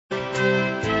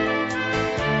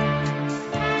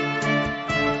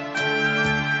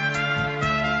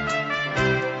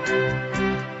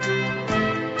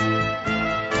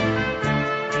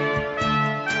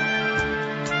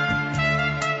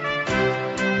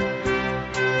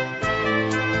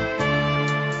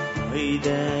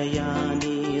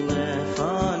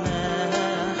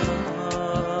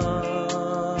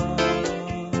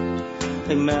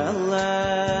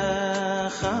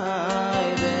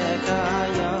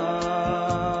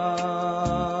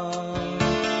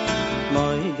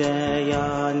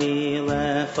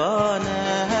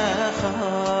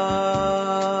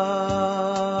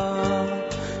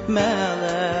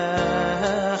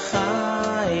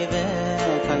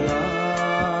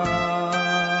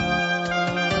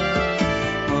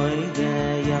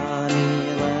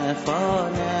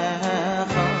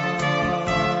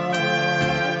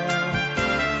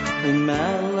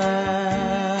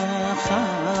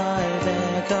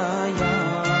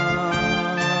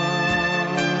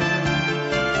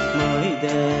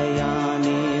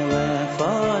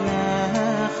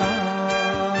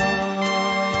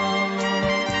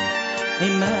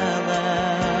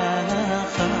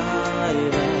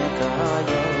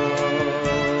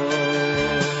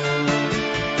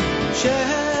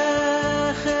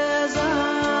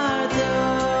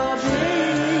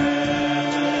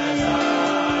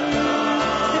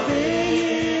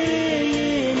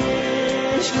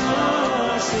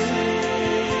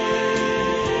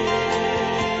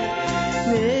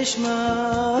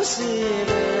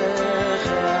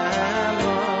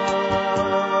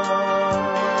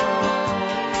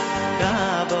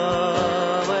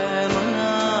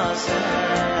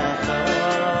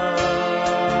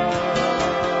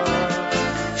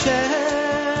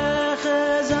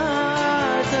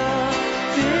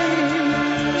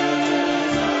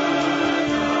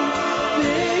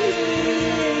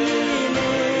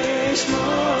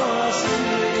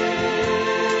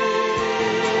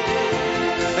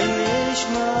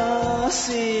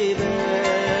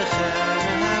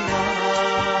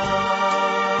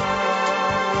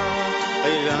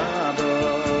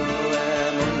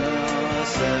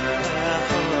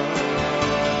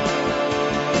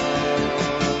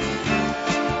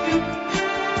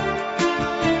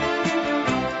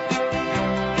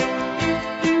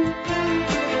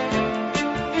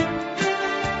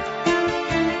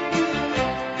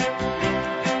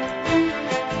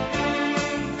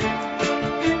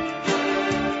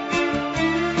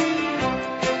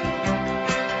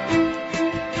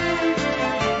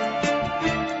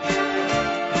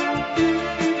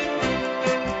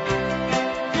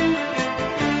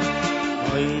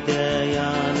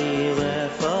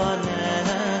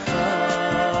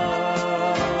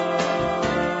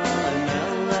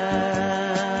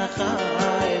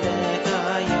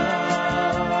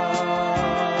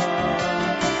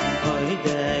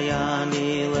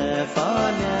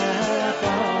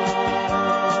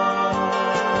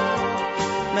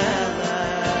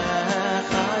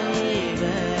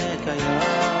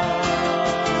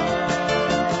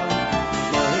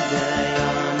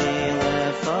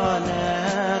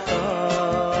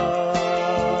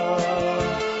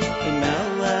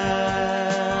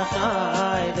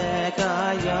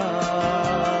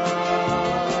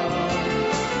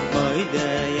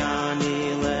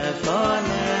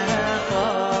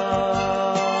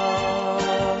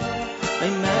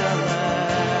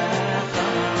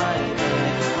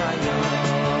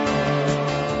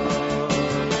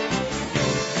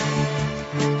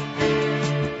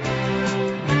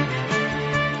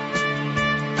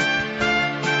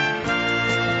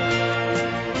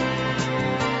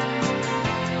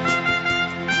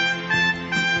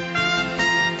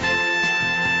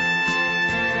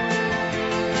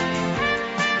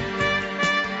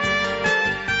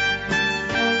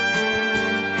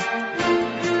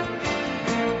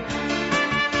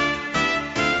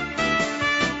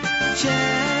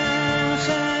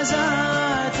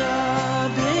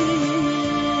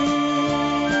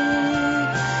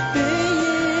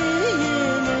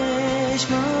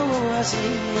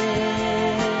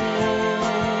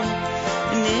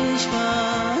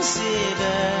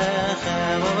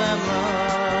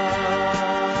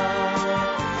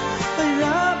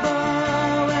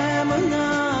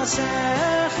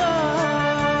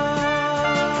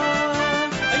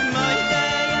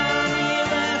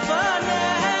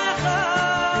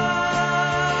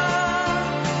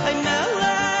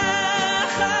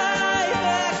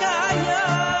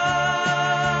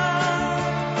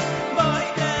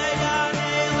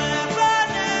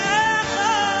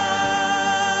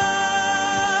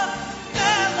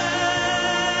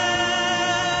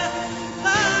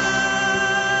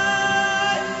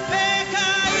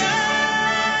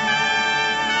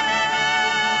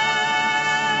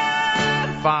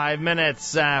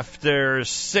Minutes after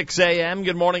 6 a.m.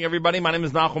 Good morning, everybody. My name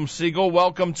is Nachum Siegel.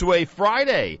 Welcome to a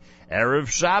Friday, Erev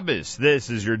Shabbat. This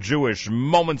is your Jewish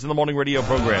Moments in the Morning radio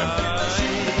program.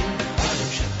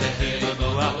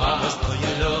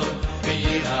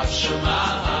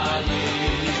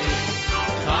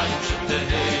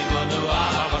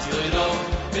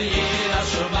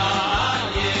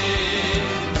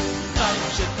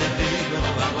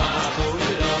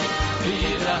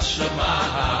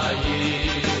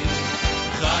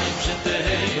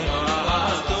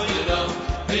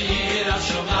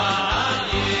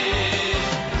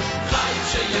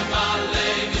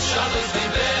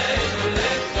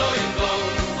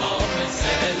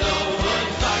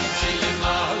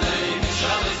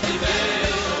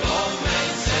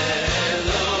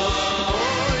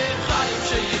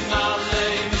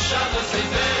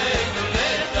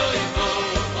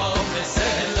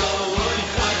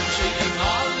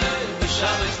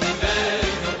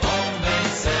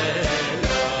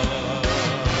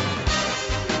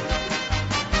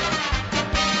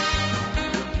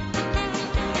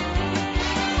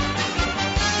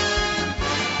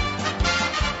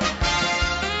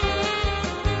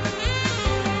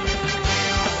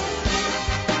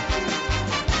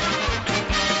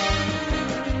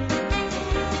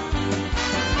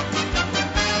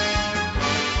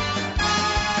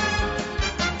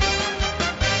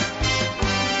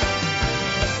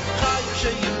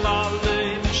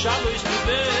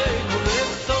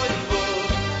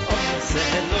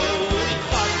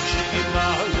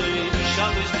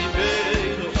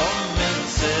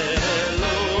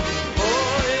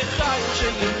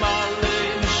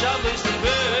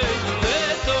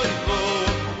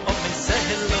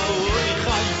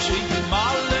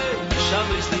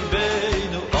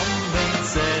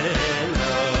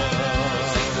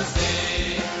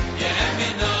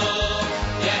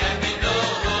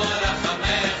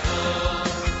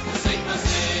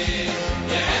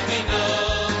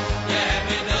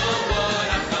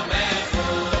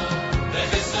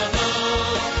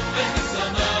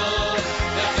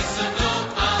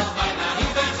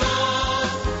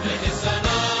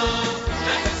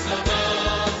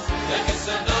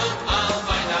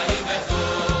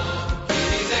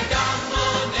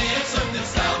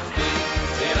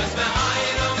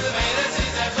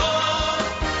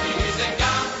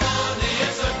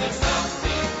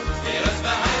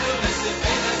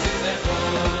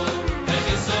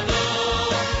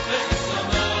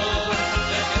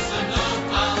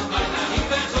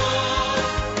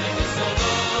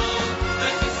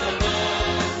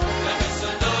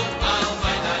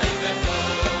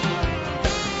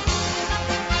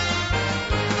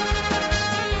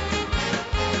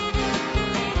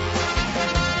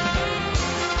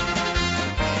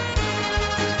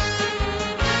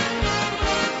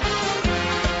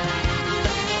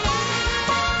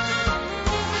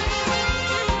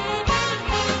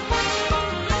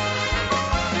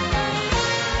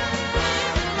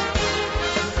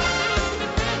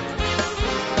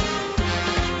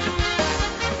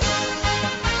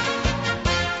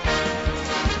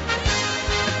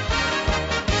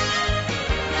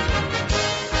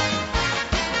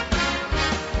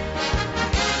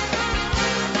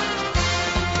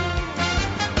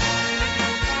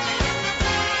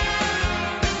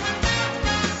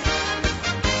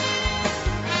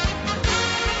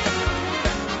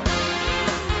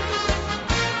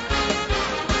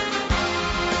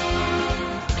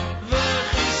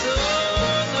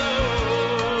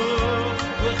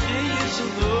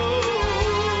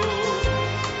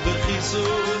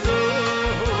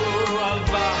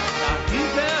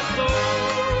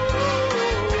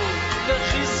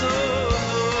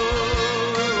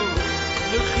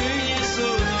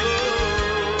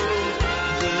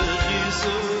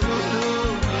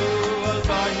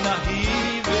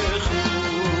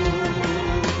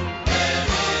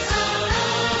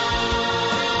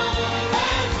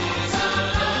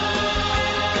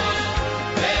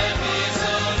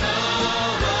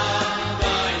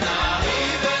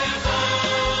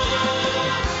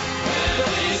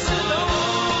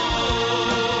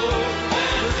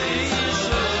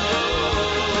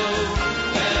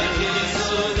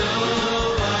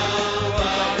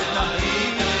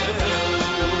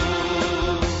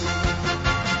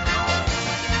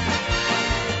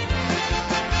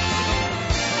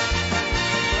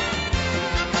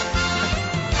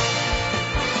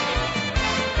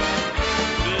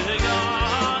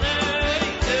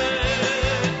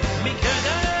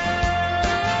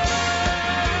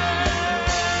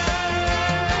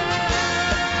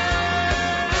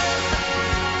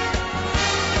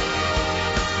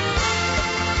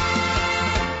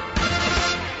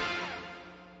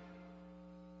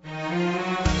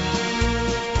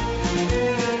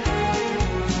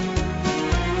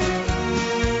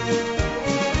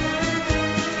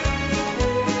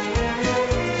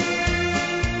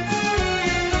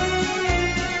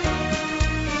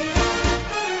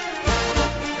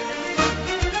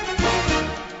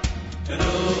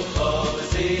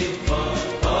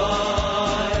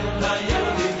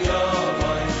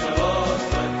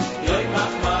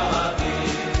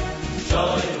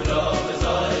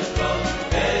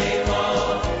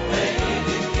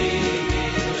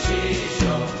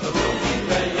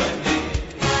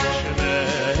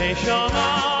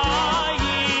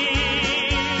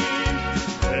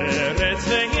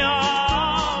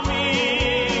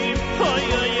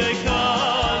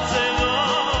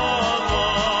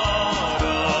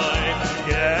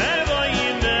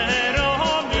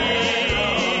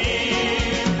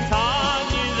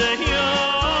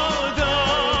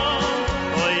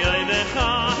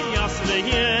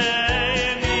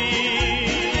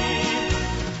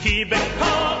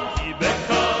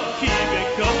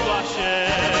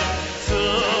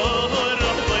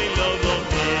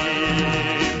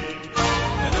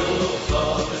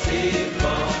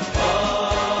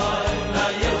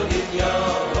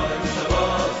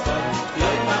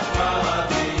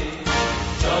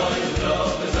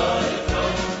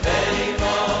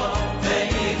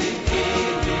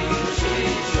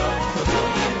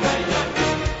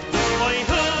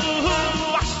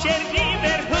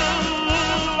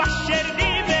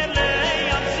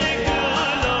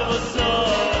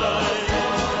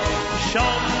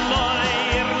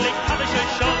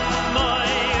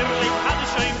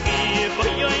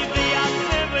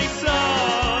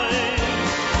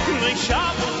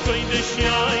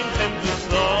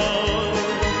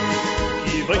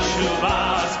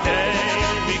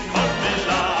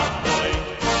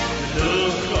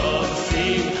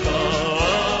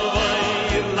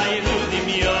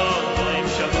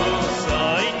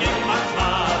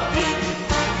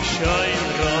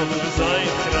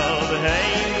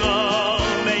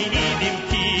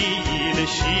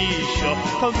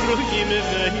 Chavruim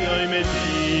v'yoim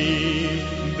edim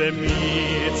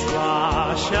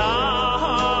b'mitzvah Shabbos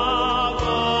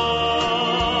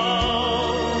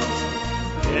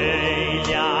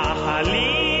Elia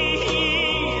Halito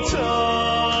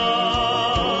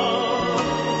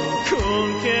Kun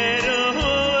keru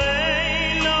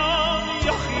Eilom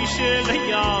Yochi shel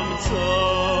Yamtzo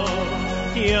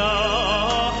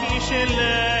Yochi shel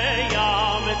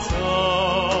Yamtzo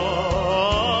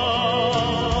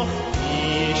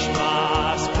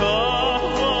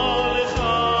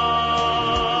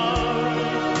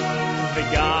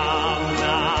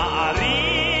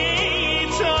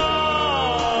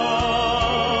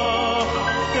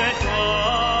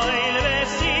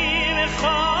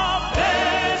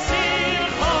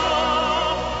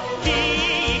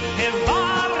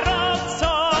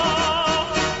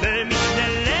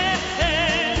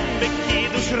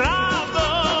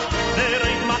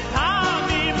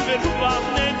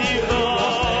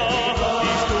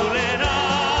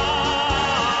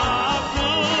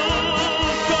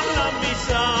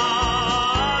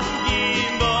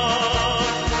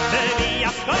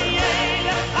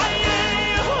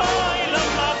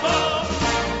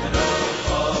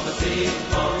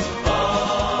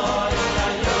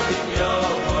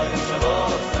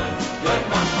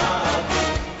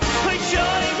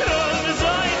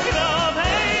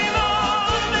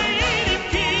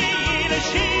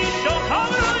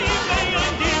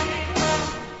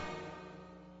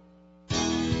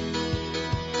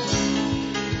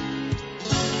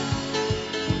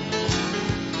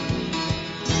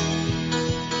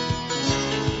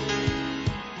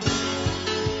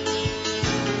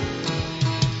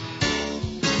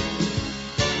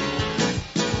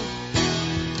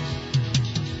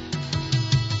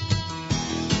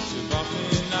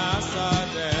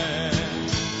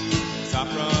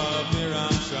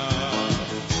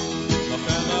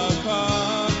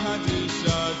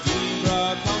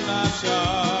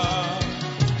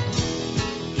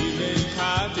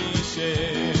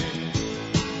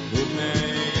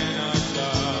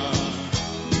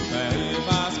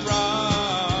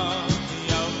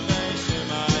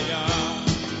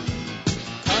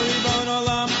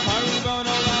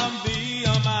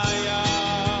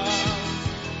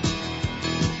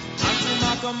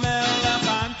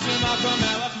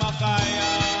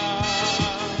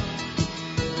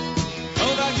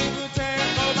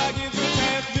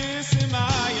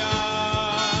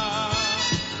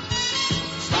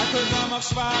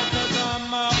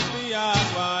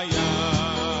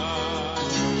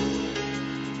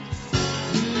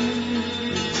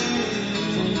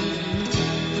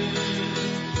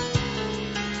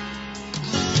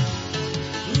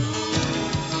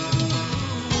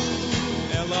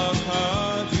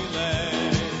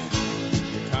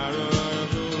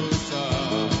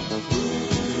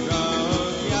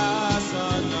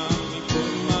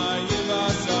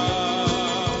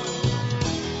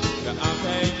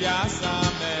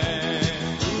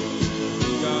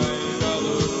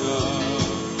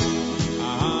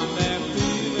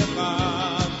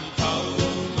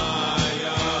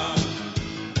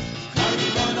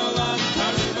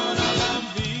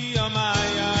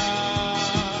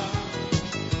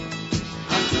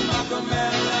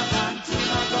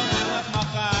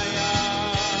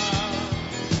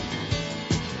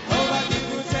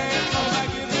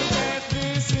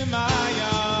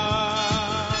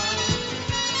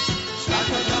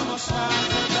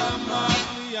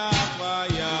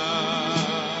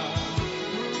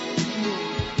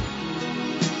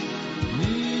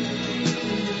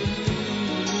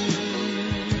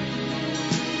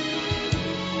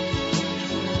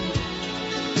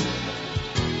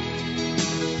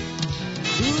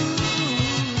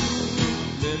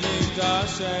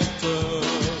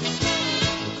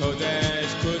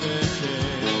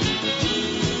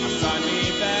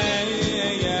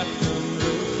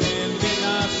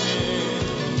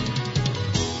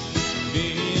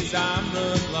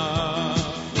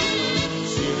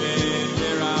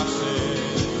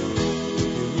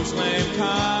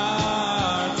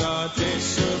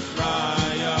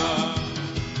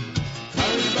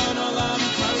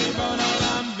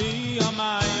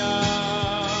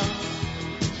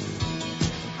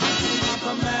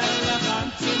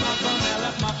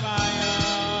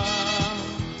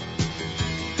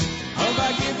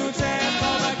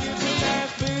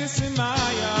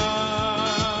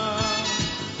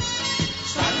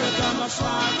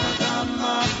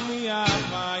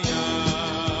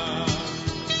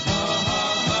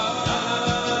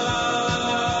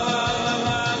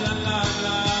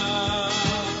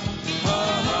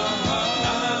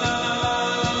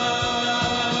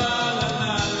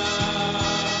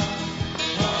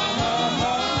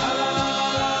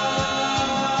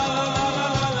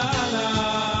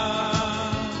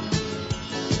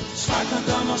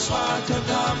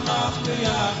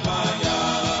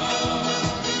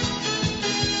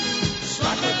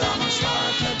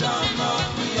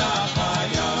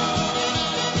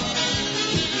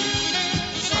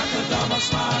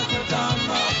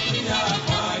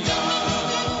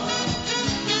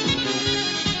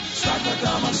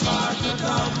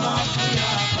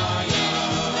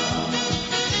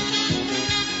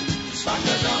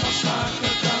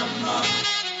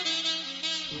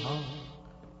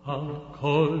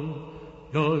Kol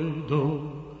yoido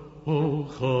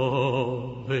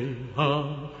uchoveha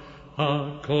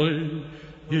hakol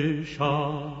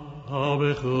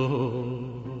yishabecho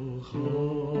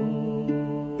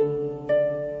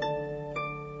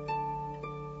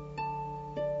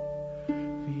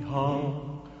viha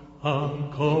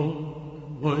hakol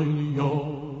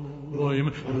yoim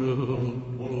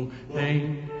ein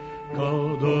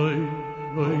kadoy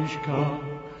loishka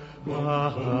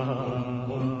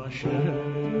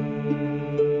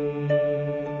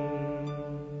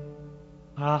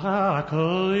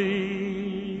Akoi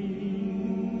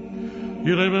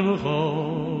Yirebenucho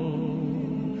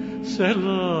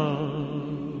Sela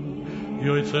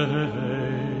Yoitzer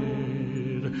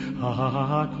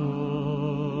Akoi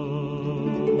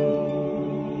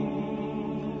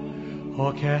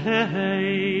Okay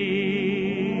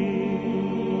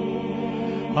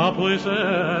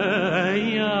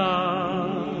Apoiseya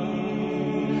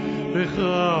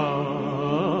Bechayai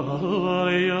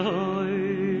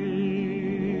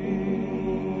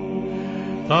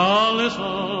Talisois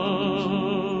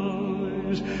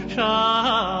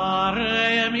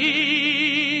Sharei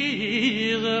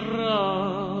Mizra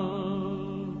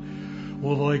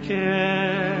Uloikeya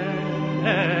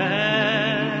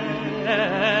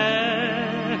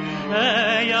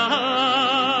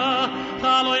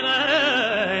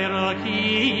Haloinei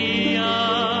Rakia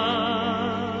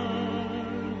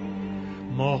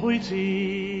Moiti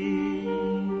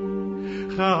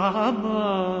Chama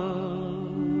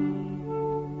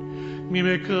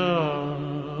Mimeka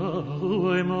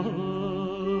Uema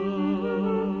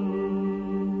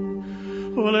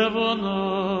Ulevona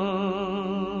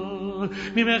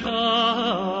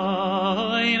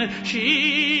Mimechain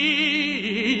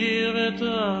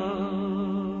Shiveta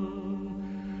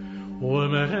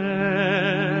Umei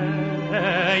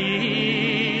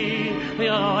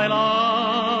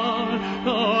Yailam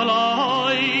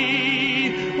Olai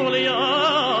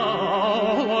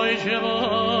Uliai Sheva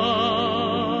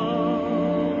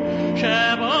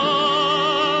Sheva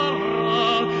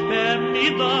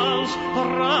Bemidas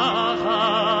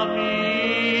Rahami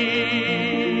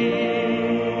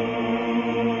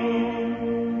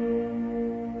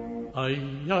Ay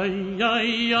ay ay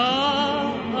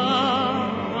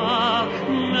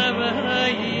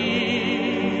Nevei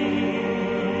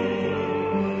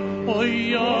Oy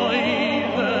oy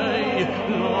vey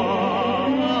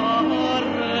Lores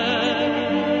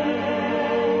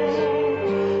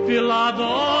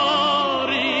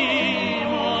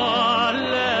Viladorim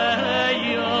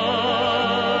Aleya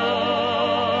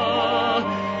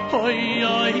Oy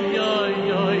oy oy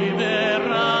oy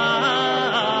Verahamim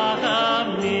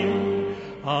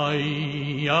Ay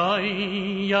ay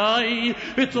ay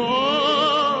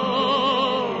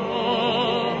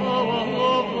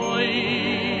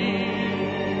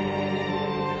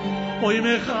Oy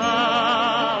mechadrei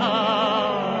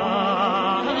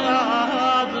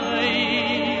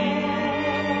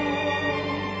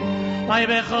Ay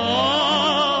bechol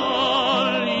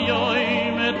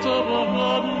yoim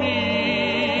tovomid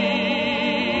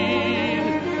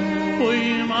Oy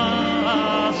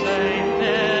masei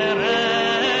terei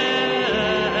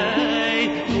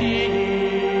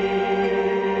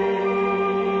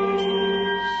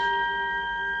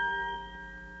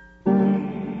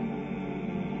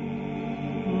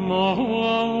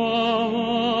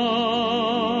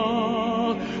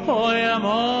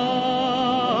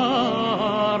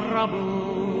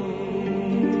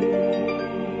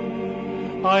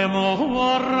I am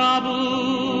Rabu,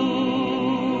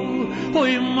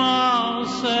 Oy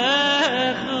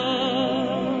Masecha,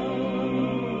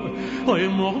 Oy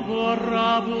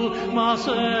Rabu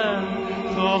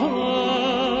Masecha,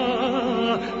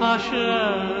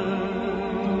 Hashem,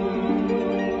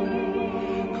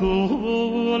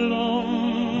 Kulam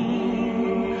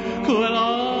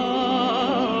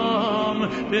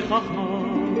B'chachma.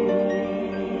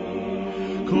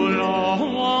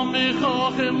 Kulam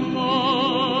b'chachma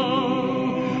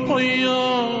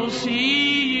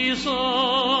hoyosisa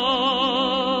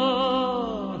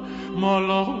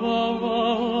malaretz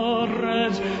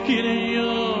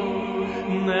kireyo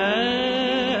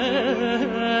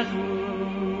nech.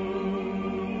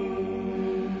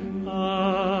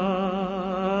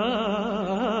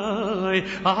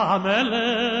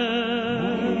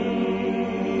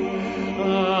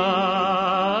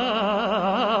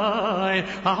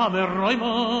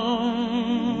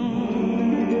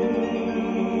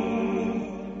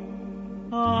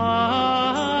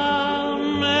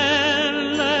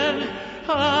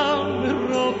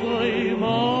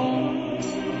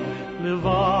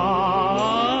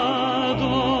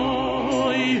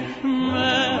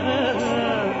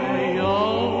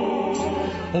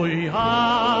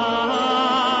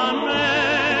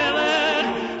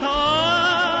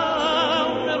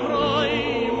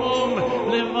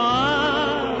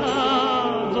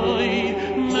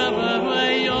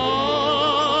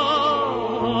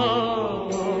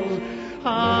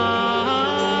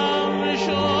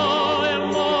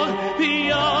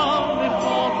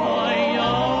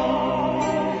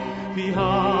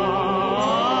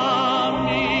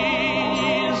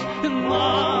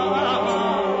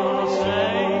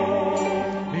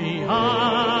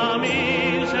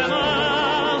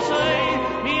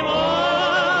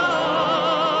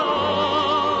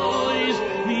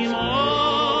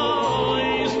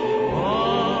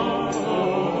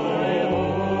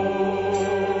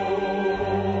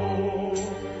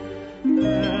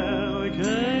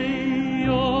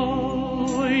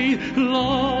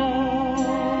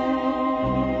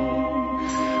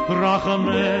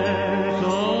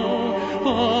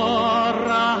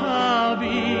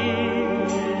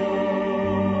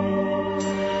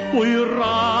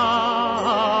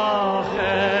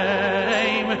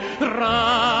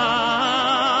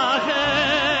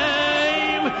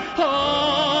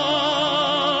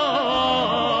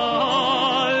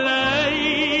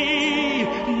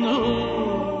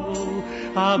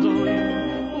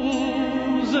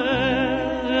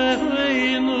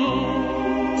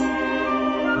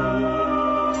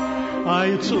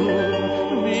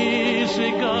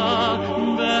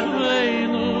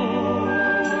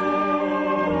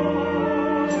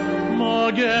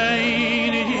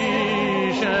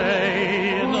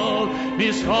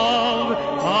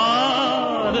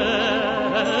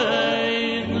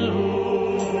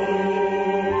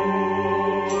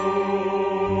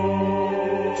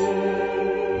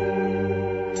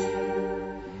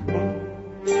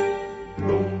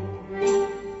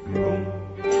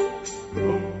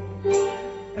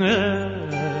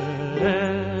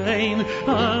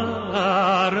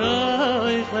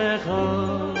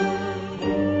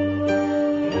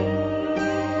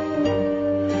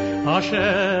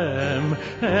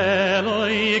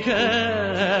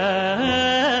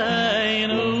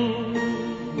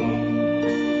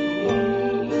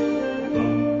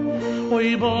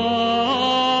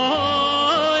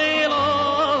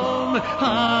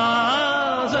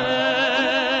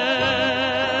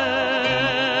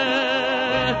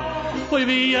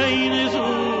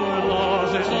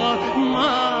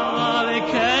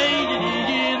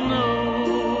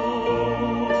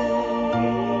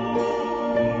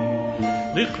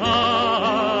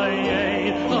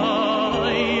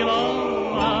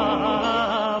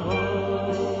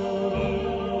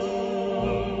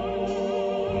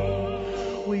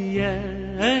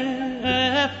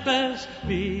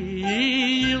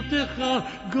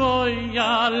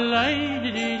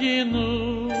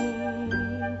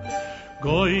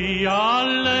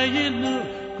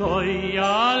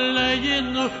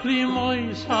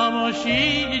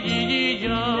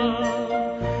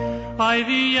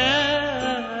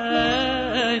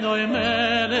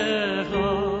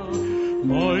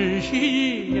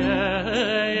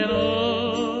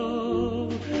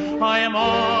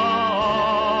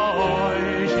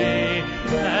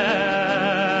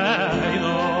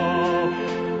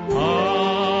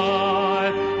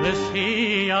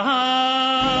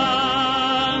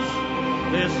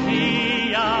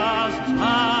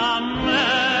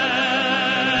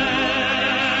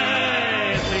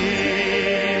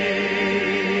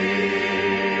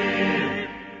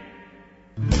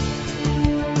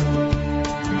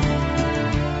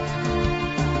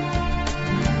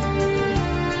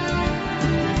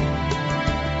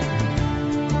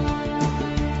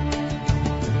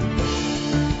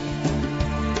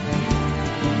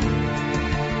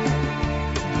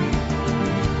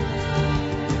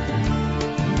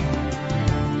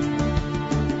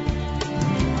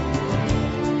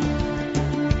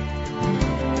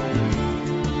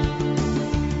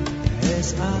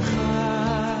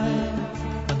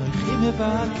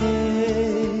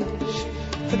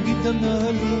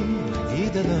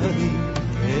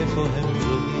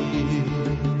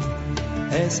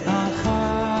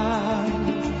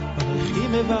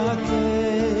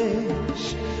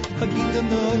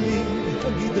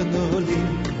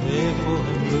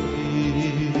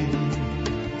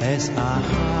 Es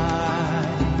achai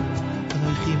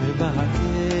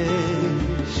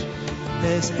מבקש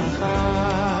es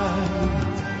achai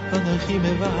Anochi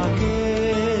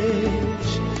מבקש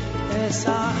es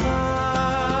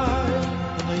achai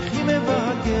Anochi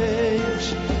מבקש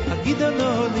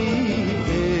הגידנו לי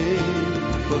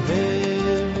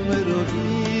בוהם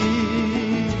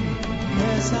מרודים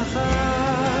es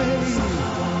achai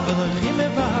Anochi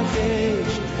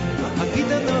מבקש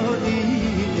הגידנו לי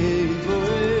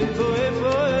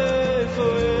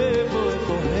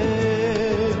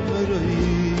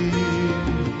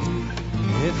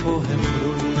איפה הם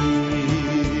רואים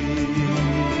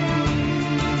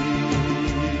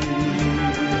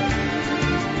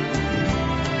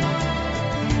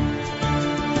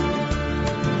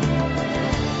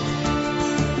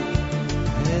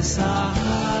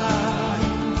אסחי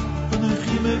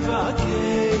אנוכי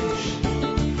מבקש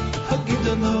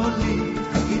הגידנו לי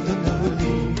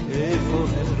איפה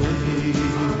הם רואים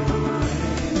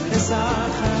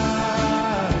אסחי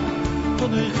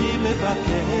אנוכי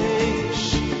מבקש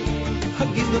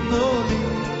הגידנו לי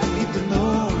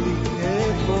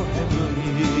איפה הם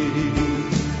רואים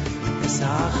אסחי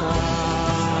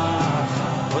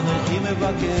אנוכי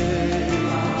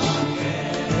מבקש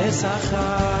אסחי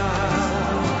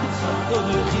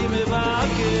אנוכי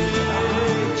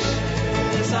מבקש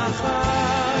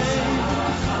אסחי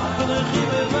אנוכי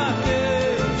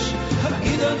מבקש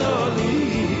הגידנו לי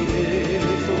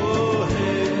איפה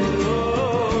הם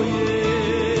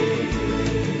רואים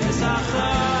אסחי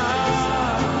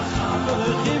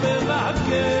אנוכי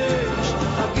מבקש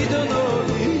הגידנו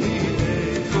לי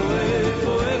איפה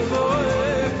הם רואים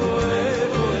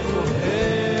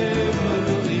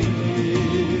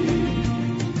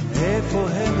איפה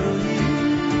הם רואים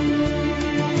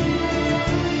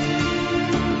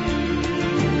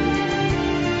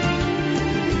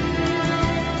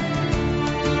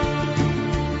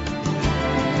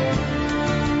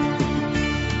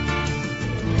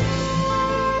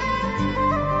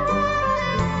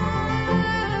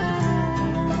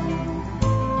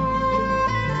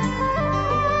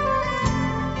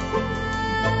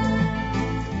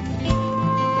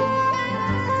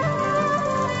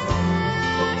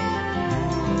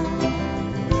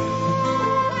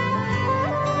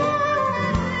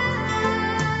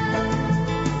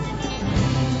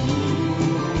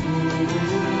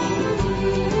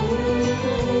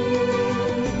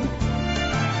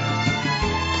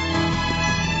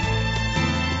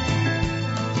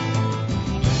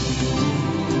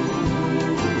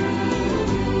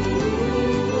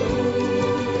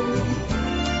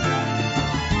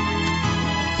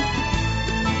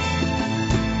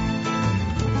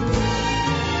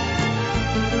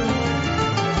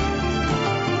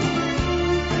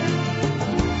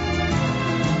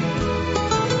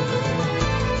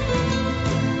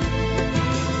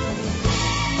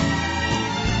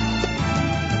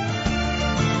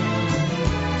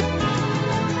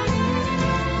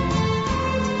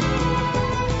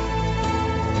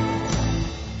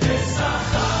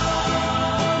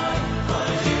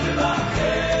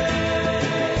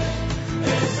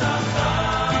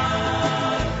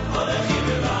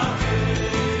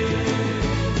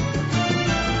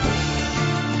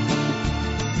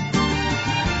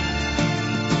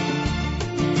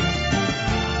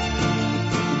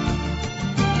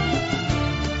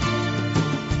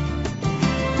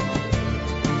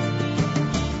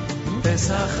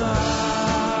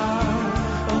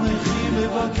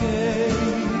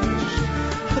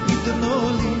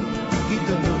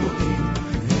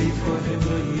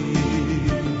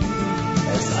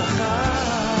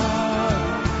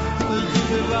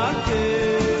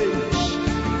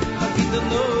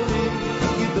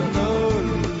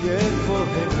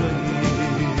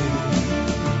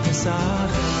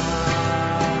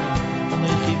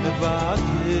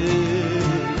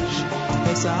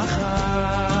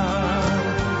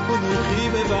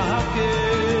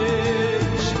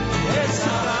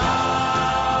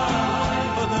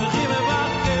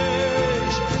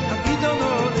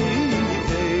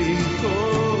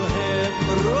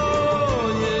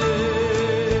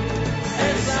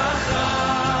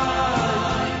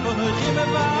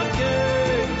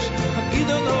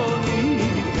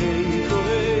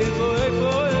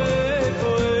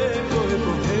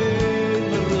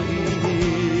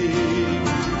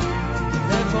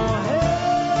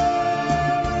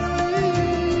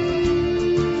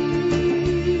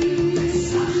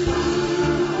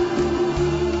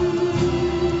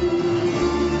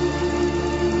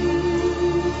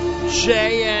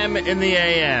JM in the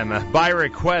AM, by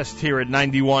request here at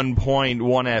 91.1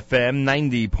 FM,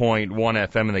 90.1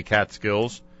 FM in the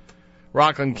Catskills.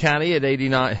 Rockland County at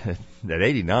 89. At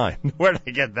 89? Where did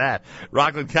I get that?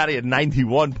 Rockland County at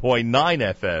 91.9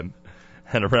 FM.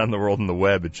 And around the world on the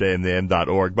web at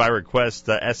jmnam.org. By request,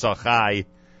 Esachai,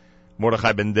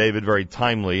 Mordechai Ben David, very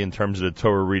timely in terms of the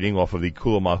Torah reading off of the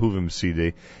Kulam Ahuvim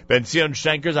CD. Ben Zion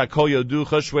Schenkers, Akol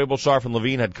Yoducha, Shwebel Sharf and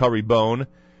Levine had Curry Bone.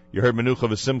 You heard Menucha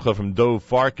V'Simcha from Dov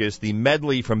Farkas. The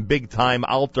medley from Big Time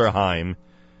Alterheim.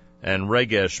 And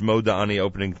Regesh Moda Ani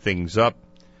opening things up.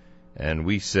 And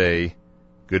we say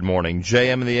good morning.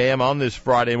 JM and the AM on this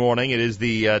Friday morning. It is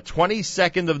the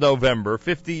 22nd of November,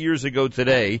 50 years ago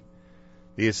today,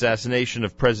 the assassination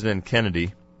of President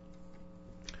Kennedy,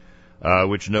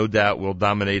 which no doubt will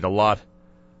dominate a lot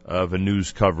of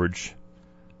news coverage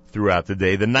throughout the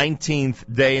day. The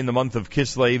 19th day in the month of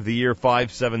Kislev, the year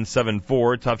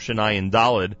 5774, Tafshin Ayin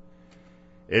Daled.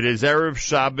 It is Erev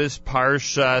Shabbos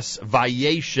Parshas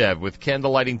Vayeshev with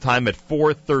candlelighting time at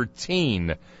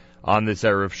 4:13 on this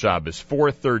Erev Shabbos.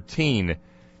 4:13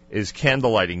 is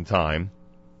candlelighting time.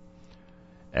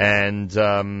 And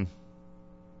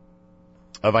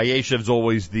Vayeshev is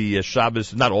always the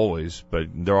Shabbos, not always, but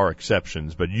there are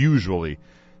exceptions, but usually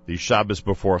the Shabbos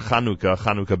before Chanukah.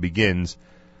 Chanukah begins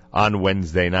on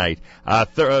Wednesday night.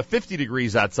 50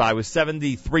 degrees outside with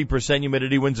 73%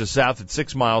 humidity, winds of south at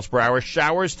 6 miles per hour.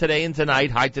 Showers today and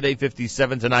tonight, high today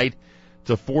 57, tonight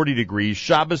to 40 degrees.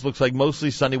 Shabbos looks like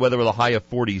mostly sunny weather with a high of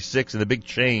 46, and the big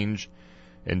change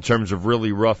in terms of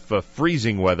really rough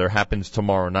freezing weather happens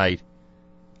tomorrow night.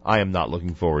 I am not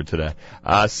looking forward to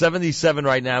that. 77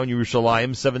 right now in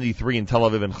Yerushalayim, 73 in Tel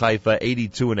Aviv and Haifa,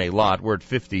 82 in Eilat. We're at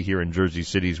 50 here in Jersey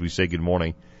City as we say good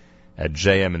morning at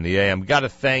JM and the AM. Got to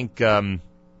thank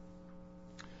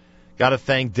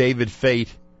David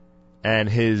Fate and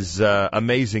his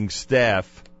amazing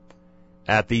staff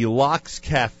at the Lox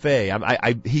Cafe.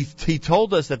 He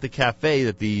told us that the cafe,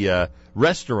 that the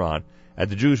restaurant at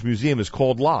the Jewish Museum is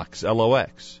called Lox,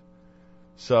 L-O-X.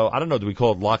 So, I don't know, do we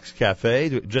call it Lox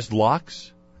Cafe? Just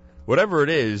Lox? Whatever it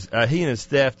is, he and his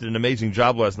staff did an amazing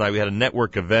job last night. We had a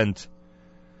network event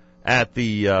at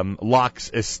the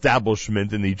Lox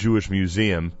establishment in the Jewish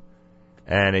Museum.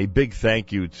 And a big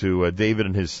thank you to David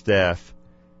and his staff.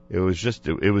 It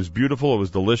was beautiful, it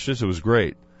was delicious, it was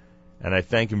great. And I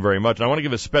thank him very much. And I want to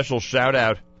give a special shout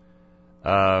out.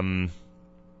 I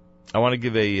want to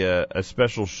give a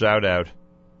special shout out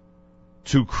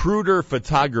to Kruder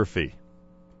Photography.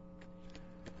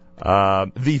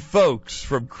 The folks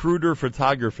from Kruder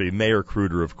Photography, Mayor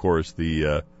Kruder, of course,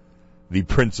 the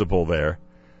principal there,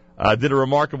 did a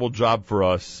remarkable job for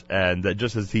us, and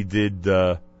just as he did,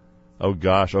 over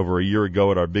a year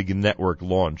ago at our big network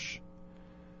launch.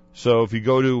 So if you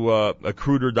go to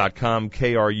Kruder.com,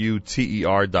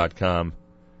 KRUTER.com,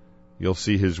 you'll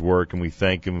see his work, and we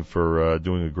thank him for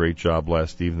doing a great job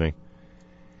last evening.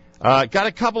 Got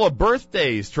a couple of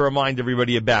birthdays to remind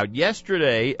everybody about.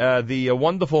 Yesterday, the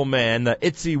wonderful man,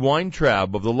 Itzi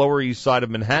Weintraub of the Lower East Side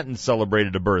of Manhattan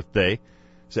celebrated a birthday.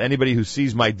 So anybody who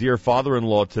sees my dear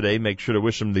father-in-law today, make sure to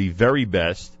wish him the very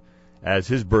best as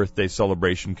his birthday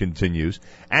celebration continues.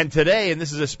 And today, and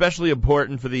this is especially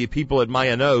important for the people at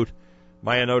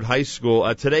Mayanot High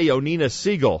School, today Onina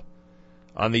Siegel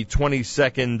on the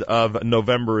 22nd of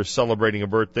November is celebrating a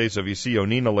birthday. So if you see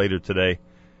Onina later today,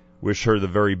 wish her the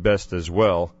very best as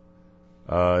well.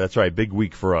 That's right, big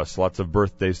week for us. Lots of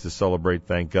birthdays to celebrate,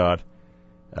 thank God.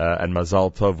 And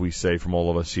Mazal Tov, we say, from all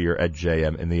of us here at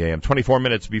JM in the AM. 24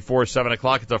 minutes before 7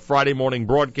 o'clock. It's a Friday morning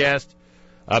broadcast.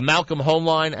 Malcolm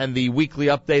Hoenlein and the weekly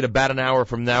update about an hour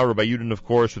from now. Rabbi Yudin, of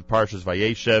course, with Parshas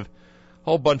Vayeshev.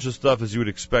 Whole bunch of stuff as you would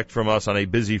expect from us on a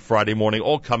busy Friday morning.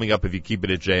 All coming up if you keep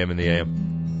it at JM in the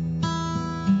AM.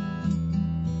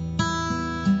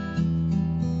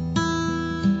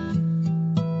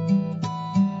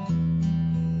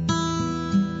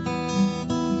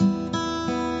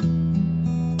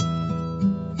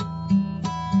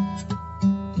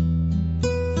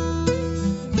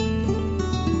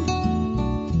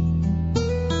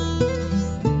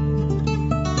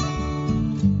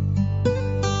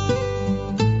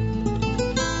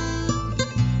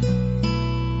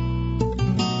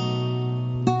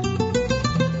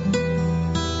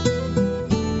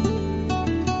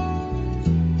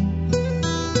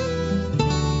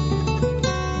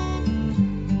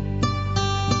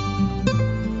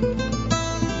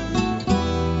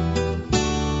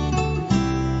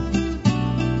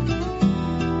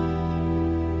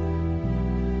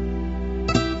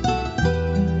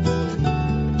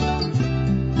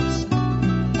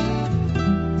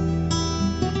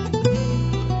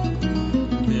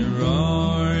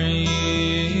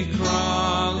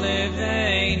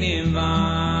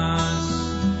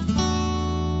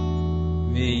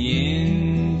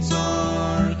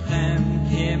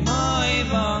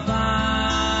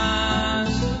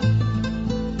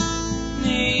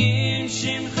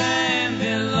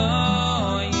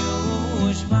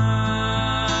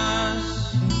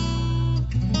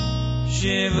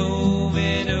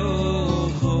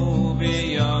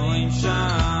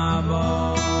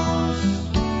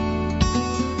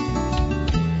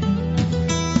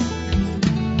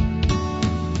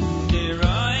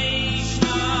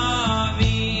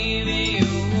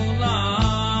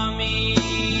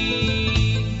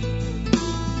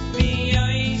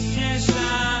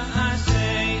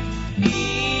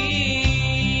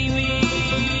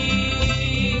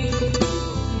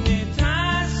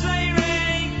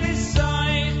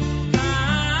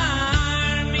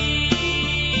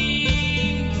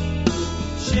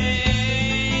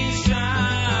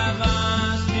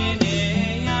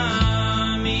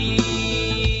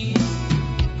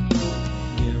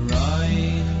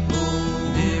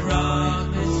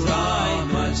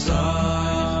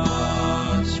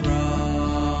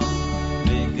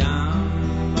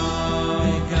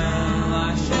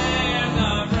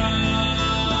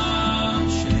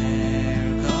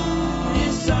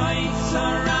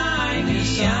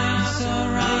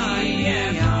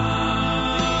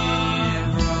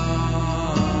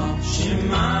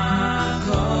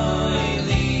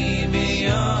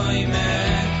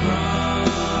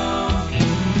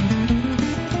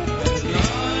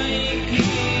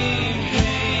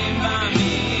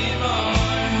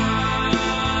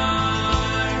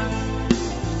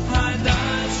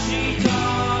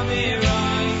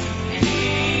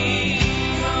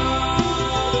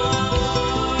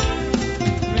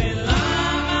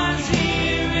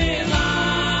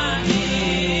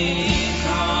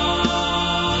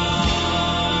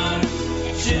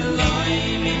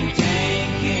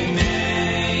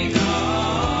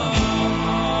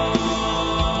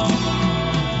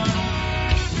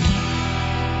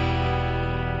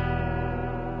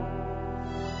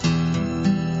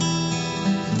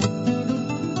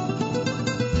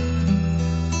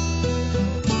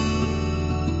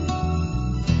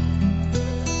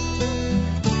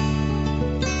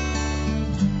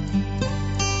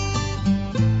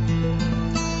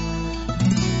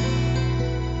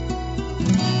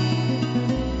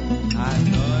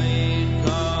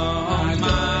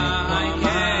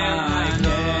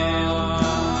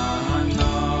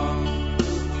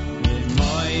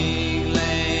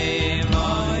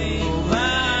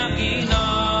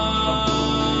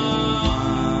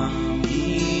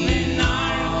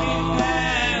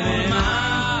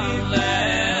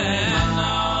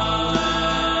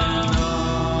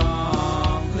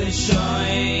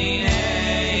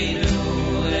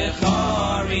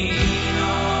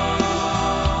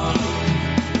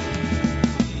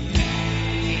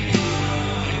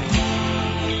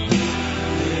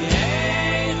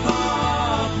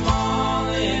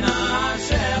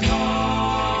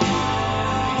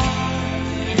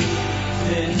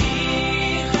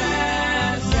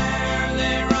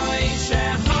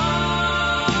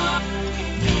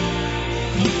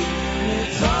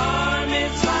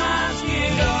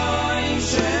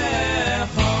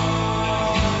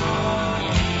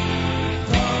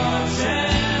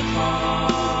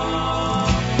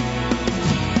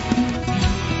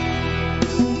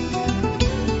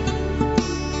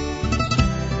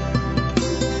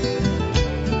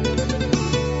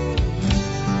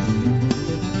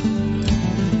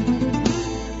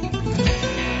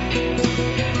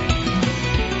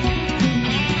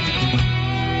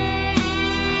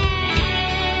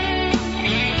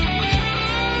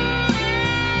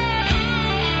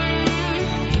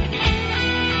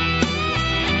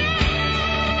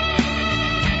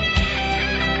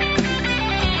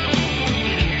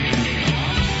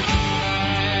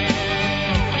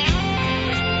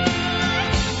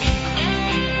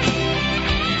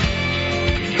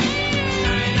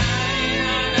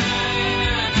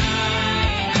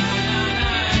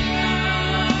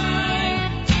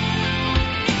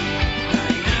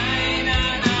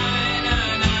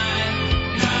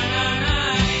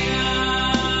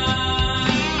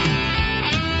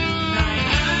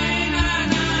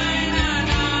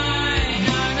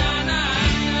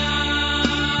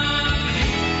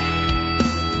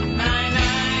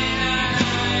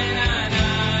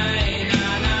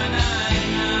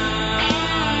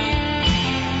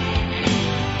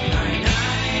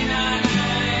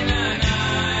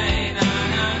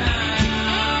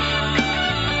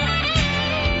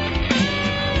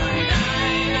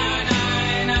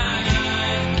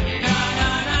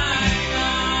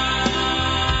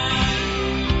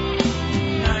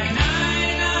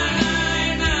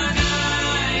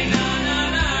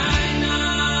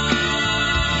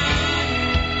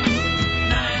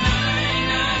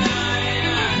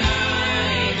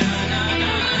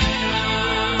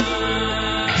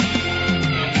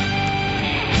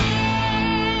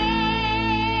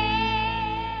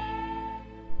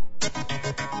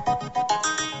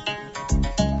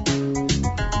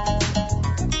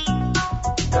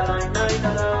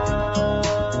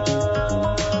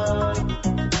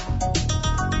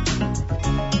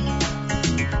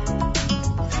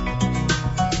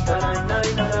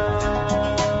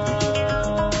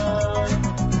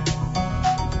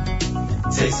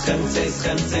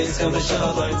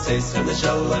 Shalom,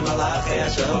 Shalom,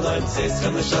 Malachi,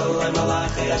 Shalom, Shalom,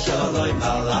 Malachi, Shalom,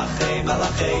 Malachi,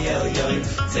 Malachi, Elyon.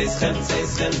 Shalom,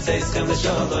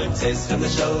 Shalom,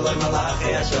 Shalom,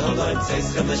 Malachi, Shalom,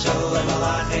 Shalom,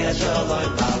 Malachi,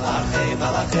 Shalom, Malachi,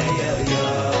 Malachi,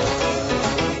 Elyon.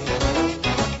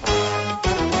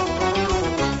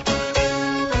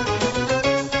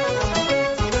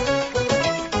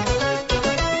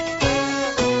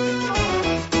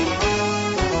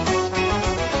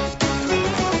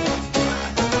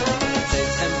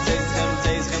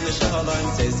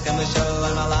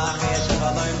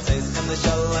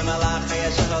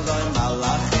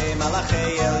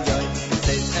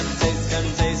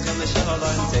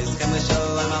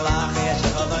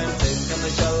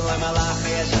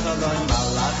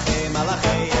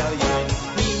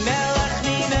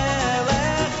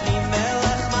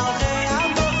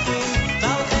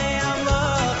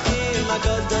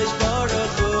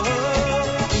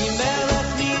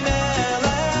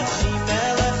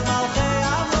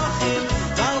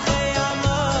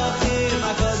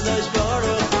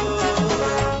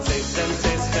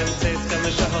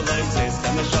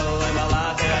 Shalom,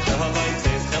 Malachi,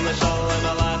 Shalom,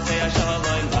 Malachi,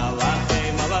 Shalom,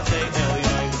 Malachi, Malachi,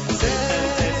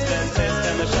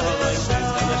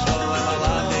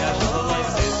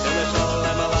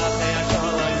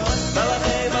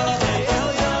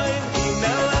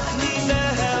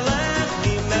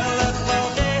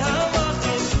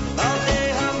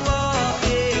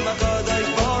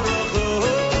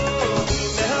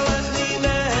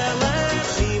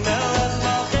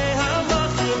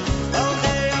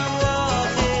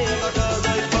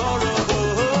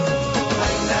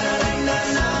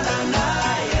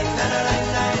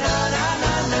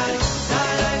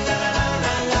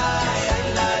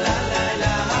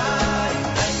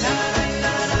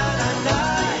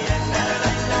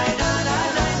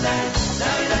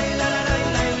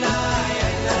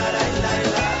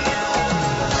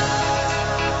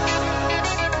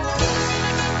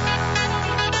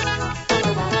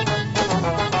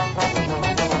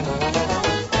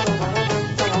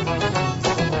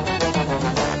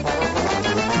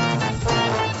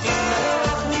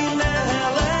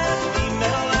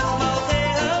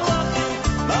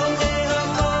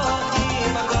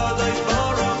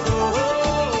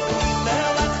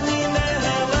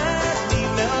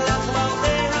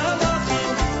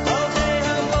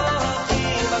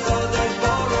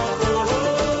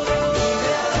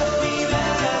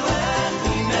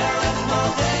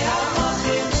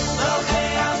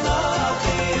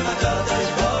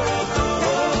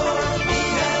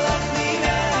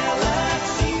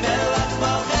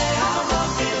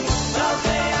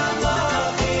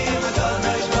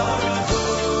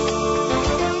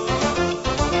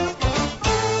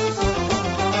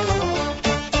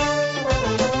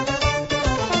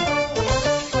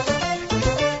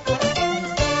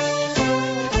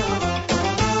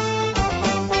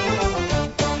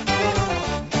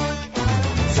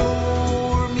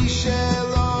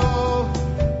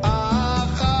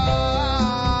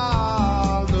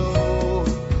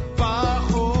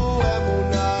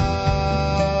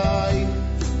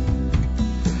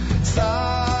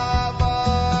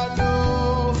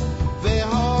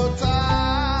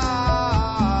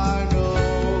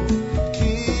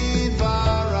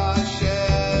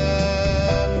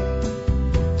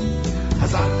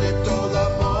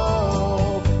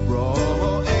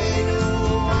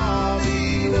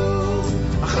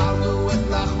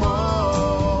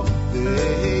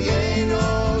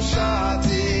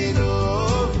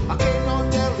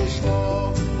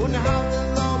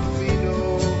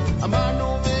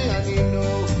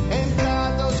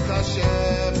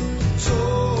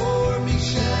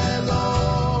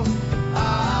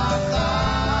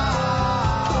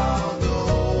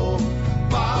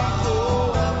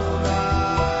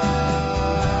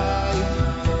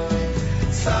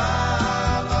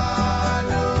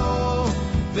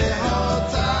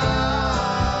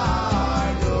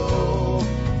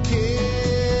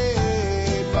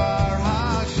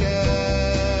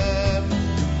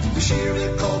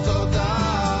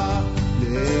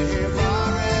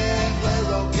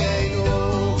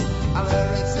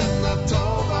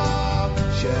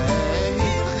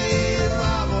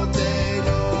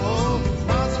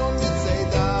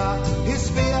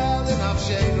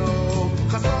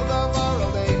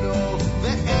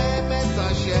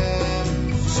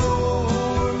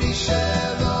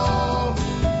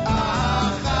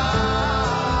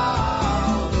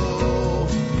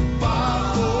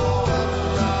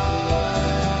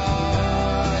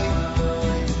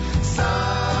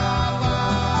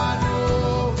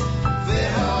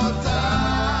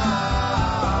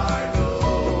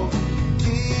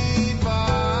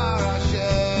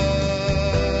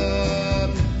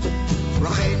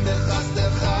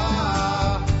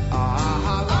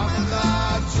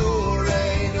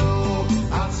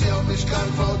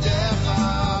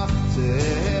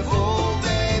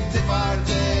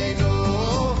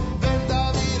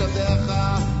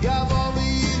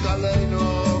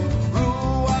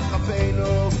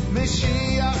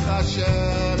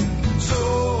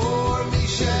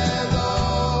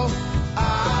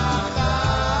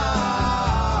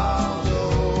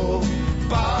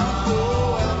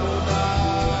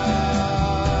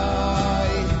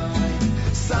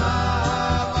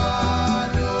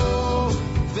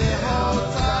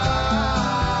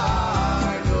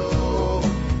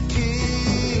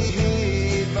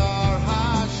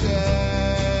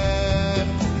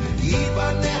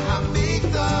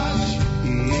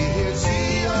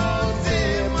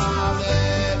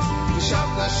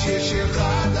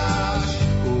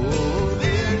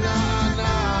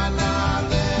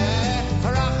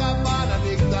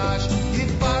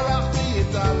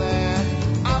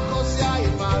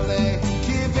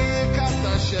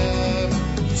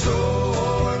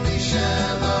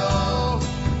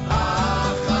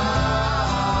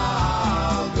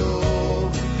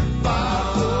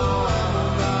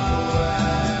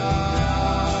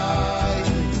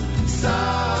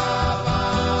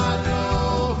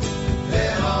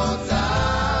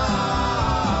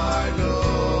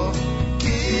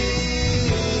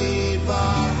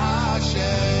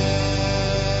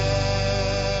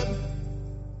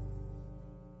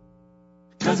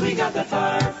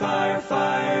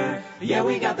 Yeah,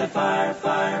 we got the fire,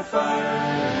 fire, fire.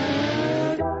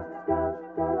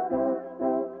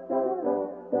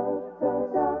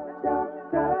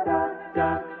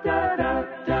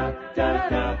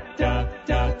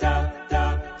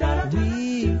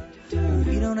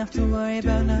 We don't have to worry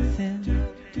about nothing,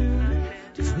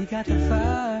 'cause we got the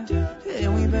fire,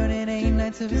 and we burning 8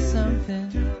 nights of something.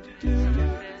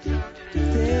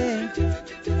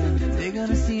 They're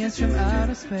gonna see us from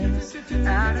outer space,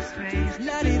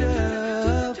 light it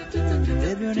up.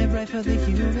 They burn it bright for the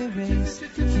human race,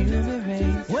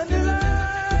 When the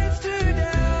lights turn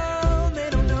down, they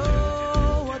don't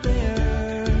know what they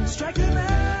earn. Strike the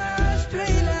match,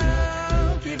 play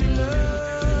loud, giving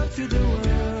love to the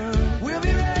world. We'll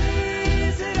be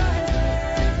raising our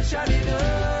hands, shining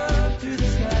up to the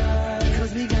sky,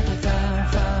 'cause we got the fire,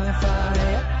 fire,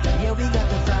 fire. Yeah, we got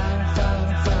the fire,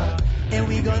 fire, fire. And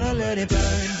we gonna let it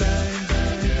burn, burn,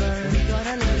 burn, burn. We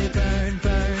gonna let it burn,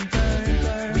 burn, burn,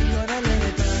 burn. We gonna let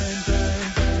it burn, burn,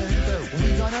 burn, burn. We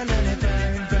gonna let it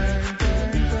burn, burn,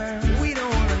 burn, burn. We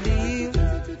don't wanna leave,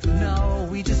 no,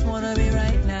 we just wanna be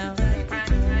right now.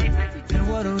 And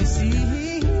what do we see?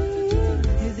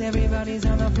 Is everybody's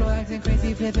on the floor acting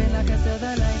crazy, flipping like I saw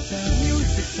the lights out.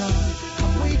 Music's on,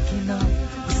 I'm waking up.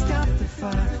 We stop the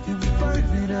fire and we burn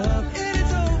it up. And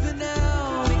it's over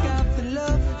now, we got the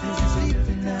love. There's no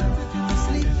sleeping now, and we're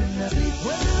sleeping now.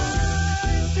 When the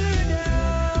lights turn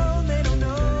down, they don't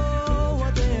know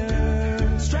what they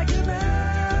earn. Strike a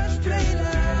match, play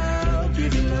loud,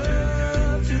 giving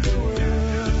love to the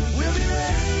world. We'll be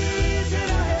raising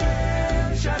our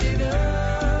hands, shining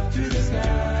up to the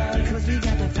sky, 'cause we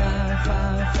got the fire,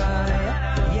 fire, fire.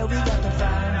 Yeah, we got the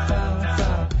fire, fire,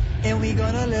 fire. And we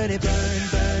gonna let it burn,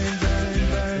 burn, burn,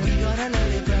 burn. We gonna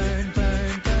let it burn, burn.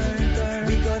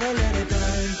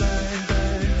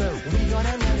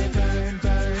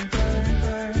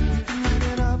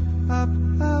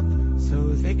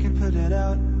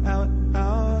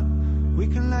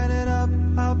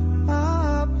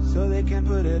 they can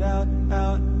put it out,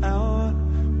 out, out.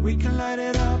 We can light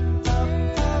it up, up,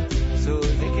 up, so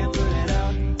they can put it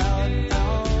out, out,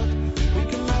 out. We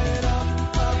can light it up,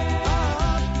 up,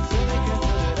 up, so they can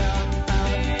put it out,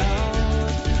 out, out.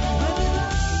 When the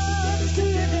lights to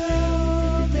the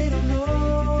girl, they don't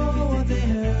know what they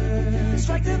heard.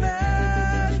 Strike the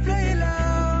match, play it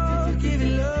loud, give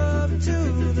it love to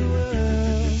the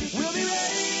world. We'll be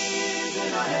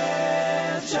raising our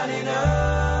hands, shining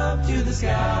up to the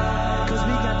sky. 'Cause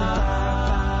we got the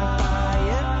fire,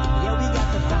 yeah, we got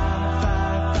the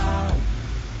fire.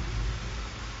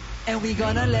 And we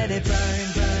gonna let it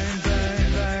burn, burn,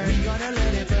 burn, burn. We gonna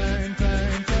let it burn,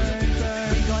 burn, burn, burn.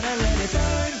 We gonna let it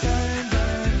burn, burn,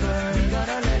 burn, burn. We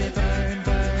gonna let it burn,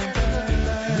 burn, burn,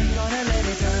 burn. We gonna let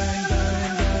it burn,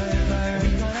 burn, burn, burn. We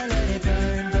gonna let it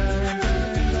burn, burn,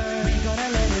 burn, burn. We gonna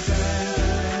let it burn,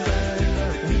 burn, burn,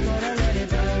 burn. We gonna let it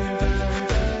burn, burn,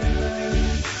 burn, burn.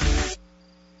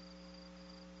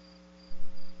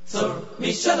 So,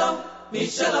 Mishalom,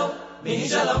 Mishalom,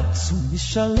 Mishalom. So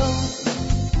Mishalom,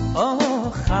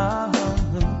 oh Chanu,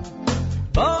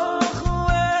 Baruch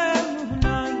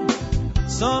Eloheinu,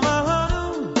 Somanu,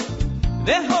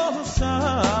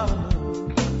 Vehosanu,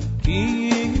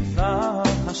 Kiva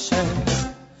Hashem.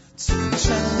 So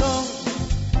Mishalom,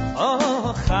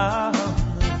 oh Chanu,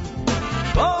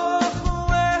 Baruch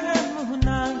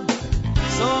Eloheinu,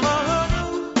 Somanu,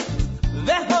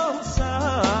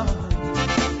 Vehosanu,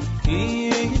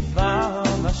 Kiva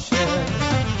Hashem.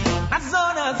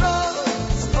 Azon, Azon,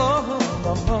 oh,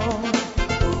 oh, oh,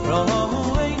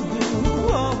 Ro'enu,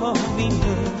 oh, oh,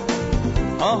 minu,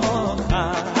 oh,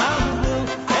 Chanu,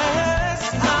 es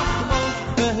achmo,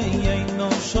 ve'yeino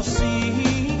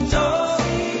shosinu,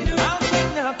 al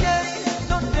kenakei,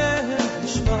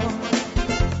 noneshmo,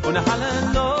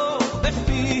 unahalelo,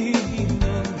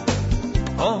 befinu,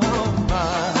 oh,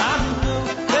 Manu,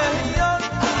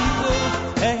 ve'yonu,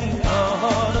 ein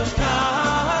odosh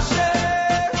kasher.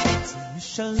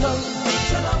 Shalom,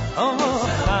 shalom, oh,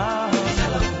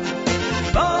 shalom,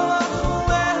 Baruch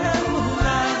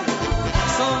Eloheinu,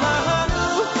 Somanu,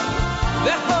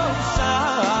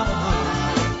 Vehosanu,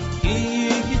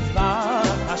 Kiva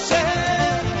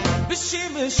Hashem,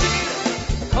 B'shim B'shim,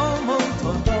 Komo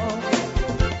Todot,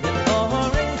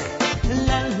 Le'orech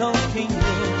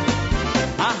Le'Elokeinu,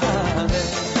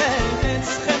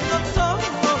 Haaretz Chemdotot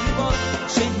Tovot,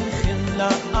 Sheichin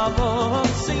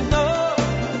La'avot Sino.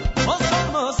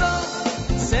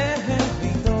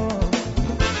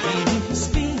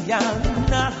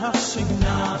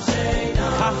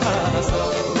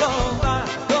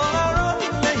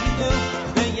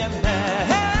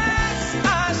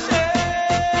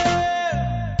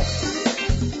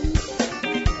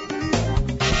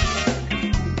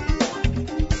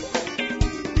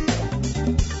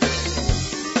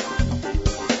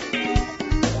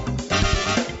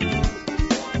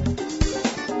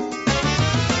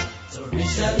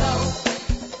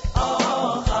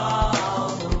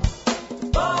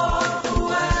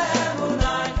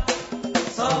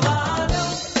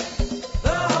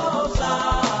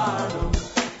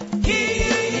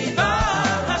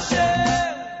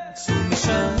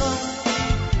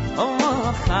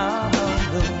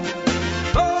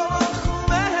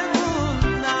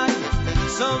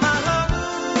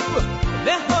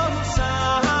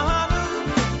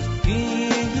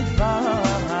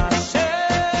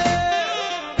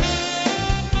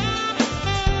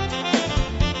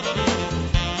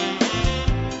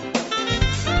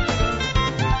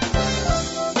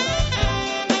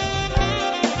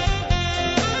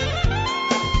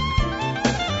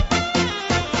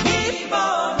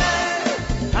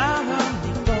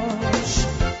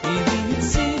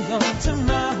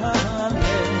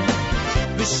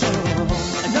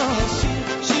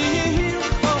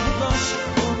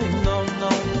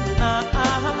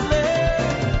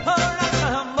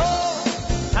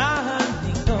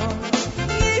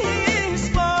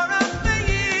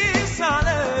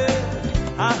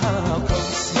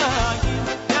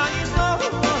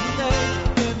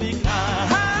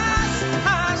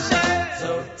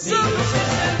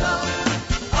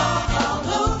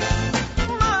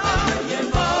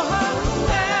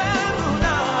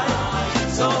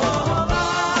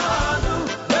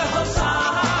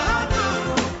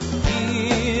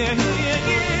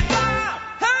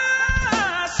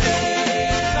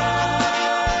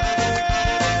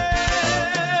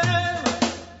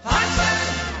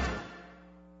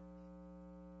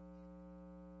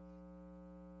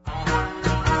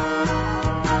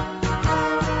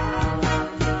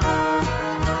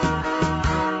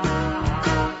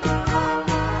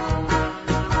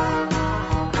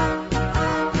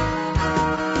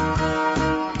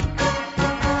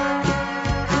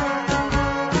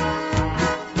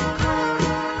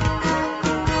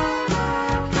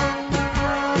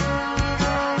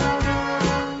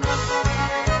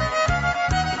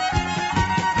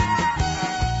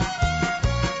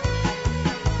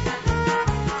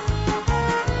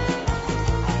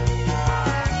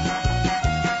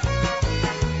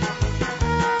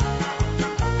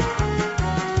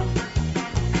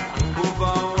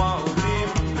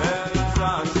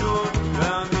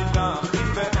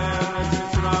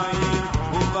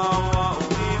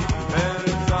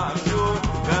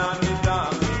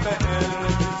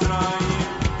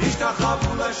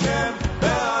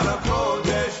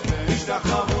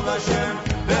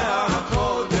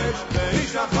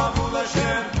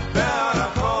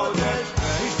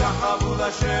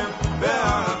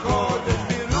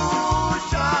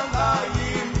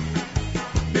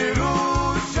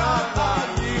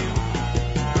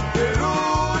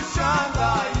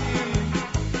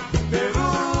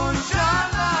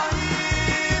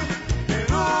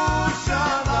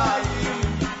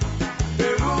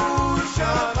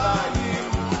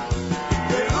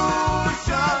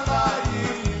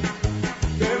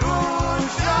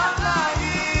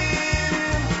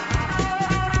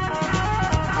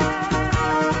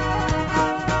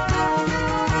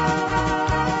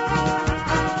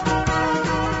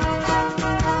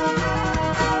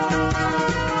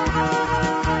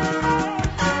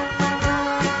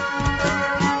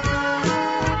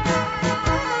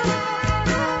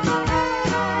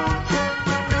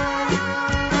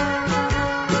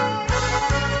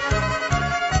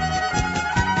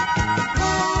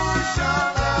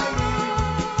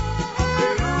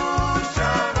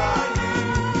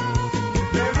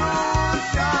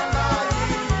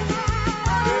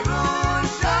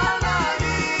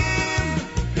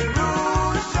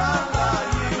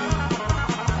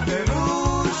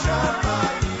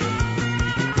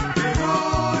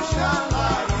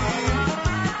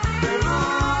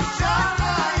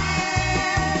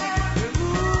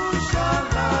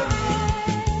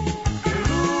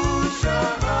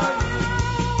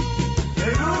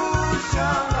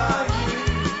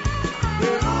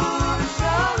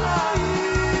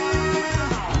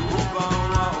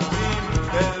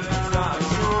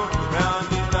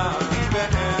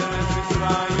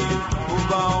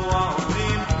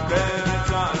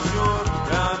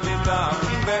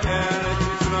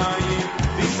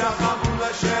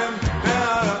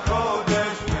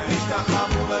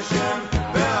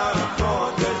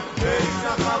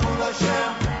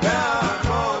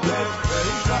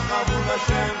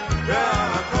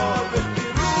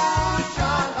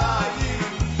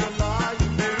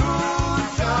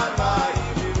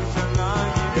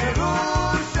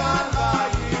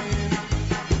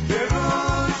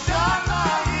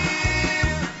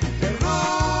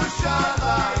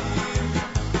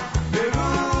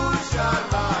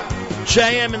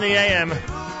 JM in the AM.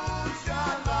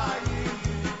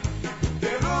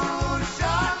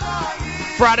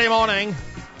 Friday morning.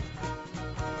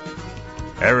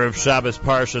 Erev Shabbat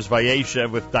Parshas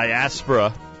Vayeshev with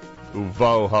Diaspora.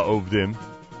 Uvo Ha'ovdim.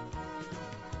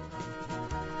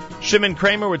 Shimon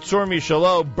Kramer with Tzur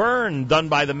Mishalo. Burn, done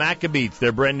by the Maccabees.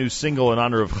 Their brand new single in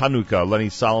honor of Chanukah. Lenny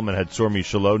Solomon had Tzur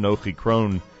Mishalo, Nochi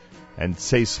Kron, and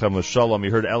Tzeichem L'Shalom.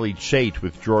 You heard Eli Chait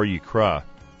with Dror Yikra.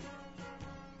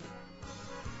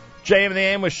 JM in the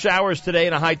AM with showers today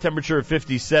and a high temperature of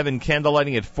 57.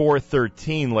 Candlelighting at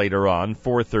 4:13 later on.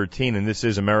 4:13, and this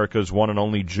is America's one and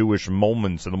only Jewish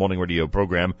Moments in the Morning Radio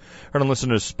program. Heard on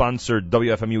listeners sponsored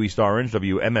WFMU East Orange,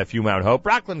 WMFU Mount Hope,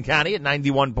 Rockland County at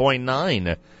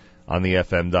 91.9 on the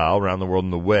FM dial. Around the world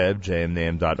on the web,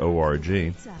 jmnam.org.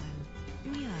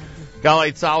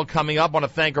 Galei Tzahal coming up. I want to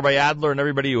thank Rabbi Adler and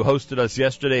everybody who hosted us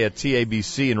yesterday at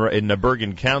TABC in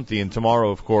Bergen County, and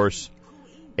tomorrow, of course,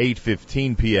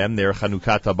 8:15 p.m. there,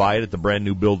 Chanukah Tabayit at the brand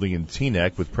new building in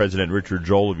Teaneck with President Richard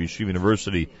Joel of Yeshiva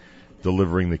University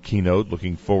delivering the keynote.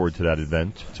 Looking forward to that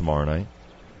event tomorrow night.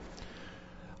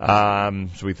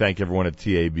 So we thank everyone at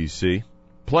TABC.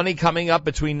 Plenty coming up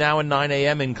between now and 9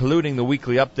 a.m., including the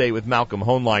weekly update with Malcolm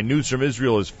Hoenlein. News from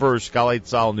Israel is first. Galei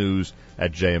Tzahal News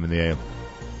at JM in the AM.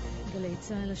 גלי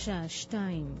צהל השעה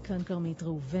 2, כאן כרמית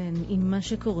ראובן עם מה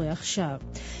שקורה עכשיו.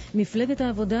 מפלגת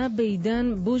העבודה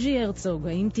בעידן בוז'י הרצוג,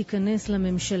 האם תיכנס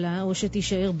לממשלה או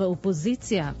שתישאר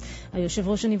באופוזיציה? היושב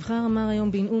ראש הנבחר אמר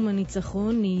היום בנאום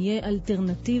הניצחון, נהיה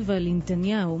אלטרנטיבה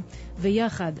לנתניהו,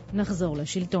 ויחד נחזור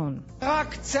לשלטון.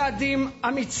 רק צעדים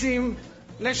אמיצים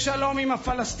לשלום עם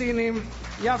הפלסטינים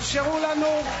יאפשרו לנו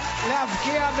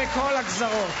להבקיע בכל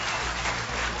הגזרות.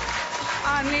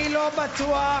 אני לא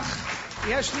בטוח,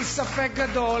 יש לי ספק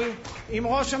גדול אם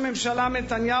ראש הממשלה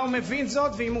נתניהו מבין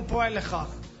זאת ואם הוא פועל לכך.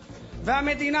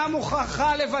 והמדינה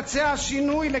מוכרחה לבצע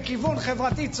שינוי לכיוון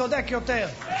חברתי צודק יותר.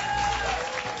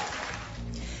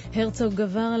 הרצוג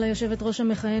גבר על היושבת ראש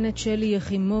המכהנת שלי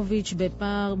יחימוביץ'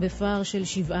 בפער של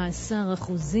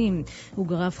 17%. הוא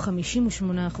גרף 58%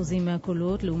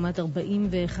 מהקולות לעומת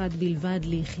 41 בלבד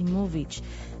ליחימוביץ'.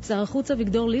 שר החוץ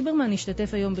אביגדור ליברמן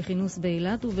השתתף היום בכינוס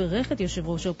באילת וברך את יושב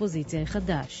ראש האופוזיציה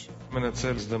החדש.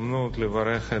 מנצל הזדמנות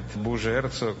לברך את בוז'י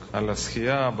הרצוג על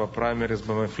הזכייה בפריימריז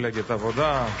במפלגת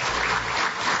עבודה.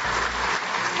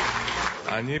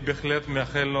 אני בהחלט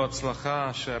מאחל לו הצלחה,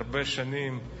 שהרבה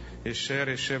שנים יישאר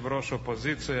יושב ראש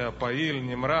אופוזיציה פעיל,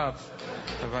 נמרץ,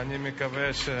 ואני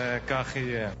מקווה שכך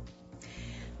יהיה.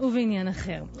 ובעניין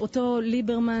אחר, אותו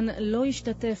ליברמן לא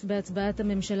השתתף בהצבעת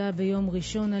הממשלה ביום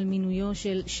ראשון על מינויו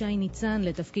של שי ניצן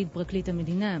לתפקיד פרקליט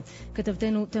המדינה.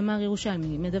 כתבתנו תמר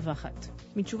ירושלמי מדווחת.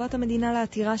 מתשובת המדינה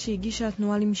לעתירה שהגישה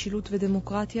התנועה למשילות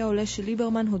ודמוקרטיה עולה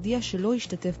שליברמן הודיע שלא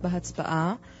השתתף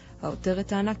בהצבעה. העותרת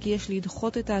טענה כי יש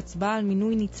לדחות את ההצבעה על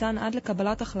מינוי ניצן עד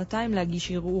לקבלת החלטה אם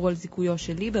להגיש ערעור על זיכויו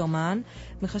של ליברמן,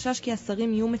 מחשש כי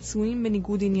השרים יהיו מצויים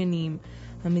בניגוד עניינים.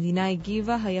 המדינה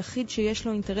הגיבה, היחיד שיש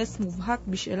לו אינטרס מובהק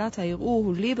בשאלת הערעור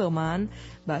הוא ליברמן,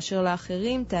 באשר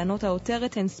לאחרים טענות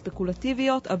העותרת הן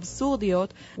ספקולטיביות,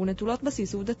 אבסורדיות ונטולות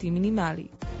בסיס עובדתי מינימלי.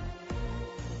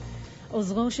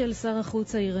 עוזרו של שר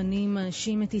החוץ האיראני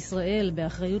מאשים את ישראל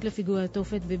באחריות לפיגוע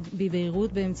התופת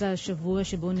בביירות באמצע השבוע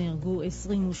שבו נהרגו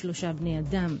 23 בני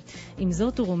אדם. עם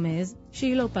זאת הוא רומז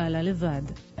שהיא לא פעלה לבד.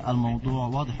 الموضوع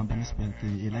واضح بالنسبة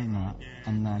إلينا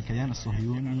أن الكيان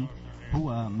الصهيوني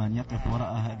هو من يقف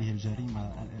وراء هذه الجريمة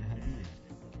الإرهابية.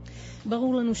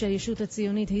 ברור לנו שהישות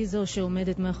הציונית היא זו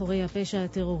שעומדת מאחורי הפשע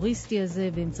הטרוריסטי הזה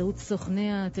באמצעות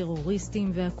סוכני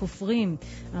הטרוריסטים והכופרים,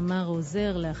 אמר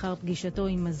עוזר לאחר פגישתו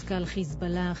עם מזכ"ל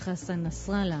חיזבאללה חסן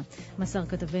נסראללה, מסר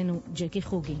כתבנו ג'קי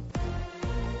חוגי.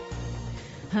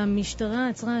 המשטרה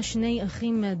עצרה 2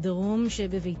 אחים מהדרום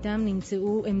שבביתם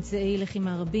נמצאו אמצעי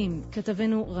לחימה רבים.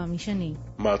 כתבנו רמי שני.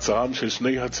 מעצרם של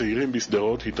 2 הצעירים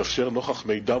בסדרות התאפשר נוכח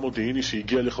מידע מודיעיני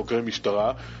שהגיע לחוקרי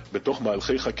משטרה בתוך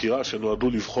מהלכי חקירה שנועדו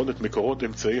לבחון את מקורות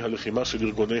אמצעי הלחימה של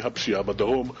ארגוני הפשיעה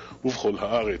בדרום ובכל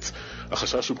הארץ.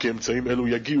 החשש הוא כי אמצעים אלו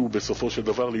יגיעו בסופו של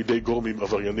דבר לידי גורמים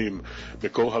עבריינים.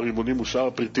 מקור הרימונים ושאר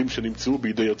הפריטים שנמצאו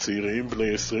בידי הצעירים,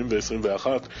 בני 20 ו-21,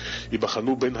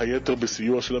 ייבחנו בין היתר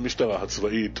בסיוע של המשטרה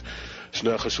הצבאית.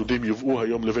 2 החשודים יובאו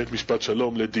היום לבית משפט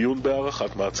שלום לדיון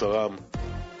בהארכת מעצרם.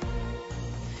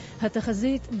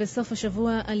 התחזית בסוף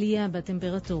השבוע עלייה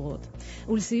בטמפרטורות.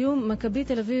 ולסיום, מכבי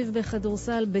תל אביב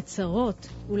בכדורסל בצרות,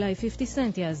 אולי 50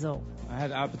 סנט יעזור. I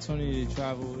had the opportunity to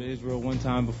travel to Israel one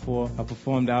time before. I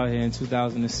performed out here in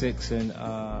 2006 in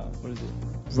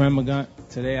Ramadan.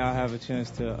 Today I have a chance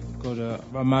to go to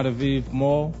Ramat Aviv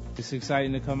Mall. It's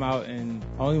exciting to come out, and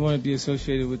I only want to be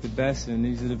associated with the best, and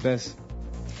these are the best.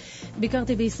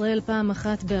 ביקרתי בישראל פעם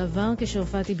אחת בעבר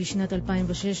כשהופעתי בשנת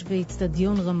 2006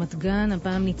 באצטדיון רמת גן.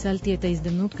 הפעם ניצלתי את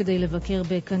ההזדמנות כדי לבקר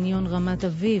בקניון רמת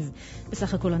אביב.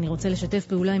 בסך הכל אני רוצה לשתף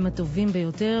פעולה עם הטובים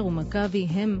ביותר, ומכבי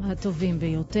הם הטובים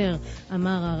ביותר,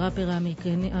 אמר הראפר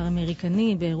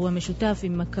האמריקני באירוע משותף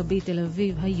עם מכבי תל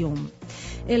אביב היום.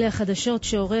 אלה החדשות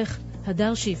שעורך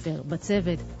הדר שיפר,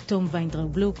 בצוות תום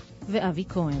ויינטראוב-לוק ואבי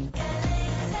כהן.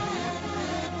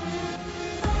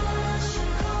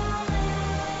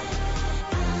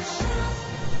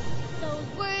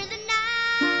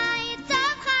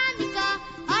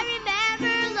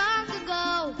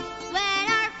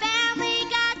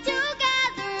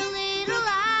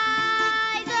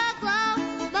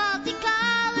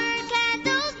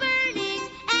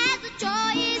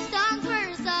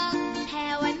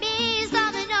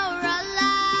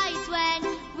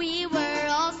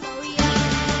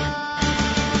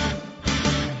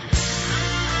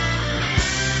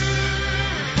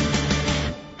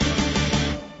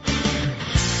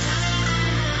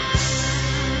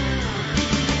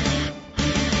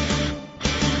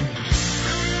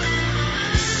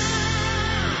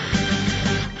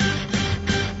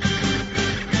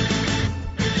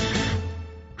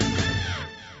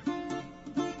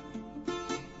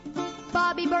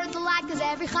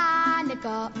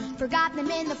 Forgot them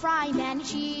in the frying pan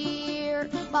each year.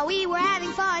 While we were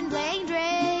having fun playing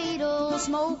dreidel,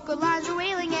 smoke alarms were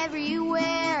wailing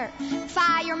everywhere.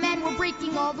 Firemen were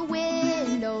breaking all the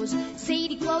windows.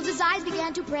 Sadie closed his eyes,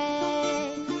 began to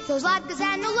pray. Those latkes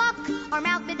had no luck, our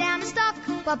mouth bit down and stuck,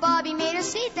 but Bobby made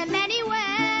us eat them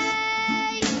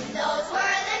anyway. Those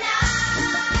were the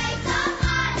nights of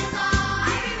Hanukkah,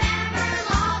 I remember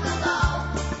long ago,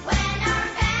 when our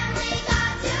family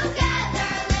got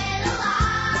together. Little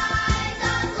eyes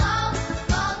aglow,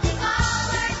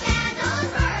 multicolored candles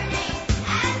burning,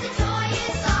 as the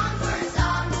joyous songs were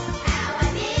sung. How I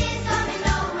miss the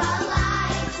menorah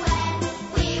lights when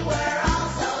we were all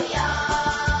so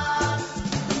young.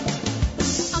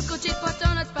 Uncle Jake bought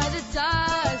donuts by the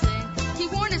dozen. He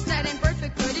warned us that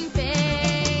imperfect couldn't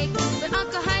bake, but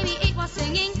Uncle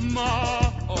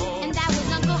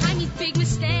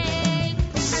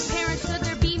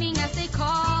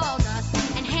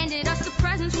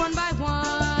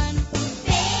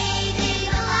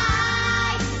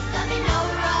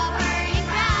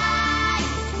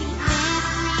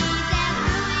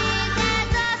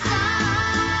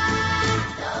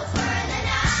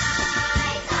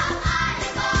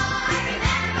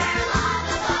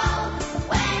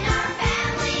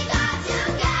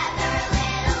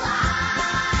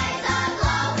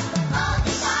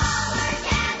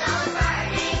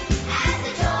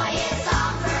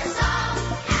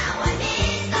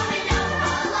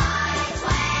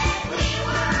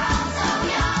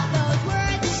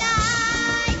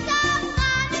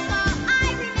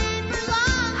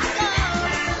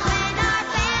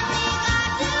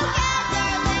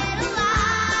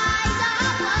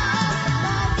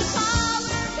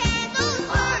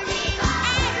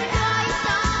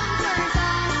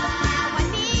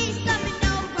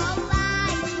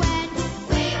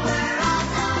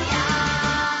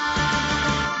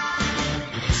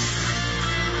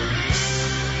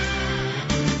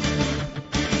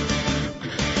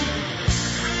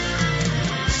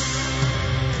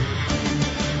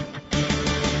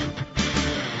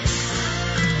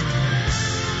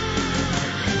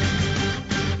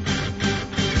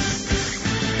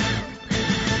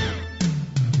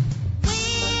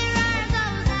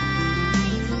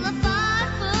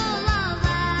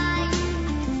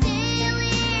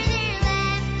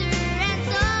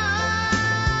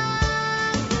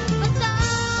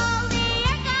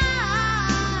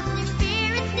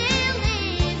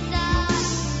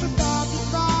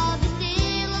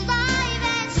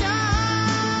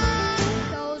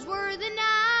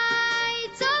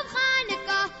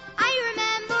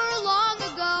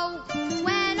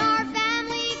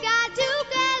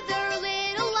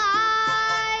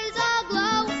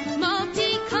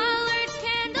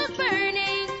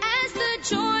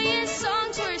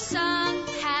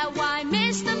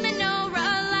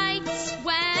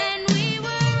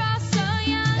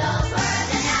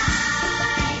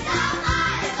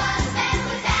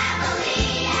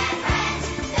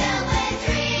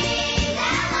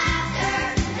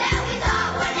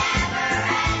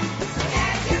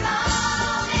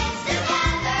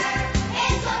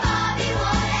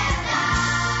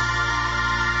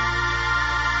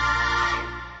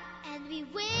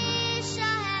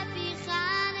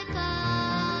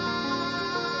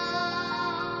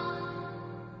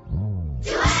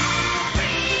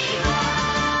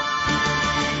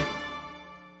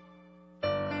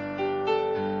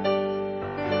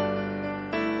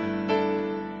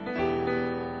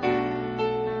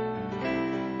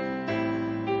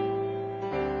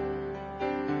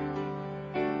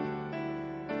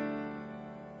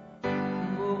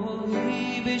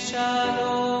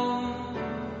בשלום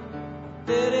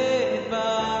תרד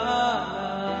בעלה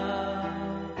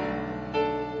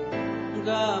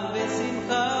גם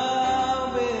בשמחה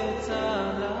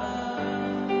ובצעלה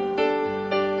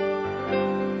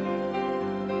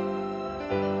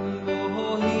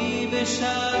בואי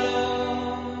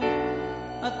בשלום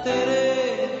את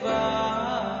תרד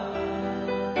בעלה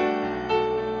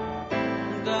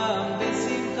גם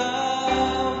בשמחה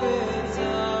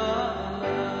ובצעלה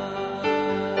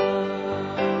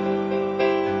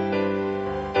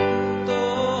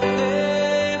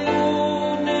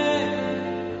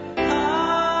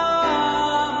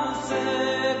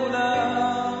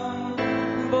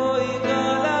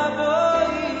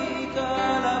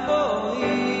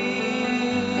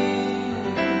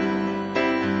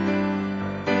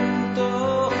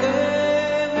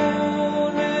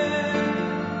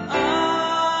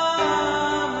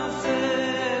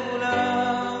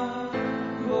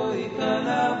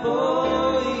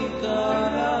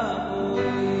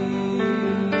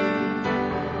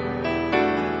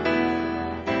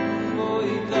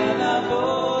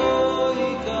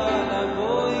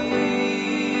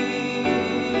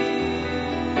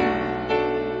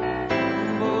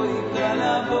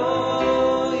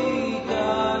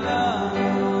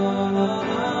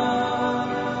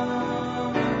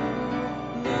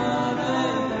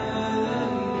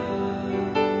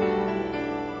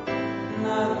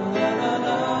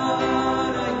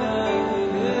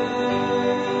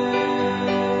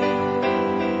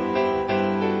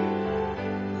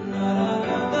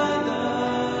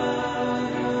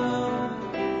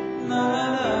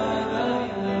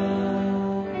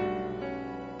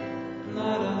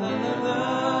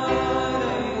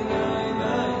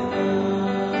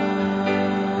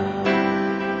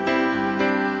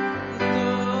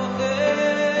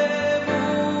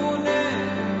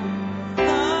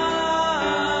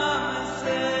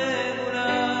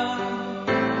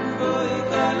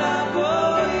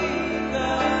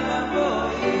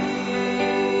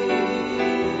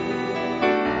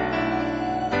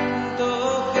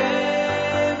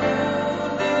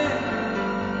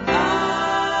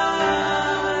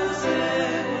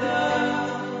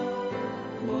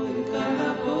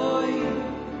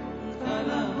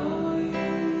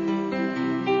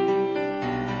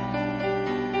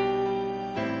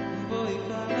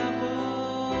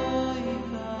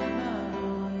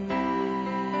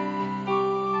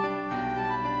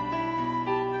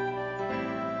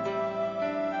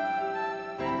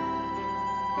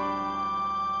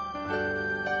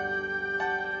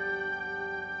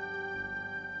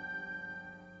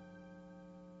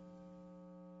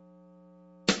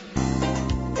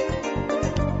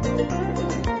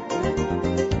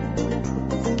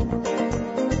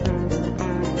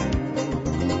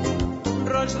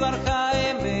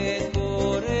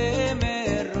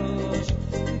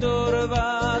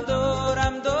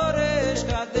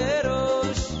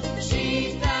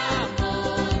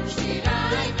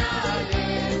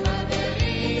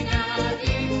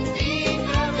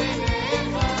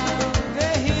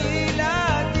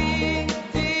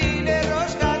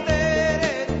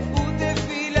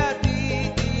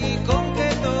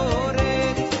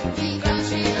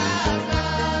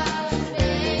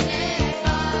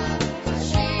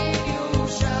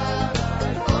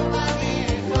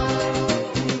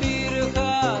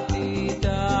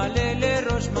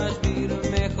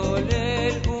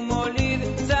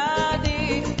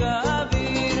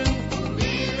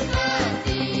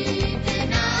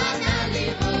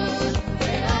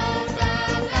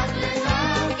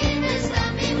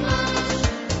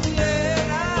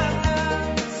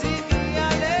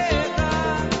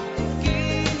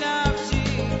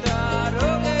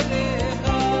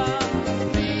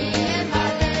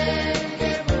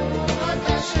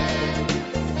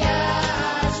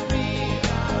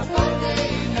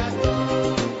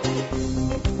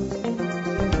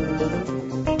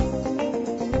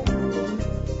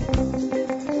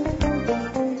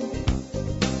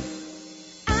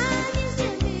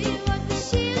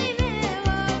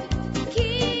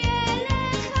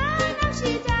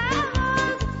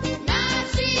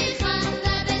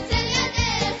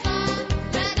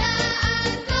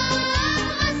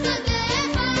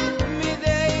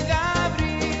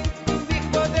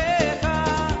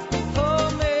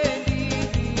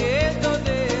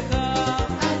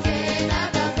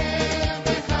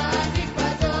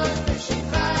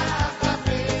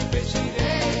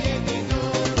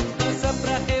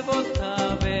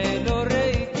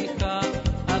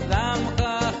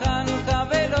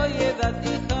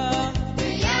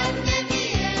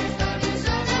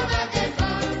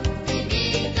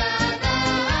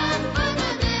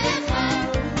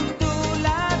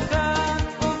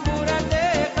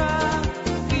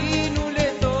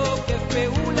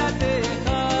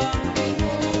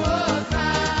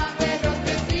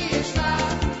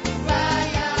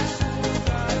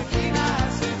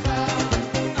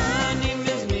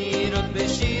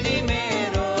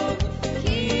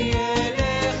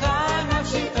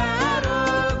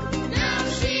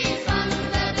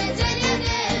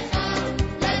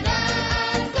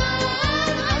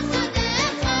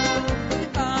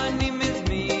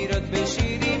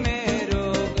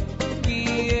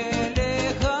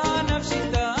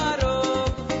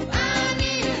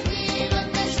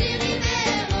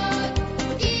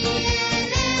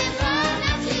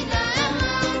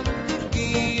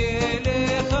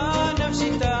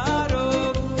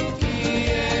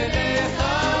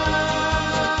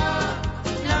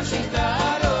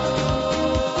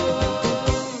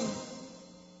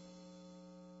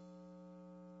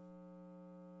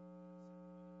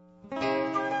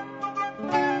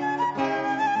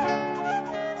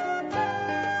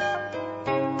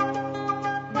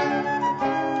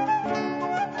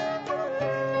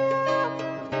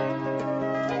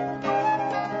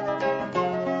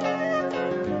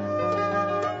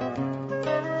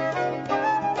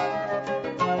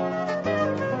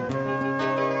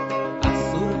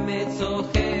למצוא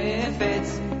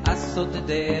חפץ, עשות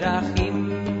דרכים,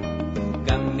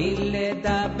 גם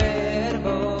מלדבר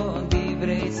בו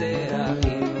דברי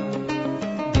זרחים,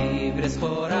 דברי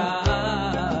סחורה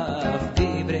אף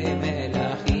דברי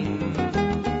מלכים,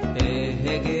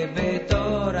 אהגה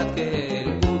בתורת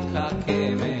כלאות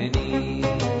חכמני.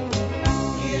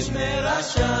 ישמר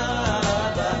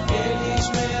השבת כן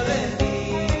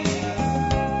ישמרני,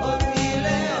 אותי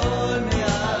לעול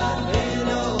מעט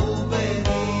בינו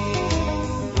וביני,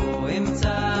 לא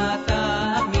אמצא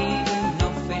תמיד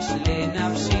נופש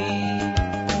לנפשי,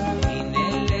 הנה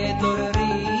לדור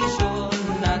ראשון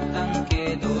נתן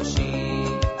קדושי,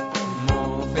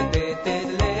 מופת בטד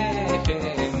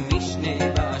לחם משנה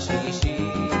בשלישי,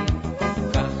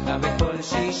 ככה בכל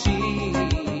שישי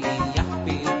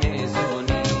יכפיל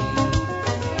מזוני.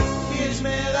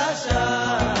 ישמר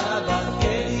השבת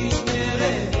כן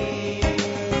ישמרני,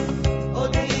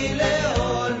 אותי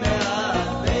לעול מעט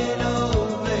בינו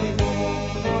וביני,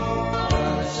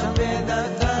 שם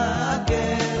בדרכה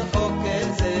כן חוקר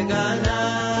זה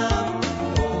גנב,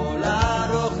 כל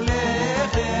ארוך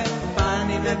לחם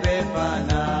פנים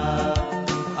בפניו,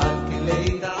 על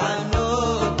כלי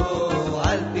טענות בו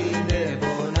על פי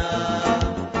נבונה,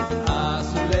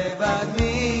 עשו לבד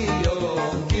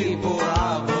מיום כיפור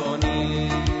עווני.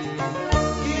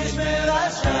 ישמר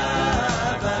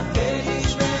השבת כן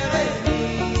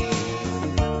ישמרני,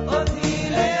 אותי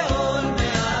לעול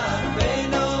מעט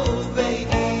בינו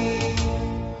וביני,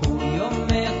 הוא יום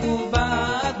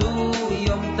מכובד, הוא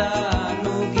יום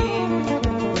תענוגים,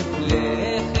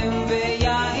 לחם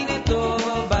ויין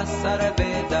טוב, בשר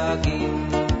ודגים,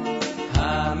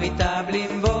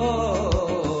 המטבלים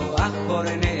בו אחור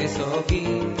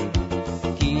נסוגים,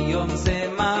 כי יום זה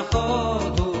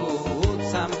מחוד הוא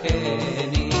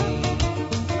צמחני.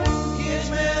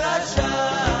 ישמר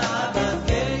השבת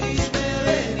כן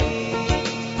ישמרני,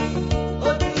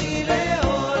 אותי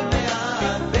לעול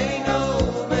מעט בינו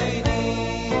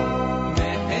וביני,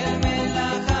 מחל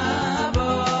מלאכה בו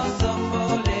סופו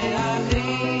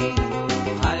להחריד,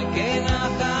 על כן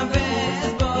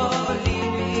אחפש בו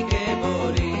ליבי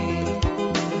כבולי,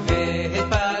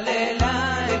 ואתפללה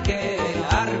אל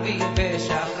ערבית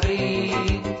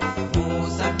ושחרית,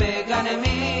 מוסף בגן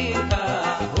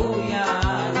מילכה הוא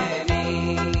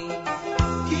יענני.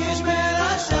 כי ישמר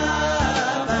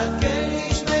השבת כן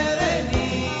ישמרני,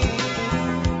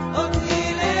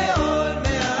 אותי לעול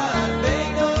מעט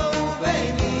בינו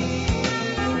וביני,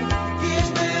 כי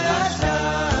ישמר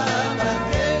השבת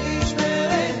כן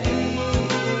ישמרני,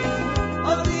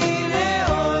 אותי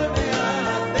לעול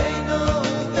מעט בינו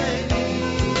וביני.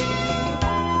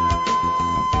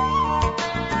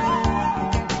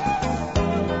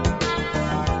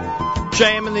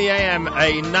 JM in the AM,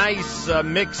 a nice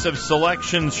mix of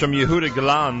selections from Yehuda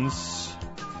Galans.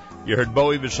 You heard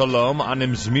Bowie V'Shalom,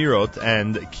 Anim Zmirot,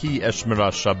 and Ki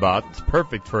Eshmira Shabbat.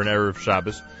 Perfect for an Erev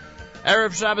Shabbos.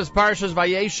 Erev Shabbos Parshas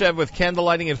Vayeshev with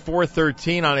candlelighting at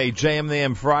 4:13 on a JM in the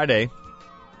AM Friday.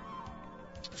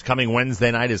 It's coming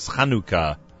Wednesday night is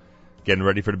Chanukah. Getting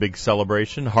ready for the big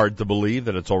celebration. Hard to believe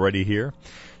that it's already here.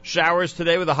 Showers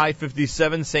today with a high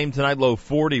 57. Same tonight, low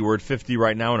 40. We're at 50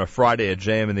 right now on a Friday at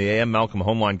JM in the AM. Malcolm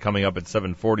Hoenlein coming up at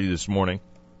 7:40 this morning.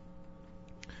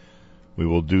 We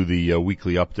will do the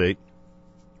weekly update.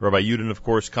 Rabbi Yudin, of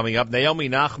course, coming up. Naomi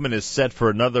Nachum is set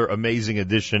for another amazing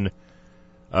edition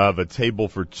of A Table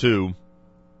for Two.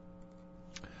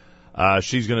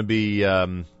 She's going to be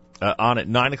on at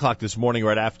 9 o'clock this morning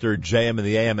right after JM in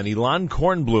the AM. And Ilan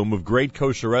Kornblum of Great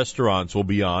Kosher Restaurants will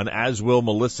be on, as will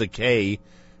Melissa Kay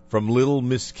from Little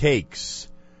Miss Cakes,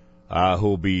 who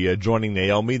will be joining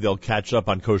Naomi. They'll catch up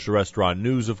on kosher restaurant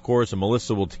news, of course, and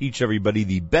Melissa will teach everybody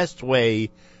the best way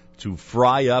to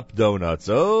fry up donuts.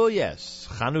 Oh, yes,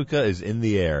 Chanukah is in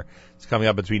the air. It's coming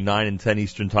up between 9 and 10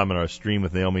 Eastern Time on our stream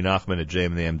with Naomi Nachman at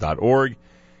jmnam.org.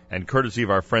 And courtesy of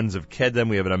our friends of Kedem,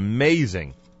 we have an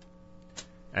amazing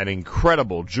and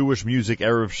incredible Jewish music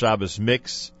Erev Shabbos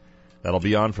mix that'll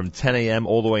be on from 10 a.m.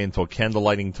 all the way until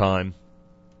candlelighting time.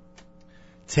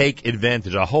 Take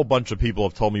advantage. A whole bunch of people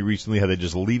have told me recently how they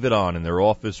just leave it on in their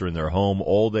office or in their home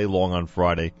all day long on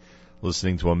Friday,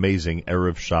 listening to amazing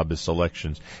Erev Shabbos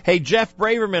selections. Hey, Jeff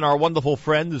Braverman, our wonderful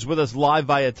friend, is with us live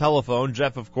via telephone.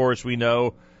 Jeff, of course, we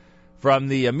know from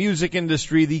the music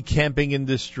industry, the camping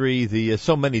industry, the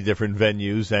so many different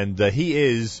venues, and he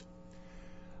is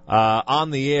on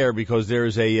the air because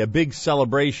there's a big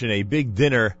celebration, a big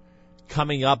dinner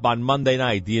coming up on Monday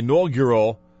night, the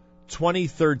inaugural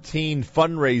 2013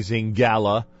 fundraising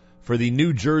gala for the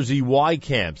New Jersey Y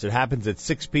camps. It happens at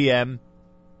 6 p.m.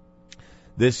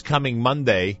 this coming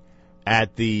Monday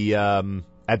at the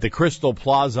at the Crystal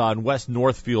Plaza on West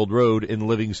Northfield Road in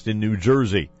Livingston, New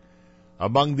Jersey.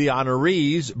 Among the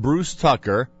honorees, Bruce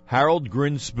Tucker, Harold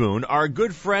Grinspoon, our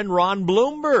good friend Ron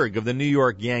Bloomberg of the New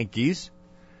York Yankees,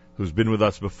 who's been with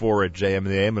us before at JM in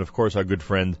the AM, and of course our good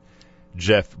friend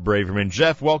Jeff Braverman.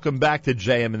 Jeff, welcome back to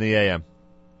JM in the AM.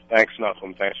 Thanks,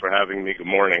 Nachum. Thanks for having me. Good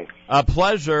morning. A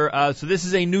pleasure. So this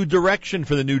is a new direction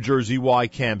for the New Jersey Y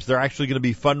camps. They're actually going to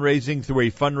be fundraising through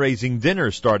a fundraising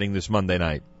dinner starting this Monday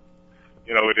night.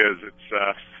 You know, it is.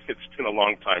 It's been a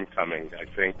long time coming. I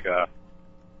think, I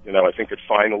think it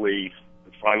finally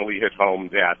hit home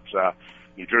that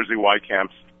New Jersey Y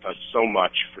camps does so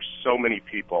much for so many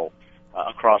people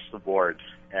across the board,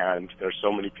 and there's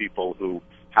so many people who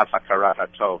have hakarat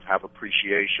hatov, have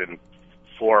appreciation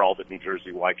for all that New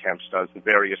Jersey Y Camps does, the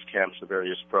various camps, the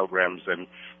various programs, and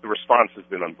the response has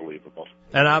been unbelievable.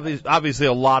 And obviously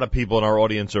a lot of people in our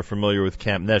audience are familiar with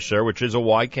Camp Nesher, which is a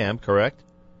Y camp, correct?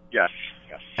 Yes.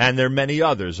 And there are many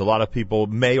others. A lot of people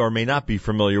may or may not be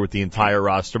familiar with the entire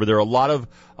roster, but there are a lot of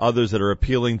others that are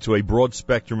appealing to a broad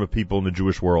spectrum of people in the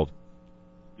Jewish world.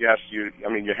 Yes, you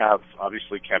have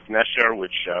obviously Camp Nesher,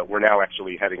 which we're now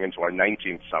actually heading into our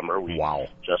 19th summer. We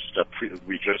just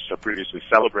previously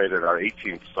celebrated our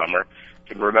 18th summer.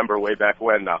 Can remember way back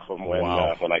when, Nachum,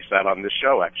 when I sat on this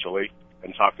show actually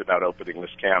and talked about opening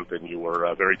this camp, and you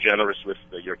were very generous with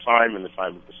your time and the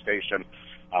time of the station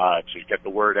to get the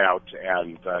word out.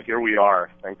 And here we are,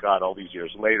 thank God, all these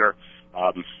years later.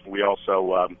 We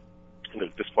also,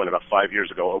 at this point, about 5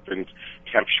 years ago, opened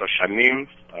Camp Shoshanim,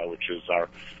 which is our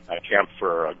camp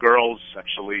for girls,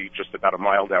 actually just about a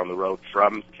mile down the road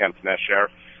from Camp Nesher,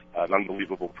 an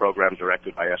unbelievable program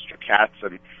directed by Esther Katz,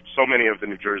 and so many of the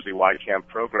New Jersey Y Camp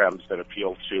programs that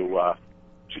appeal to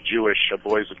Jewish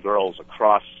boys and girls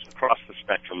across the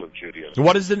spectrum of Judaism.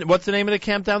 What's the name of the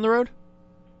camp down the road?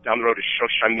 Down the road is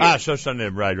Shoshanim.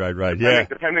 Shoshanim, right. Yeah.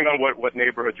 Depending on what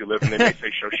neighborhood you live in, they may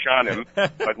say Shoshanim,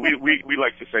 but we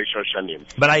like to say Shoshanim.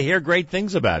 But I hear great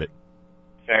things about it.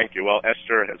 Thank you. Well,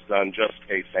 Esther has done just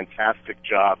a fantastic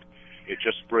job. It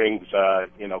just brings,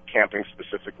 camping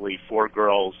specifically for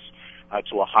girls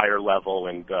to a higher level,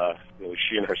 and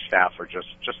she and her staff are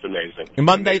just amazing.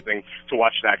 Amazing to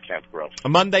watch that camp grow.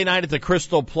 Monday night at the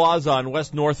Crystal Plaza on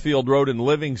West Northfield Road in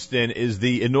Livingston is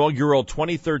the inaugural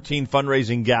 2013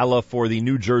 fundraising gala for the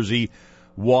New Jersey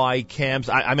Y camps.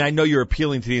 I know you're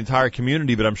appealing to the entire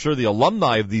community, but I'm sure the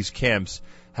alumni of these camps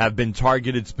have been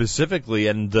targeted specifically,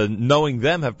 and knowing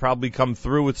them have probably come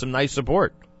through with some nice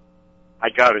support. I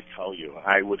got to tell you,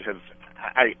 I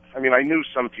knew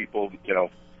some people,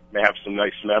 may have some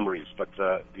nice memories, but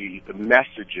the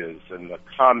messages and the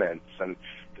comments and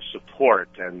the support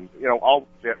and, all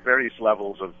various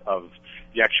levels of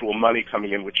the actual money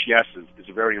coming in, which, yes, is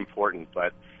very important,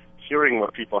 but hearing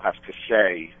what people have to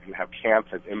say and how camp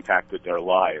has impacted their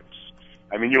lives.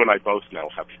 I mean, you and I both know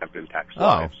how camp impacts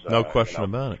lives. No question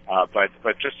about it.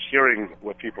 But just hearing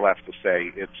what people have to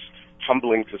say, it's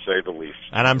humbling to say the least.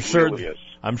 And I'm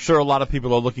sure a lot of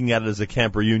people are looking at it as a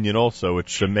camp reunion also,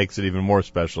 which makes it even more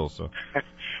special. So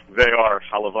they are.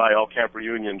 Halavai, all camp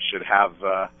reunions should have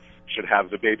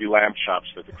the baby lamb chops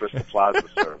that the Crystal Plaza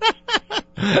serves.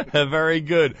 Very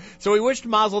good. So we wished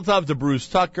Mazel Tov to Bruce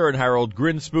Tucker and Harold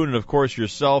Grinspoon, and of course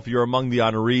yourself. You're among the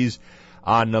honorees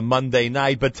on a Monday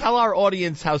night. But tell our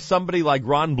audience how somebody like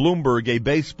Ron Bloomberg, a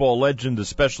baseball legend,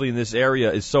 especially in this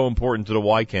area, is so important to the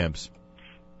Y camps.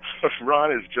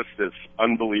 Ron is just this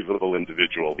unbelievable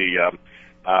individual. He,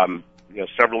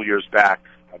 several years back,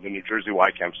 the New Jersey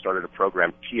Y Camp started a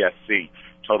program, TSC,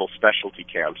 Total Specialty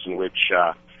Camps, in which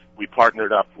we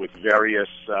partnered up with various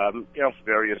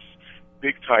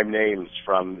big-time names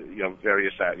from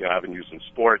various avenues in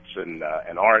sports and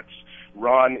arts.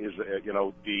 Ron is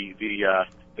the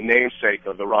namesake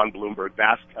of the Ron Bloomberg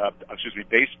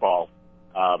baseball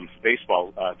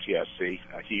TSC.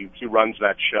 He runs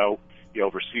that show. He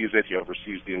oversees it. He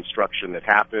oversees the instruction that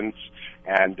happens.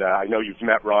 And I know you've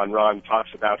met Ron. Ron talks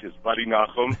about his buddy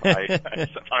Nachum. I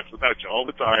talks about you all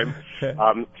the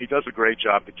time. He does a great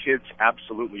job. The kids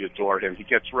absolutely adore him. He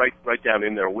gets right down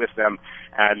in there with them.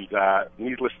 And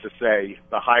needless to say,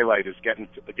 the highlight is getting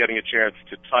a chance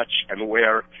to touch and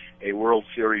wear a World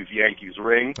Series Yankees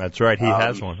ring. That's right. He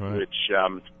has one, right?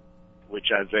 Which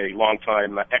as a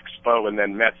longtime Expo and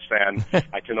then Mets fan,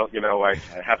 I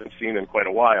haven't seen in quite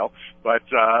a while, but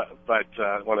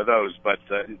one of those. But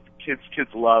kids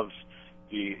love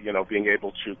being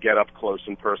able to get up close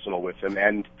and personal with him,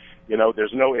 and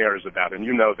there's no airs about him.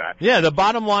 You know that. Yeah, the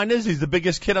bottom line is he's the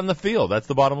biggest kid on the field. That's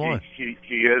the bottom line. He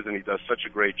is, and he does such a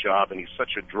great job, and he's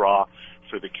such a draw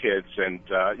for the kids, and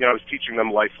he's teaching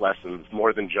them life lessons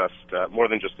more than just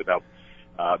about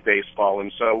baseball.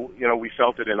 And so, we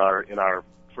felt it in our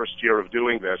first year of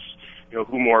doing this.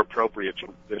 Who more appropriate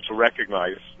than to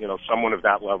recognize, someone of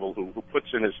that level who puts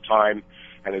in his time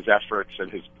and his efforts and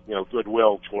his,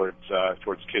 goodwill towards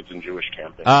kids in Jewish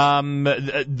camping.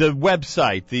 The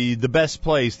website, the best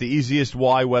place, the easiest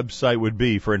Y website would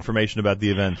be for information about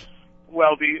the event.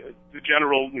 Well, the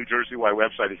general New Jersey Y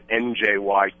website is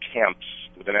NJYCamps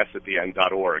with an S at the end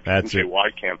 .org. That's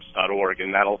NJYcamps.org,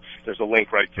 and there's a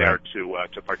link right there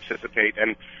to participate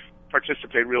and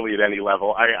participate really at any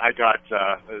level. I got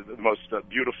the most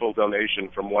beautiful donation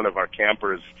from one of our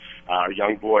campers, our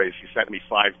young boys. He sent me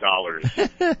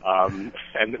 $5,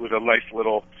 and with a nice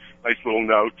little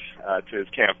note to his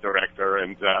camp director,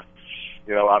 and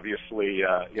obviously,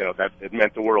 that it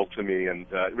meant the world to me. And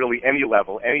really, any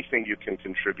level, anything you can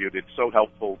contribute, it's so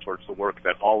helpful towards the work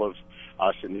that all of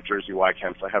us in New Jersey Y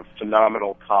Camps. I have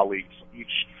phenomenal colleagues,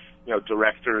 each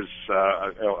directors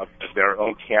of their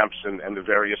own camps and the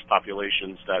various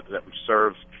populations that we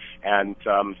serve. And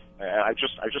I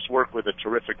just work with a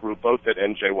terrific group, both at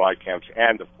NJY Camps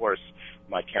and, of course,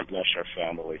 my Camp Nesher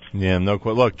family. Yeah, no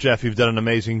question. Look, Jeff, you've done an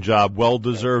amazing job.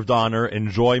 Well-deserved honor.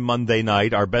 Enjoy Monday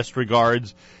night. Our best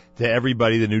regards to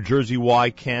everybody. The New Jersey Y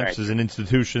Camps is an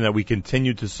institution that we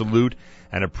continue to salute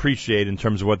and appreciate in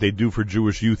terms of what they do for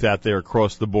Jewish youth out there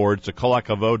across the board. It's a kol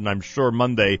hakavod, and I'm sure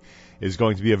Monday is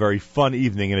going to be a very fun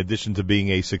evening in addition to being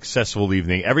a successful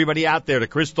evening. Everybody out there to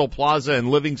Crystal Plaza in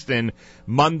Livingston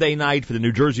Monday night for the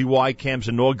New Jersey Y Camp's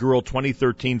inaugural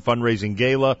 2013 fundraising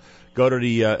gala. Go to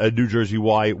the New Jersey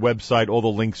Y website. All the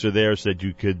links are there so that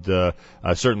you could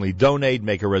certainly donate,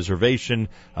 make a reservation,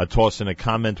 toss in a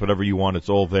comment, whatever you want. It's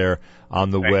all there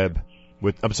on the web.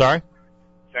 I'm sorry?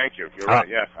 Thank you. You're right.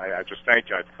 Yes, I just thank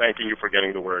you. I'm thanking you for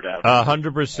getting the word out.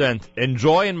 100%.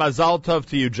 Enjoy and mazal tov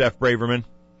to you, Jeff Braverman.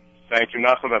 Thank you,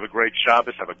 Nachum. Have a great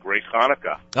Shabbos. Have a great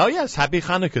Chanukah. Oh, yes. Happy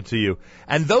Chanukah to you.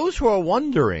 And those who are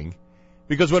wondering,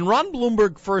 because when Ron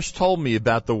Bloomberg first told me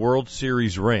about the World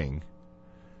Series ring,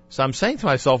 so I'm saying to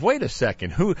myself, wait a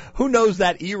second, who knows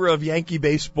that era of Yankee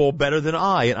baseball better than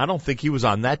I? And I don't think he was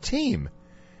on that team.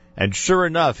 And sure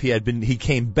enough, he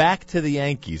came back to the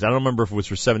Yankees. I don't remember if it was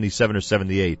for 77 or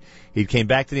 78. He came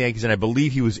back to the Yankees, and I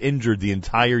believe he was injured the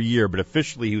entire year, but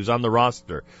officially he was on the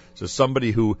roster. So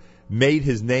somebody who made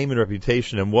his name and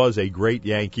reputation and was a great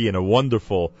Yankee and a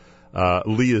wonderful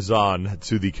liaison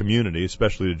to the community,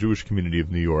 especially the Jewish community of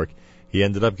New York. He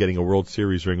ended up getting a World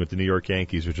Series ring with the New York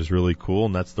Yankees, which is really cool,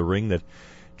 and that's the ring that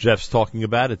Jeff's talking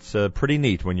about. It's pretty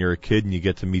neat when you're a kid and you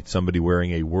get to meet somebody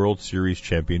wearing a World Series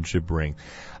championship ring.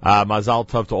 Mazal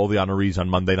tov to all the honorees on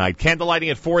Monday night.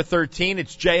 Candlelighting at 4:13.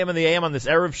 It's JM and the AM on this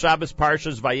Erev Shabbos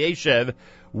Parshas Vayeshev.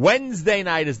 Wednesday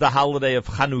night is the holiday of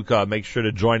Chanukah. Make sure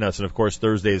to join us. And, of course,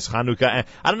 Thursday is Chanukah. And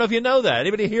I don't know if you know that.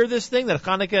 Anybody hear this thing, that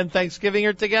Chanukah and Thanksgiving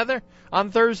are together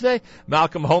on Thursday?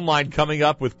 Malcolm Hoenlein coming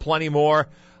up with plenty more,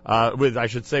 with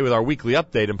our weekly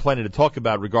update and plenty to talk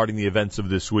about regarding the events of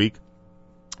this week.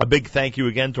 A big thank you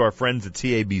again to our friends at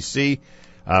TABC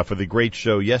for the great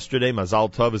show yesterday.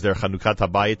 Mazal Tov, as their Chanukah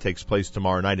Habayit takes place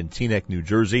tomorrow night in Teaneck, New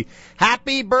Jersey.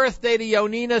 Happy birthday to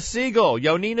Yonina Siegel.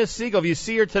 Yonina Siegel, if you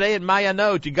see her today at Maya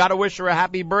Note, you got to wish her a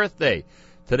happy birthday.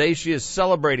 Today she is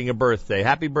celebrating a birthday.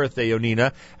 Happy birthday,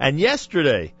 Yonina. And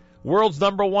yesterday, world's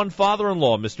 #1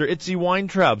 father-in-law, Mr. Itzi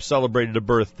Weintraub, celebrated a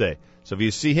birthday. So if you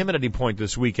see him at any point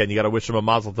this weekend, you got to wish him a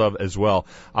mazel tov as well.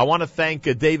 I want to thank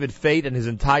David Fate and his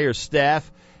entire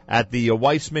staff at the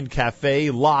Weissman Cafe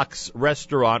Locks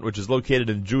restaurant, which is located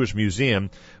in the Jewish Museum.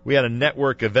 We had a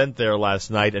network event there last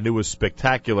night, and it was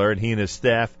spectacular, and he and his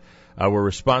staff were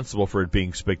responsible for it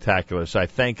being spectacular. So I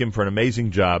thank him for an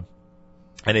amazing job.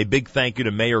 And a big thank you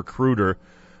to Mayor Kruder,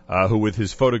 who with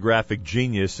his photographic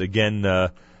genius, again,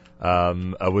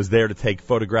 was there to take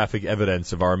photographic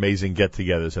evidence of our amazing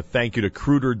get-together. So thank you to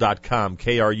Kruder.com,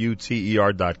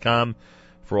 KRUTER.com,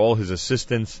 for all his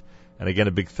assistance. And again,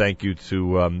 a big thank you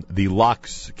to the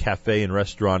Locks Cafe and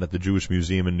Restaurant at the Jewish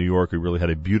Museum in New York. We really had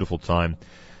a beautiful time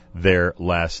there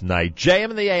last night.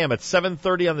 JM and the AM at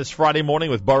 7:30 on this Friday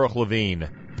morning with Baruch Levine.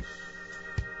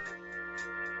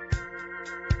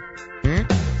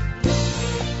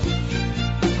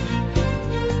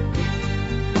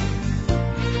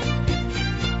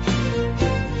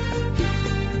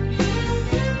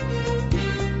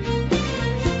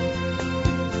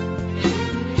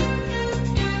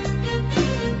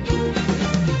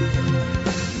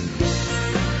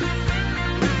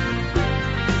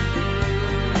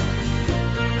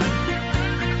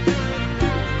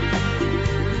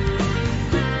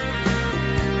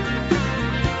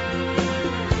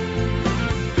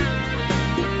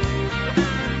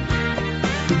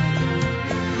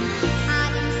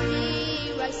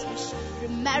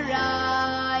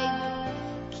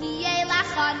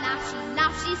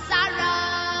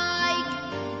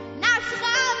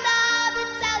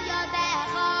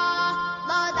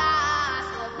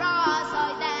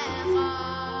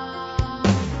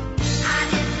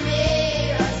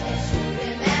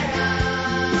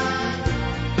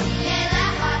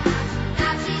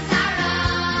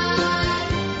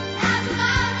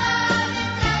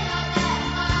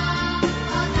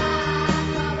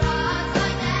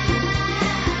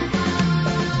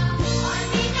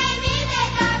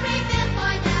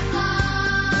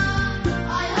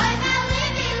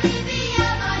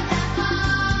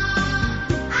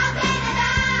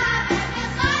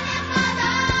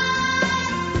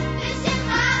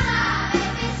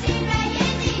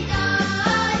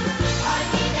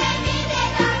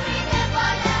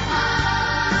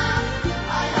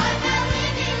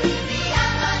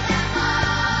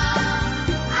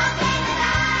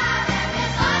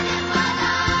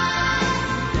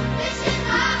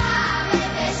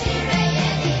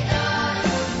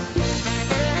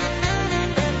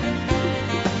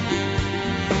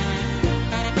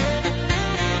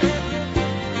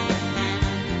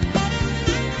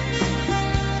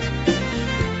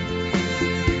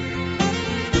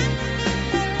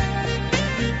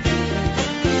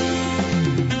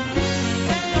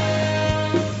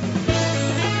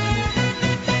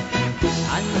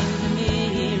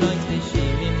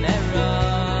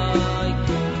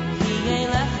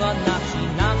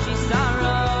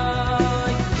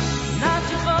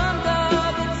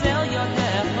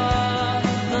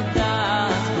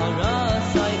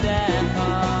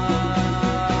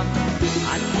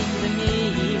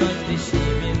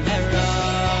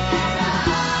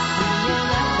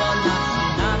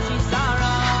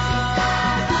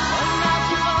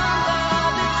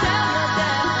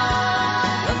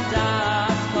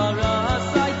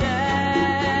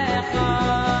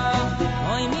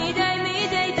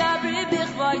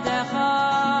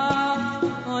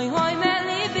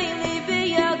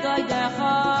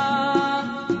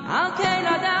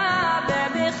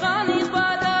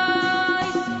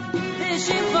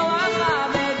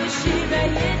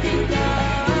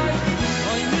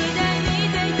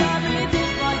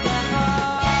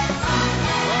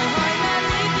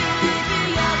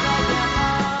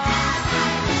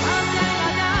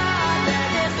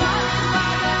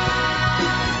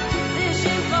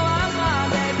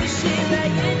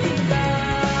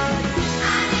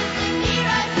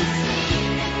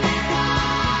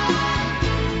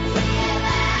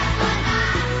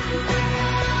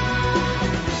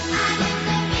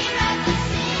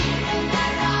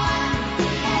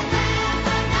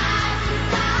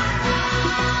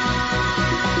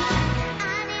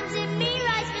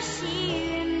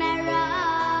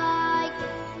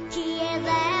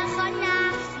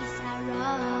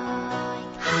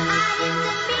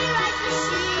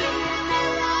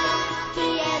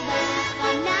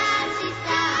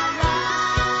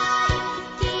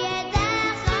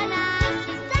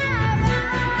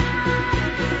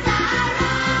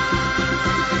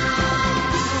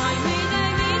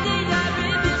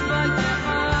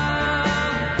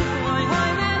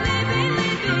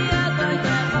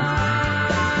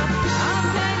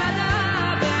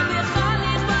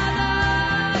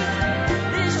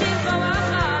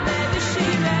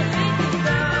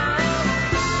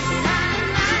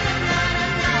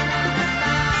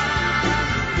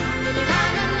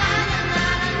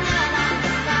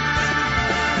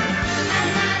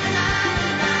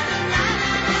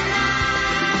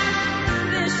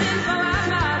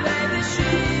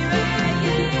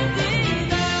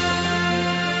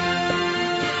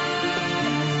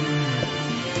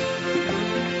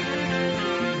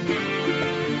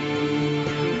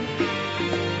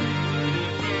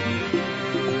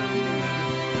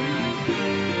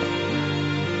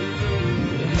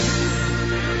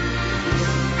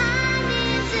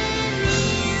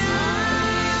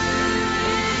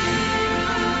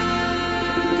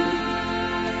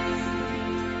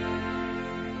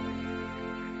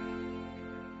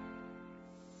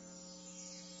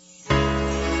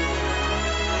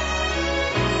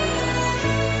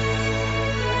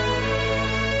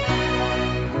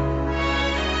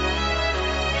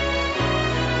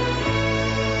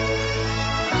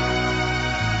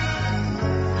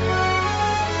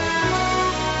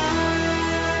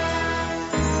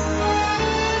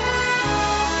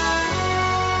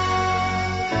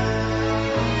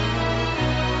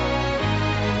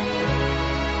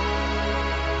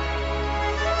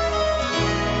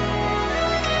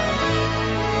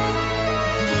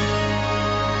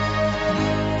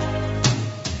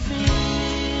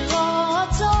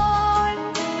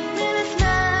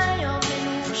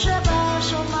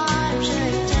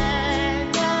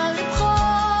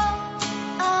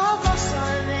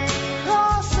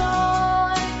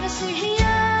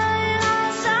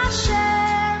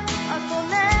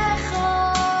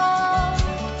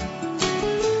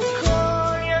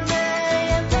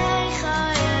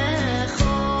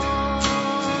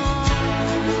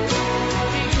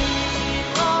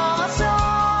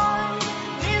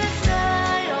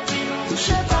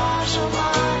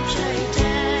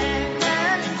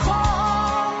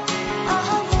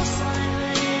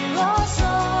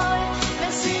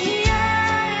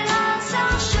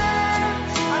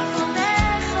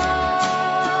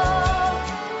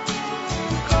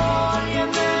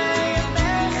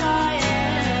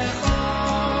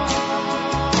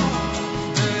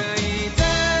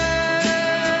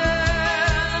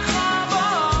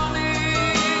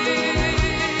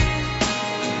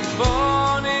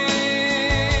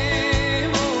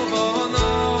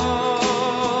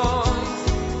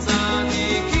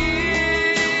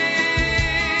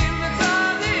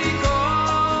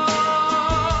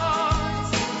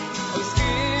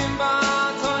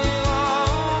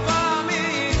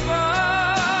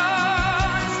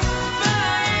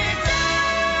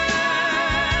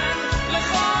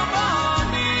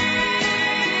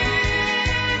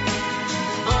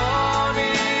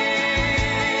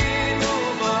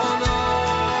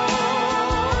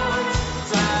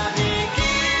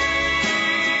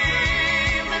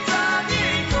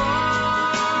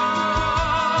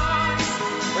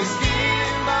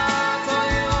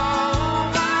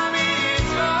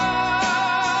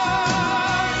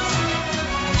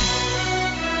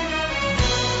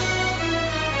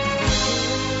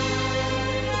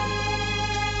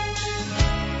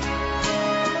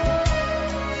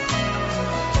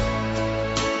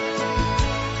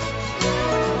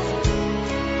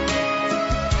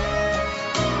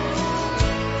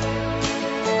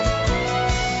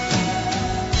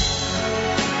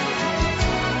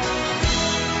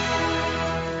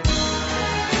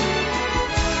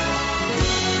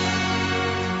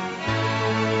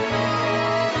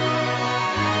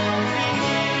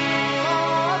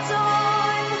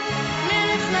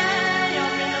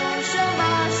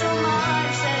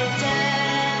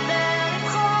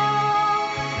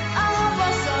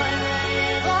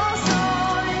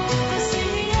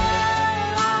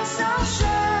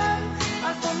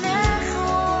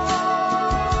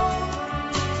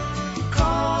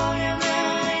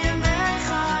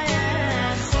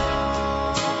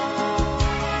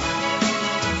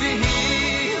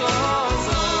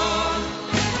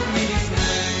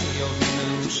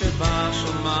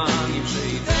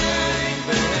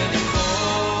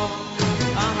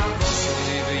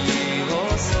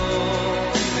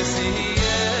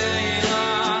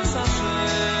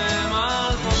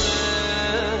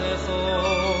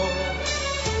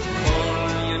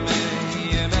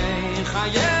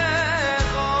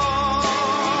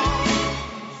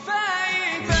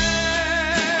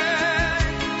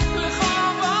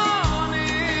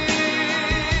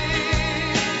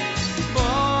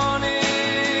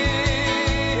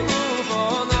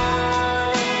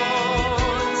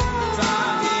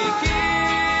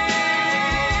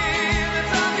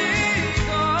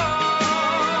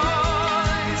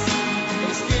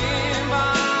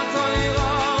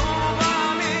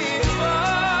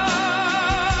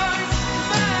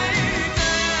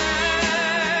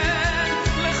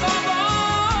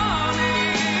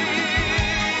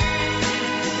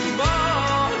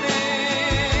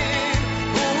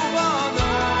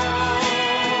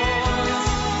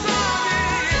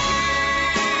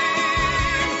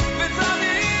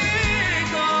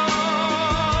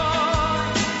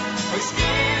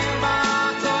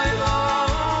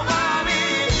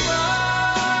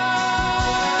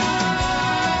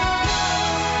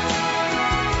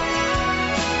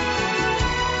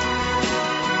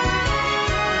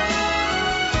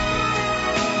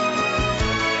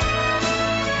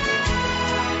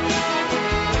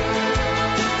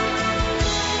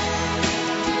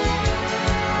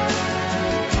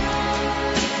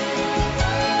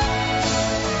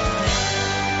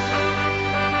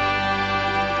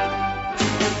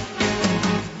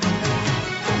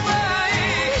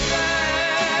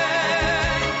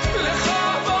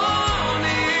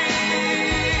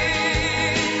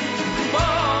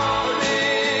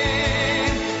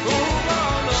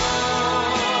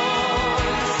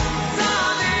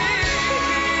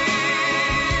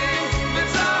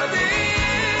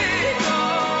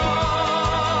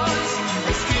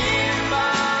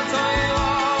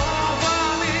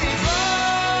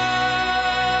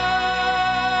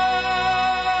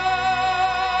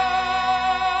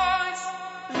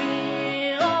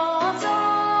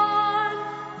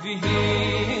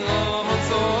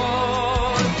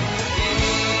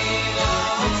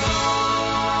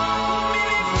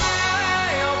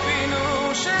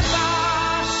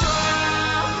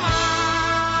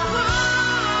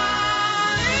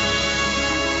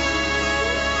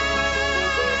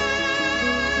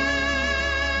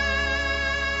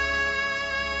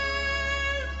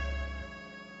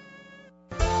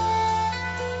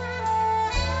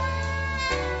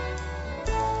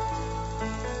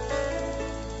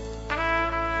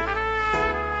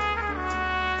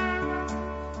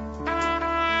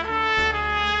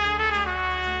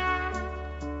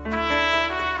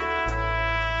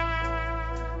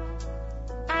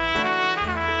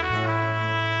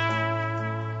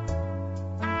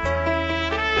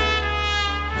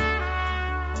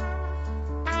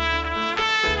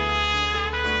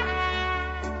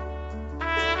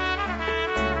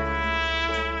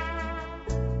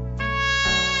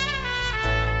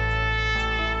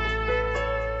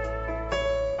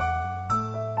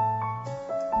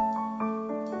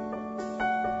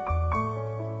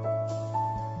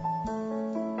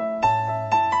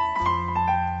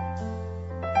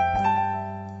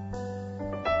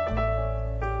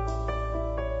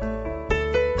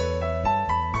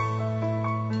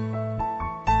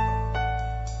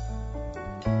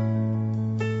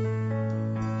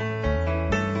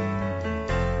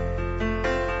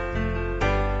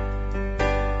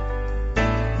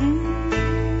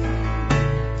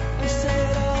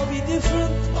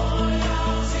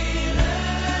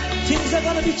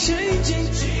 changing.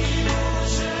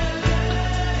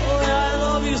 Oh, I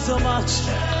love you so much.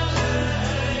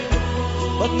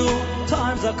 But new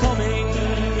times are coming,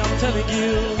 I'm telling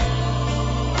you.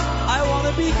 I want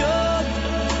to be good.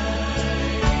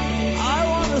 I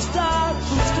want to start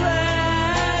from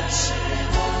scratch.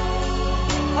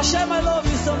 Hashem, I love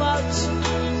you so much.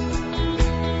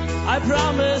 I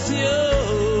promise you.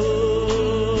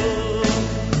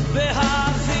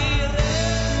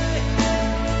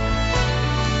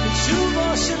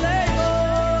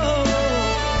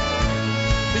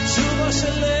 B'tshuva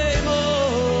shelemo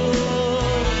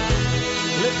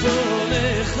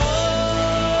lefonecha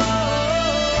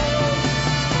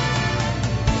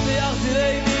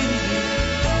ve'achzireni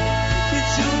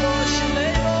b'tshuva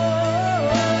shelemo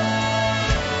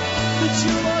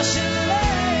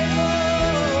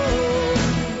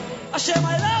Hashem, I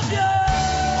love you.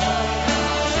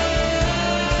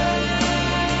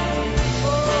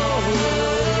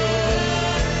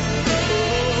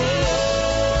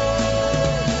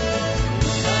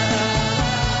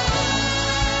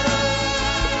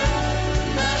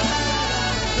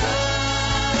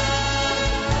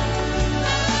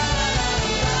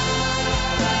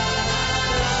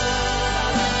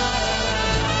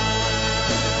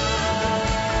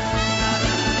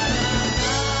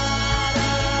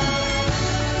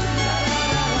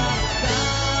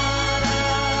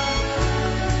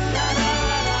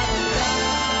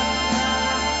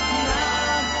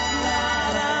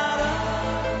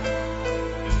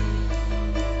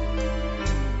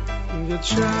 Good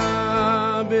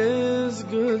Shabbos,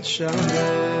 good Shabbos,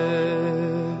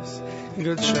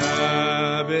 good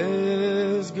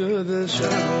Shabbos, good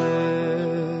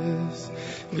Shabbos,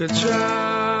 good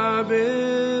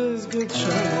Shabbos,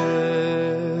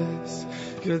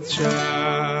 good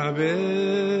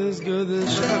Shabbos, good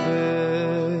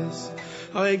Shabbos,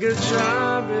 oh, good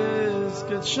Shabbos,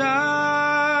 good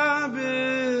Shabbos,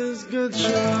 good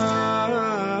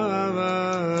Shabbos.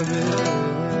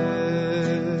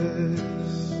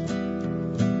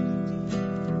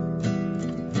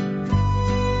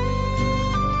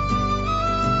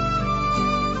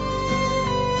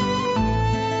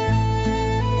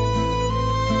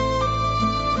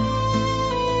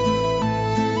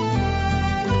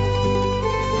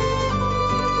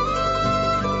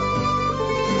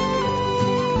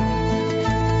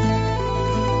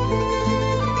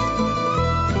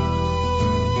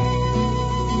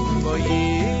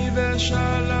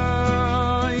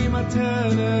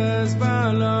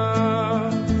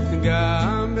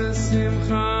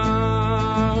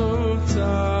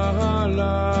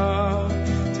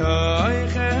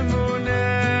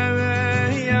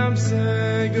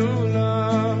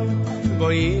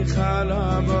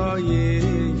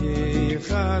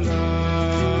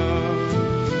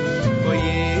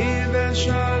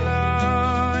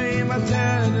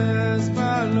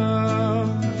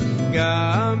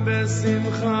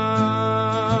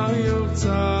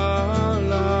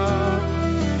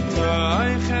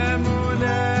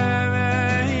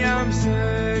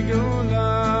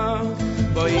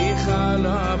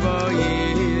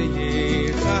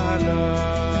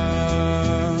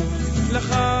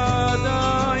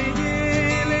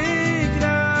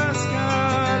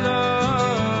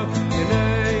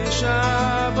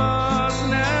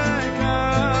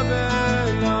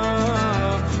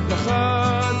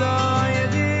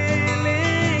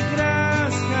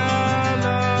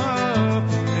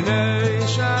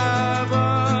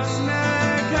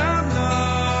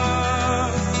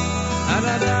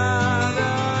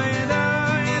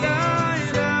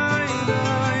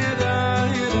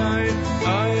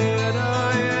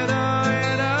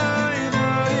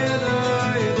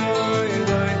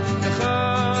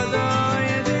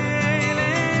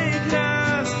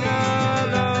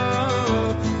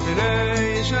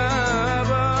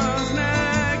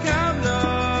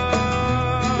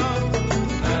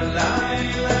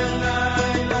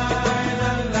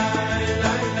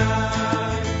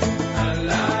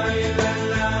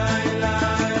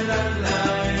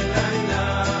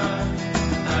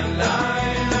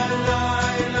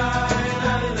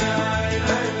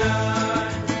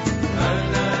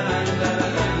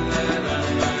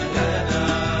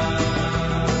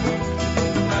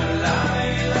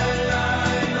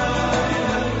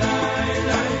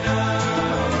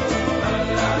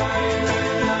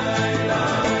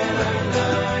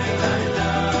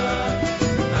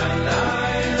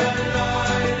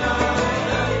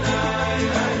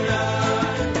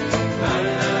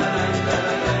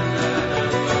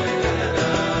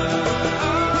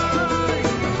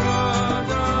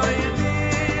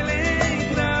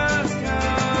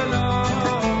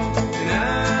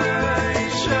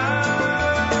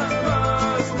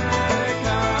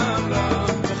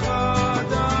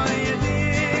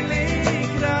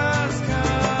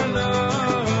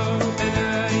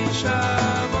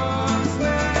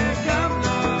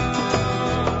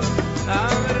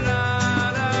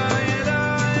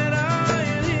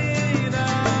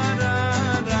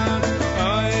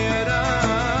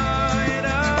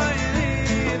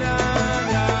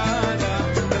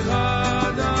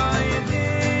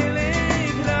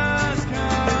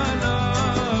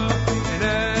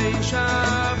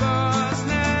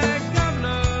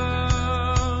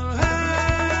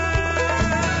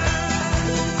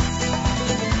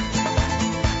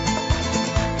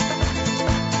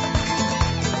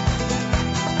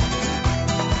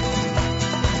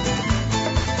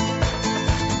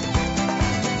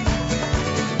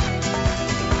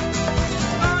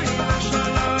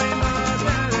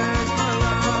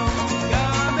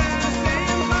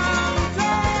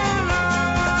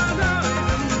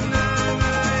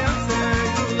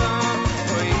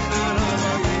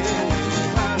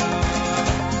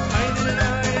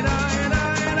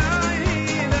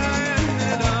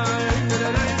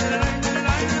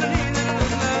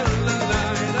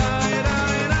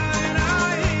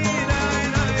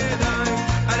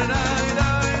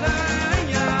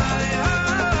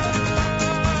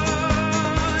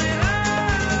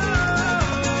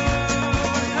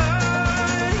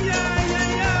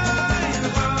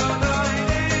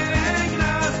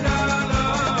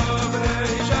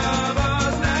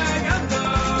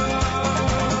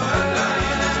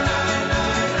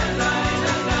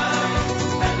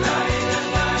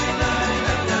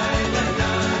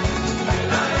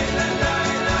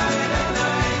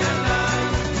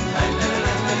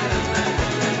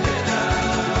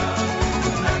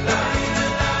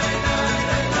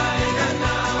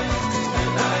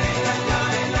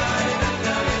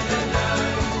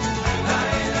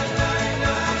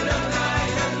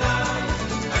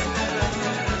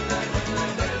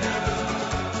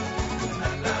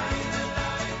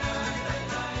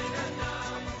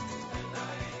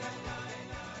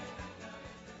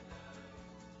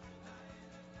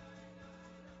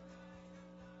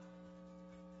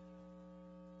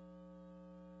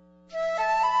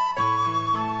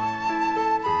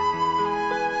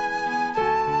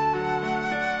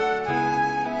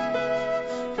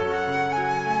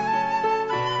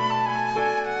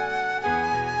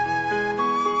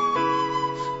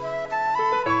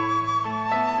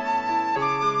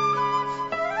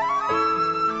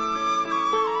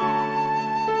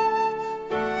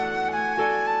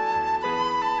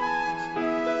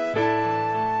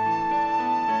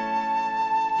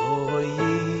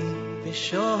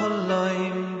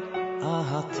 Shalom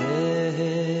ateres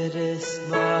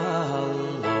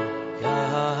valokam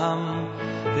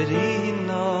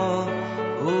Brino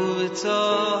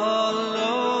uvitzalo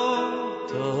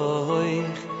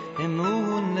toich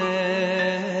emunei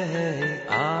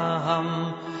aham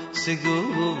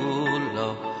Segulo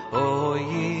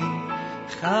oyi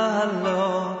chalo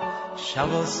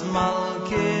Shabbos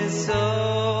malkeso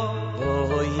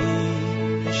oyi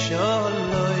shalom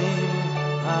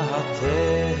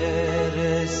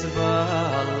ateres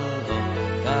valokam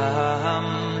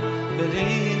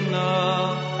Brino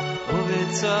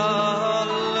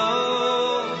uvitzalo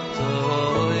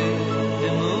toich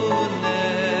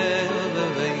emunei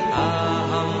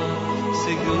aham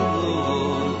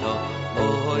Segulo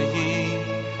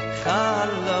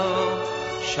Chalo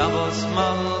Shabbos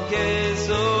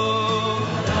Malkezo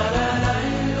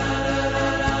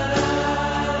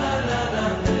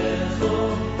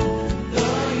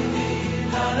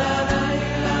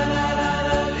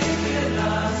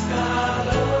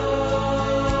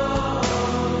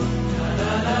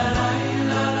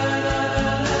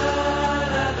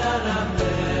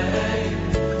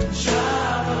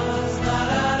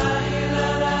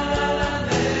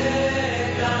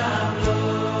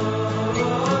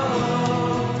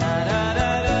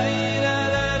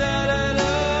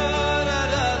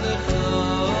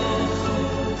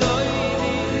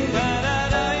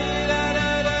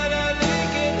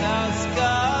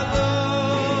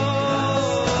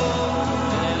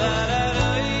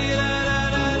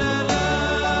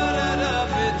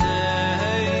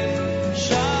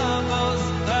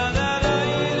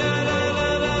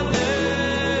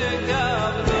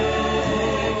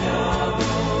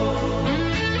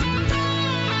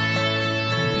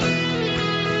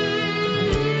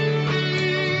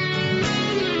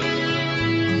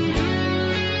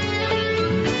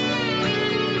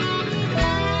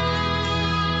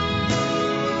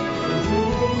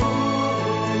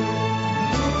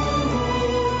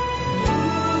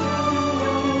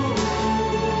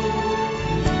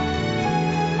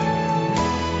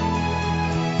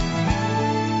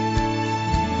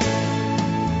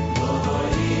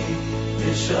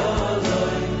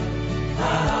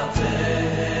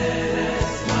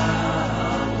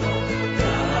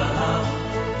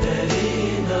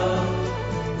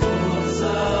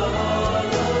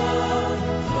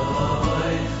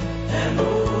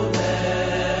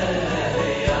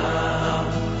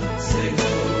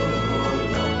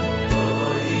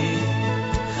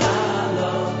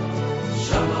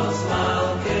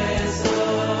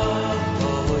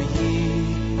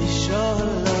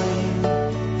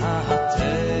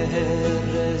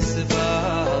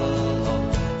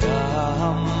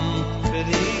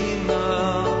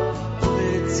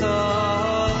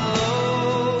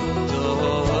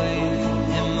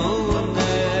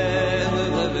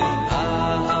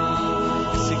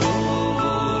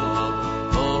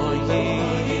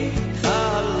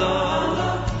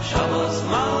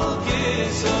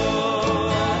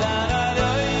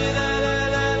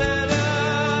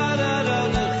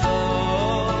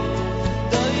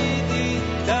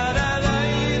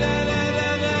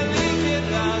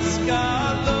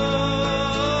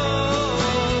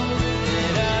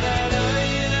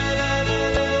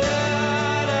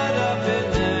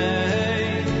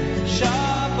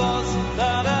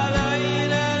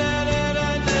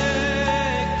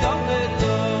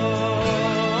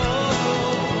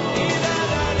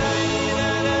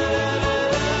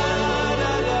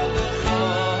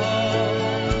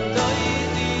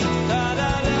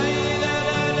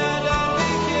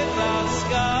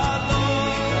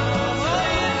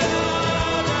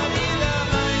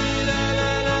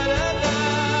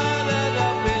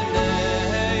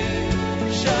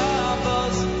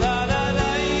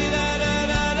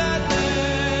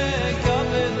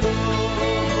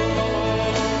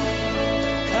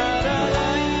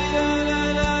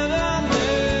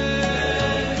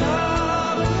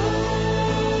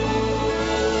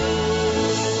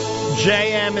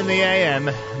JM in the AM,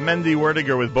 Mendy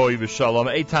Werdiger with Boi V'Shalom,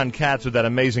 Eitan Katz with that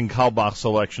amazing Kalbach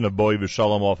selection of Boi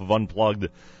V'Shalom off of Unplugged,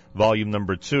 volume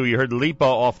number 2. You heard Lipa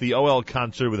off the OL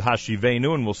concert with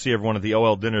Hashivenu, and we'll see everyone at the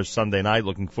OL dinner Sunday night.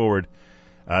 Looking forward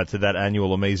to that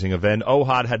annual amazing event.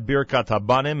 Ohad had Birkat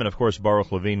Habanim, and of course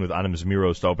Baruch Levine with Anim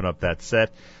Zmiros to open up that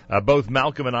set. Both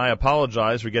Malcolm and I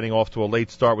apologize for getting off to a late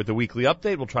start with the weekly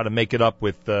update. We'll try to make it up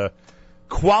with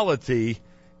quality,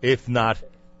 if not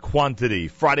quantity.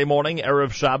 Friday morning,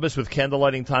 Erev Shabbos with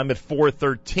candlelighting time at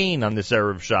 4:13 on this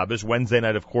Erev Shabbos. Wednesday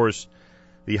night, of course,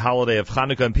 the holiday of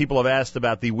Chanukah, and people have asked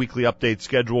about the weekly update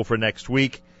schedule for next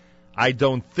week. I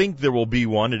don't think there will be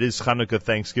one. It is Chanukah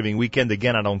Thanksgiving weekend.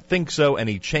 Again, I don't think so.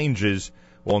 Any changes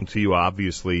along to you,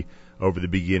 obviously, over the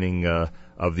beginning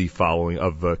of the following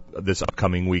of this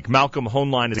upcoming week. Malcolm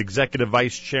Hoenlein is Executive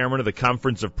Vice Chairman of the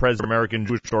Conference of President of American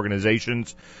Jewish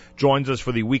Organizations, joins us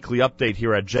for the weekly update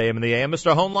here at JM and the AM.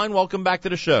 Mr. Hoenlein, welcome back to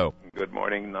the show. Good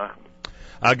morning, Nachum.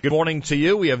 Good morning to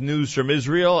you. We have news from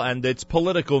Israel, and it's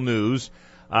political news.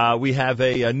 We have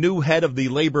a new head of the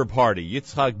Labor Party,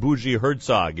 Yitzhak Bougie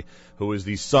Herzog, who is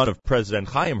the son of President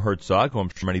Chaim Herzog, who I'm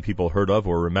sure many people heard of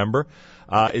or remember,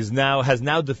 has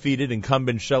now defeated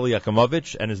incumbent Shelley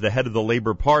Yakimovich and is the head of the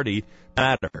Labor Party.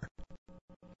 Matter?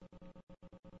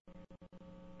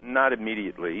 Not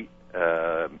immediately.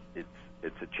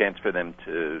 It's a chance for them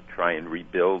to try and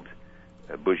rebuild.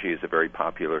 Bougie is a very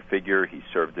popular figure. He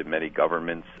served in many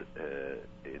governments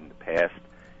in the past,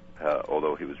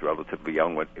 although he was relatively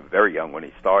young, very young when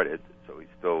he started, so he's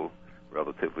still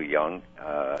relatively young.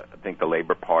 I think the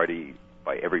Labor Party,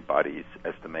 by everybody's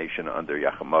estimation, under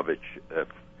Yakimovich,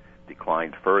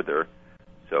 declined further,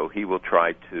 so he will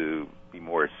try to be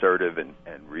more assertive and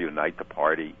reunite the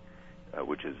party,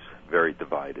 which is very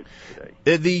divided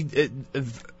today.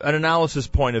 An analysis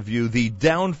point of view, the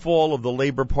downfall of the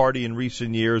Labor Party in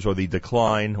recent years, or the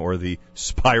decline, or the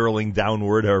spiraling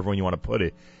downward, however you want to put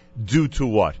it, due to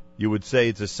what? You would say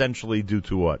it's essentially due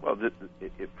to what? Well,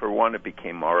 for one, it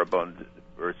became moribund.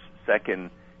 For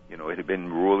second, it had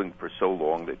been ruling for so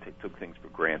long that they took things for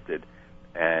granted.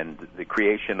 And the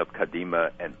creation of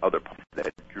Kadima and other parties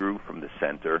that drew from the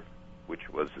center, which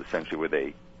was essentially where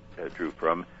they drew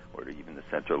from, or even the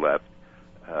center left,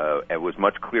 it was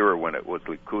much clearer when it was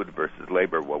Likud versus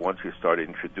Labor. Well, once you started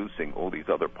introducing all these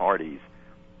other parties,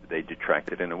 they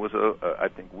detracted, and it was, I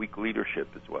think, weak leadership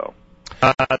as well.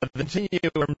 Continue in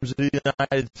terms of the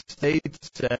United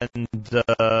States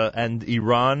and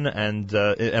Iran, and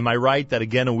am I right that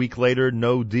again a week later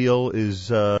no deal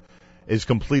is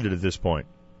completed at this point?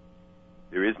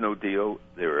 There is no deal.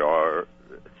 There are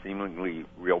seemingly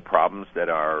real problems that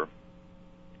are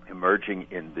emerging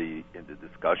in the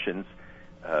discussions.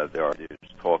 There's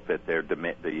talk that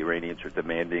the Iranians are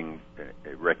demanding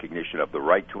a recognition of the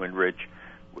right to enrich,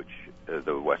 which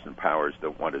the Western powers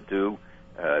don't want to do.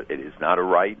 It is not a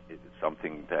right. It is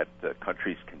something that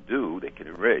countries can do. They can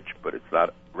enrich, but it's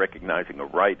not recognizing a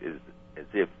right as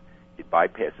if it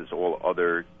bypasses all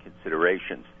other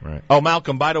considerations. Right. Oh,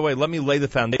 Malcolm, by the way, let me lay the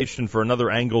foundation for another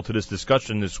angle to this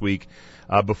discussion this week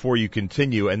before you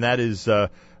continue, and that is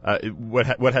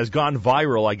what has gone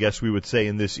viral, I guess we would say,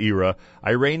 in this era.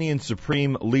 Iranian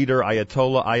Supreme Leader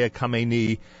Ayatollah Ali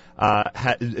Khamenei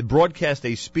broadcast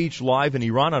a speech live in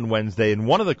Iran on Wednesday, and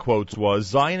one of the quotes was,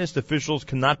 "Zionist officials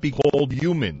cannot be called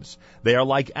humans. They are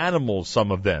like animals,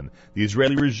 some of them. The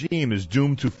Israeli regime is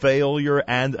doomed to failure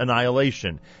and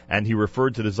annihilation." And he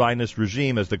referred to the Zionist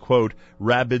regime as the, quote,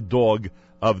 rabid dog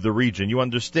of the region. You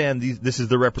understand this is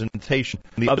the representation.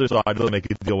 On the other side, they'll make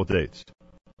a deal with dates.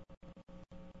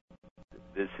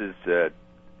 This is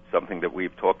something that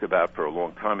we've talked about for a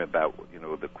long time, about,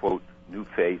 the, quote, new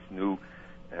face, new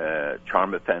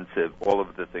charm offensive, all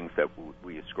of the things that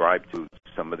we ascribe to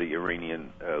some of the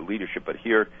Iranian leadership. But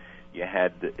here you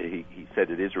had, he said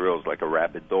that Israel is like a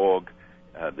rabid dog,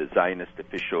 the Zionist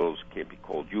officials can't be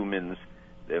called humans,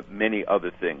 there are many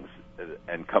other things.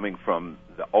 And coming from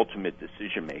the ultimate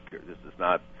decision maker, this is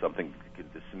not something you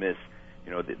can dismiss.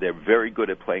 They're very good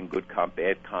at playing good cop,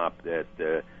 bad cop, that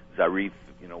Zarif,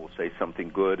 will say something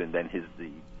good, and then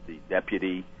the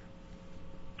deputy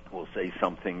will say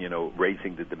something,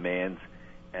 raising the demands.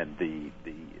 And the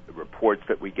reports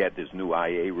that we get, there's new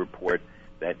IA report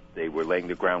that they were laying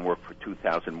the groundwork for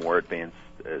 2,000 more advanced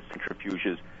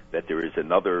centrifuges, that there is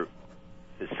another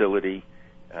facility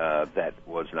that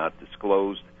was not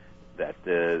disclosed, that,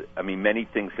 many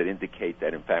things that indicate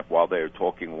that, in fact, while they're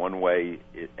talking one way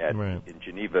in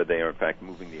Geneva, they are, in fact,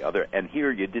 moving the other. And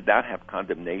here you did not have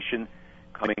condemnation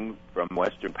coming from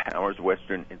Western powers,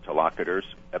 Western interlocutors,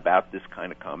 about this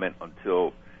kind of comment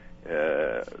until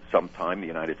sometime. The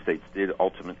United States did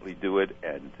ultimately do it,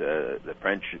 and the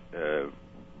French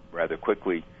rather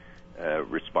quickly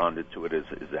responded to it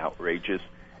as outrageous.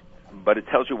 But it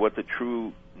tells you what the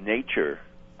true nature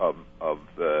of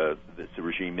this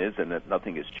regime is, and that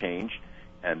nothing has changed,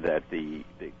 and that the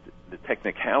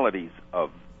technicalities of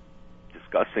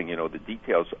discussing, the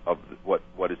details of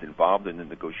what is involved in the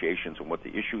negotiations and what the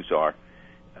issues are,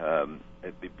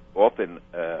 often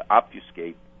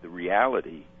obfuscate the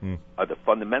reality, the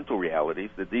fundamental realities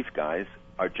that these guys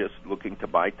are just looking to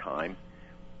buy time,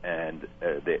 and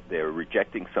they're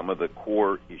rejecting some of the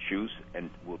core issues and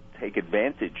will take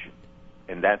advantage.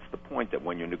 And that's the point, that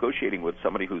when you're negotiating with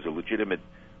somebody who's a legitimate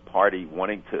party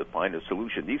wanting to find a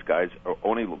solution, these guys are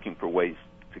only looking for ways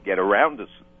to get around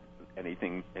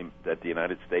anything that that the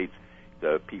United States,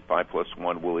 the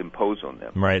P5+1, will impose on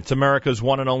them. Right. It's America's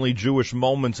one and only Jewish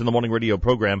Moments in the Morning radio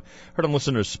program. Heard on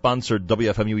listeners-sponsored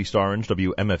WFMU East Orange,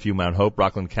 WMFU Mount Hope,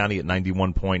 Rockland County at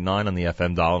 91.9 on the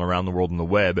FM dial and around the world on the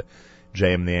web,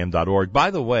 jmnam.org.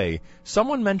 By the way,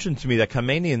 someone mentioned to me that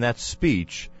Khamenei in that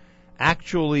speech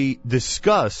actually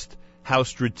discussed how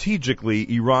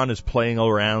strategically Iran is playing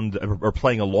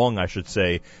along, I should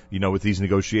say, with these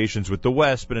negotiations with the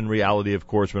West, but in reality, of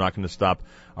course, we're not going to stop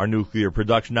our nuclear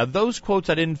production. Now, those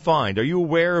quotes I didn't find. Are you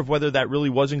aware of whether that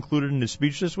really was included in his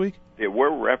speech this week? There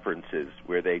were references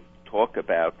where they talk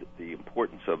about the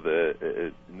importance of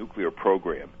the nuclear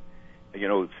program.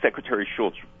 Secretary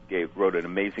Schultz wrote an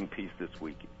amazing piece this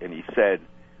week, and he said,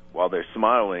 while they're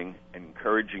smiling and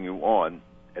encouraging you on,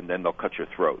 and then they'll cut your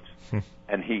throats.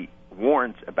 And he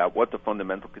warns about what the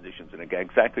fundamental conditions, and again,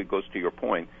 exactly goes to your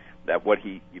point, that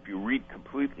if you read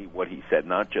completely what he said,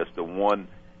 not just the one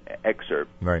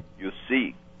excerpt, right, you'll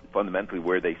see fundamentally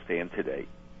where they stand today.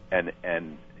 And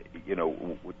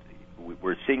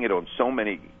we're seeing it on so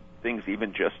many things,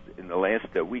 even just in the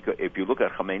last week. If you look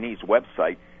at Khamenei's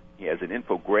website, he has an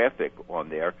infographic on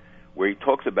there where he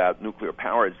talks about nuclear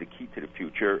power as the key to the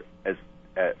future, as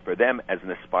for them as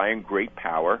an aspiring great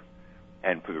power,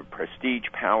 and for prestige,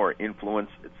 power, influence,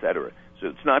 etc. So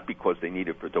it's not because they need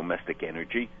it for domestic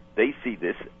energy. They see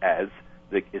this as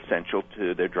essential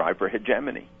to their drive for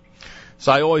hegemony.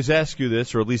 So I always ask you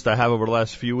this, or at least I have over the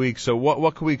last few weeks. So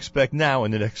what can we expect now in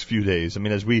the next few days? I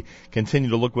mean, as we continue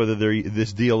to look whether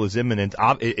this deal is imminent,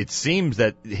 it seems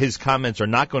that his comments are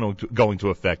not going to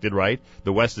affect it, right?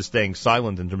 The West is staying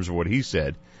silent in terms of what he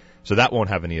said, so that won't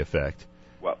have any effect.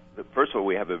 Well, first of all,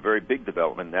 we have a very big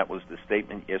development. That was the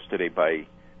statement yesterday by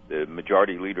the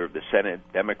majority leader of the Senate,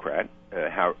 Democrat,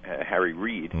 Harry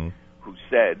Reid, who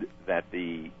said that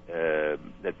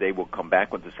that they will come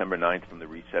back on December 9th from the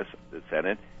recess of the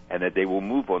Senate, and that they will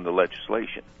move on the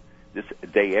legislation. This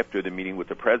day after the meeting with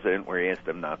the president, where he asked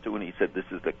them not to, and he said, this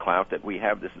is the clout that we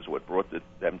have, this is what brought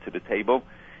them to the table,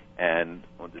 and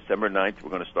on December 9th, we're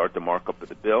going to start the markup of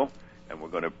the bill, and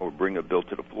we'll bring a bill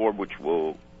to the floor, which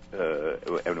will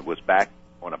and it was back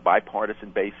on a bipartisan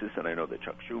basis, and I know that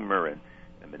Chuck Schumer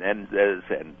and Menendez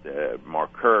and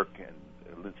Mark Kirk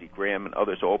and Lindsey Graham and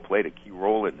others all played a key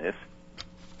role in this,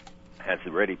 has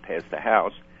already passed the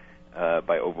House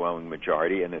by overwhelming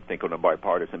majority, and I think on a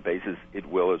bipartisan basis it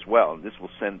will as well. And this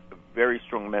will send a very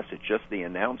strong message. Just the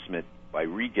announcement by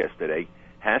Reid yesterday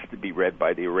has to be read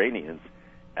by the Iranians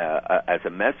as a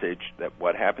message that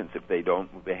what happens if they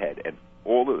don't move ahead. And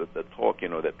all of the talk,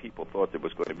 that people thought there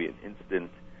was going to be an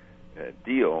instant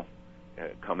deal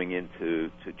coming into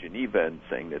Geneva and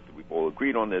saying that we've all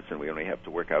agreed on this and we only have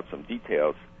to work out some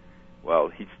details.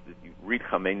 Well, you read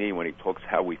Khamenei when he talks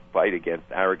how we fight against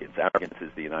arrogance. Arrogance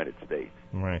is the United States.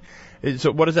 Right.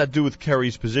 So what does that do with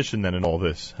Kerry's position then in all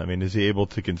this? I mean, is he able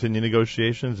to continue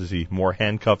negotiations? Is he more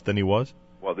handcuffed than he was?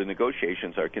 Well, the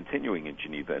negotiations are continuing in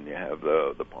Geneva, and you have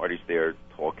the parties there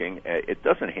talking. It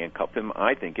doesn't handcuff him.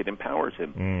 I think it empowers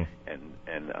him.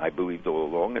 And I believed all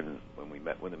along, and when we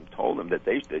met with him, told him that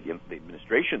the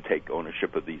administration take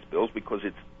ownership of these bills because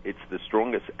it's the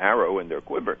strongest arrow in their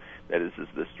quiver. That is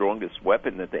the strongest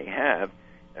weapon that they have,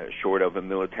 short of a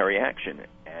military action,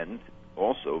 and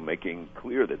also making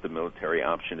clear that the military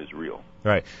option is real.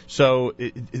 Right. So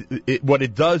what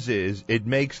it does is it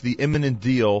makes the imminent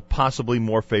deal possibly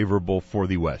more favorable for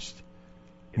the West,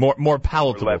 more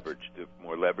palatable.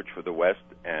 More leverage for the West,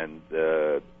 and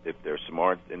if they're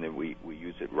smart and then we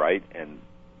use it right, and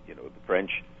the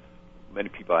French, many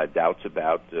people had doubts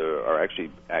about, are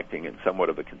actually acting in somewhat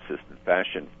of a consistent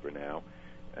fashion for now.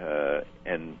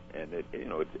 And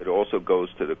it also goes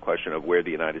to the question of where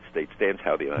the United States stands,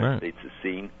 how the United States is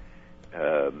seen,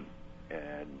 and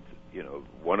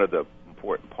one of the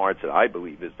important parts that I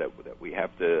believe is that we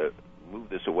have to move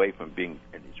this away from being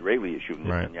an Israeli issue.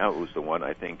 Netanyahu is the one,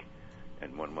 I think,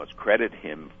 and one must credit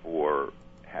him for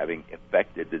having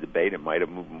affected the debate. It might have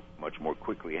moved much more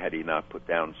quickly had he not put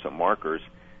down some markers.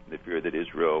 The fear that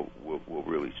Israel will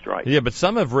really strike. Yeah, but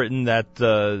some have written that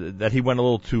he went a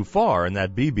little too far, and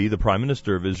that Bibi, the Prime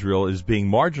Minister of Israel, is being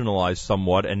marginalized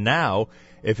somewhat. And now,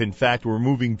 if in fact we're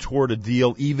moving toward a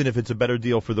deal, even if it's a better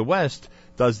deal for the West,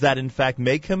 does that in fact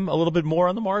make him a little bit more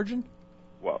on the margin?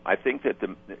 Well, I think that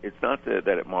it's not that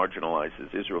it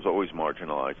marginalizes. Israel's always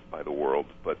marginalized by the world,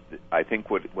 but I think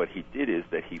what he did is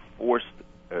that he forced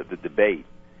the debate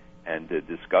and the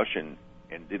discussion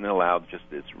and didn't allow just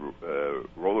this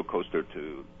roller coaster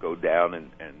to go down and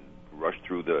rush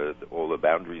through all the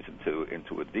boundaries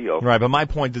into a deal. Right, but my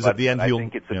point is at the end I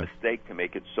think it's a mistake to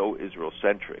make it so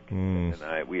Israel-centric.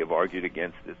 And we have argued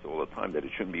against this all the time, that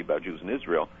it shouldn't be about Jews in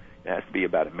Israel. It has to be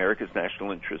about America's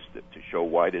national interest to show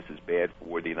why this is bad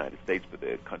for the United States, for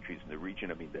the countries in the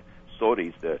region. I mean, the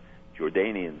Saudis, the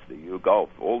Jordanians, the Gulf,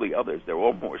 all the others, they're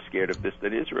all more scared of this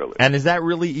than Israel is. And is that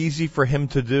really easy for him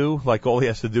to do? Like, all he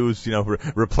has to do is,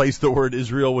 replace the word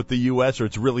Israel with the U.S., or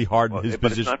it's really hard in his but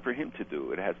position? It's not for him to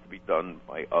do. It has to be done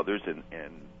by others, and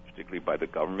particularly by the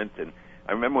government. And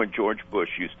I remember when George Bush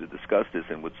used to discuss this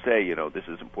and would say, this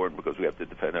is important because we have to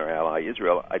defend our ally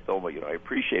Israel. I told him, I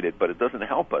appreciate it, but it doesn't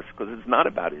help us because it's not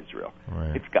about Israel.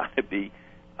 Right. It's got to be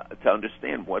to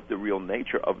understand what the real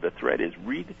nature of the threat is.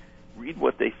 Read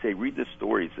what they say. Read the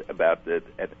stories about that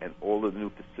and all the new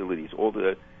facilities, all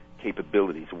the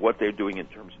capabilities, what they're doing in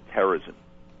terms of terrorism.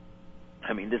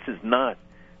 I mean, this is not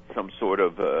some sort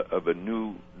of a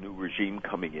new regime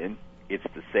coming in. It's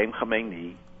the same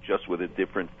Khamenei, just with a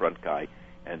different front guy,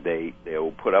 and they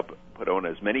will put on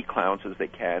as many clowns as they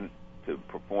can to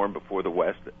perform before the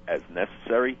West as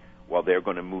necessary, while they're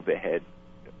going to move ahead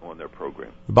on their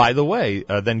program. By the way,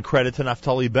 then credit to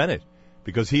Naftali Bennett,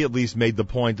 because he at least made the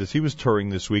point as he was touring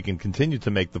this week, and continued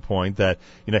to make the point that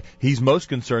he's most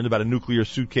concerned about a nuclear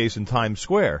suitcase in Times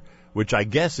Square, which I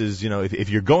guess is, if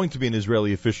you're going to be an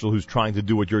Israeli official who's trying to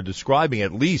do what you're describing,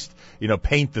 at least,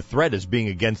 paint the threat as being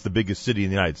against the biggest city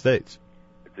in the United States.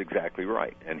 It's exactly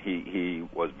right. And he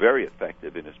was very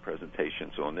effective in his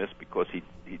presentations on this, because he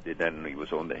did that, and he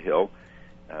was on the Hill,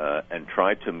 and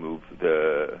tried to move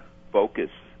the focus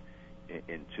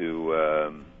into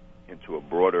a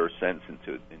broader sense,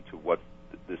 into what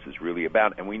this is really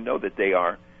about. And we know that they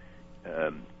are,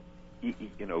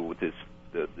 with this,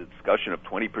 the discussion of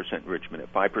 20% enrichment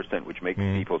at 5%, which makes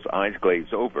people's eyes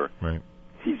glaze over. Right.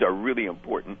 These are really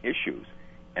important issues,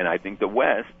 and I think the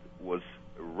West was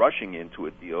rushing into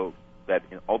a deal that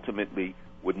ultimately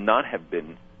would not have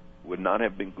been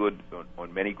good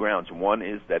on many grounds. One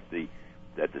is that the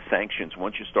sanctions,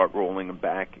 once you start rolling them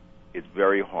back, it's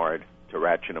very hard to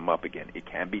ratchet them up again. It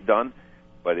can be done,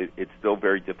 but it's still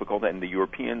very difficult, and the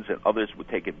Europeans and others would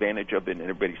take advantage of it, and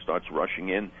everybody starts rushing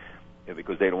in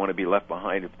because they don't want to be left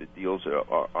behind if the deals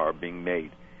are being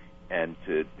made. And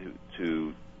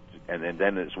and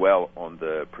then as well on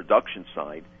the production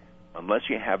side, unless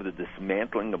you have the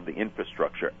dismantling of the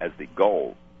infrastructure as the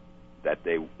goal,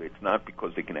 it's not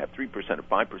because they can have 3% or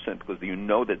 5%, because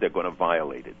that they're going to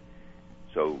violate it.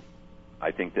 So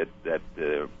I think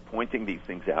that pointing these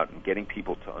things out and getting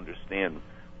people to understand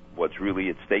what's really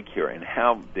at stake here and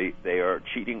how they are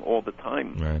cheating all the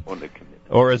time on the commitment.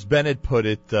 Or as Bennett put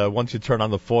it, once you turn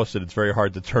on the faucet, it's very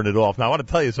hard to turn it off. Now, I want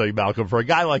to tell you something, Malcolm. For a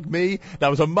guy like me, that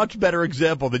was a much better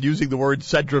example than using the word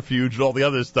centrifuge and all the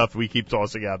other stuff we keep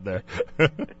tossing out there.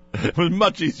 It was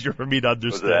much easier for me to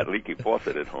understand. Was that leaky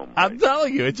faucet at home? I'm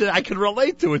telling you, I can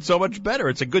relate to it so much better.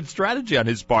 It's a good strategy on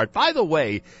his part. By the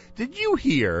way, did you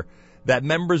hear that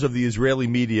members of the Israeli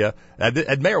media,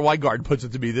 and Mayor Weingarten puts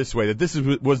it to me this way, that this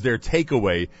was their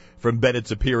takeaway from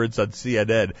Bennett's appearance on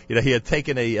CNN. He had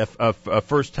taken a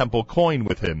First Temple coin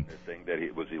with him. They're saying that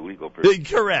it was illegal.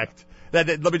 Correct. Let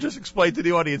me just explain to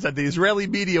the audience that the Israeli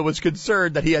media was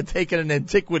concerned that he had taken an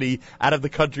antiquity out of the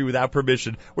country without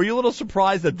permission. Were you a little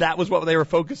surprised that was what they were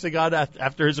focusing on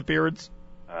after his appearance?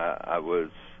 I'm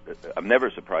never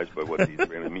surprised by what the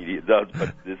Israeli media does,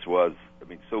 but this was,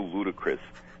 so ludicrous.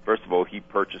 First of all, he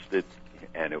purchased it,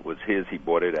 and it was his. He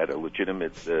bought it at a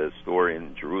legitimate store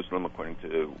in Jerusalem, according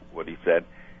to what he said.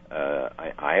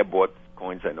 I have bought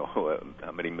coins. I know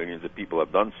how many millions of people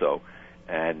have done so.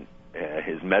 And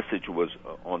his message was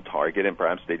on target, and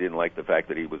perhaps they didn't like the fact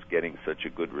that he was getting such a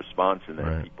good response, and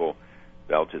then people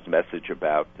felt his message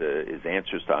about his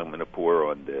answers to I'm poor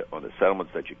on the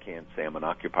settlements, that you can't say I'm an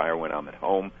occupier when I'm at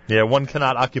home. Yeah, one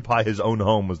cannot occupy his own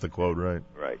home was the quote, right?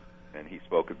 Right. And he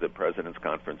spoke at the President's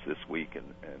Conference this week,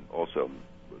 and also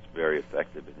was very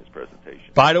effective in his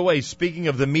presentation. By the way, speaking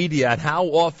of the media, and how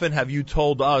often have you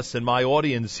told us and my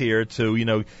audience here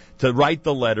to write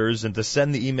the letters and to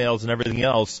send the emails and everything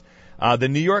else? The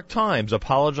New York Times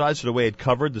apologized for the way it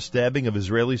covered the stabbing of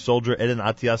Israeli soldier Eden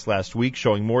Atias last week,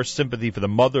 showing more sympathy for the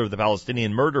mother of the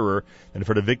Palestinian murderer than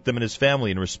for the victim and his family.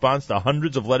 In response to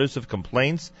hundreds of letters of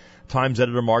complaints, Times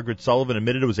editor Margaret Sullivan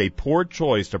admitted it was a poor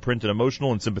choice to print an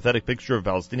emotional and sympathetic picture of a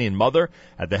Palestinian mother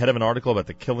at the head of an article about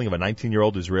the killing of a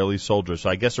 19-year-old Israeli soldier. So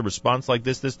I guess a response like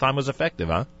this time was effective,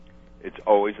 huh? It's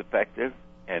always effective,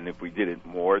 and if we did it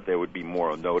more, there would be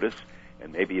more on notice.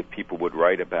 And maybe if people would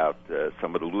write about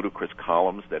some of the ludicrous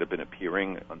columns that have been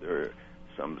appearing under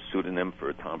some pseudonym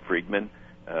for Tom Friedman,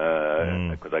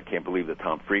 because I can't believe that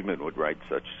Tom Friedman would write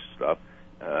such stuff.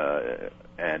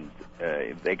 And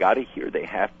they got to hear, they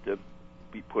have to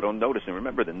be put on notice. And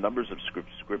remember, the numbers of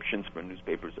subscriptions for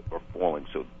newspapers are falling,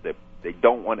 so that They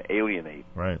don't want to alienate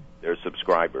right. their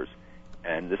subscribers.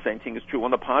 And the same thing is true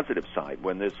on the positive side.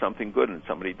 When there's something good and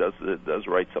somebody does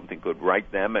write something good,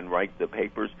 write them and write the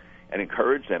papers and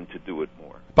encourage them to do it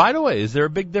more. By the way, is there a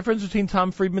big difference between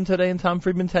Tom Friedman today and Tom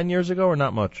Friedman 10 years ago, or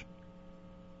not much?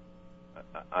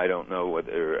 I don't know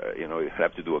whether, you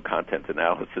have to do a content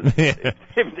analysis if there's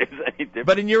any difference.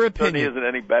 But in your It certainly opinion, isn't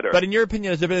any better. But in your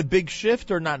opinion, has there been a big shift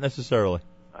or not necessarily?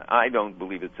 I don't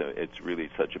believe it's really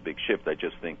such a big shift. I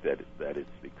just think that it's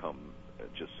become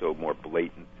just so more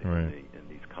blatant in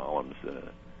these columns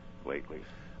lately.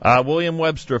 William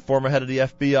Webster, former head of the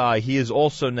FBI, he is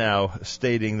also now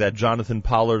stating that Jonathan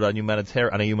Pollard on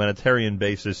a humanitarian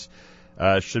basis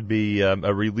should be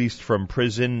released from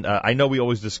prison. I know we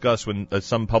always discuss when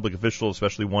some public official,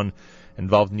 especially one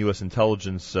involved in U.S.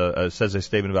 intelligence, says a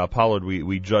statement about Pollard,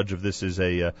 we judge if this is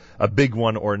a big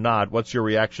one or not. What's your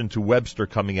reaction to Webster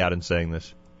coming out and saying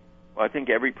this? Well, I think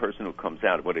every person who comes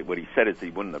out, what he said is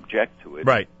he wouldn't object to it.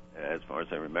 Right. As far as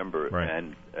I remember, right.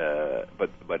 And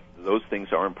but those things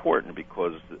are important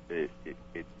because the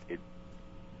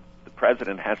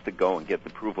president has to go and get the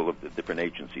approval of the different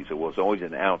agencies. It was always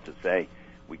an out to say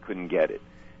we couldn't get it,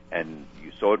 and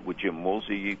you saw it with Jim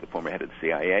Woolsey, the former head of the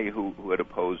CIA, who had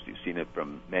opposed. You've seen it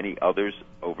from many others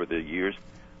over the years,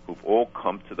 who've all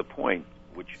come to the point,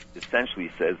 which essentially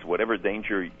says whatever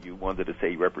danger you wanted to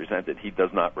say he represented, he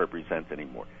does not represent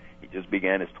anymore. He just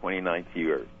began his 29th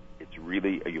year. It's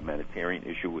really a humanitarian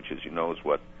issue, which, as you know, is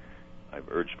what I've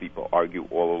urged people argue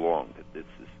all along, that this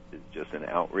is just an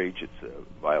outrage. It's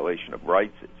a violation of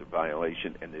rights. It's a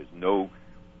violation, and there's no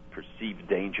perceived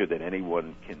danger that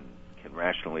anyone can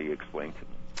rationally explain to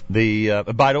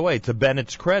them. By the way, to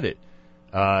Bennett's credit,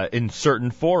 in certain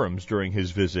forums during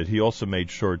his visit, he also made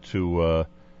sure to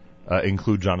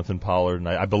include Jonathan Pollard, and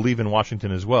I believe in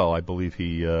Washington as well. I believe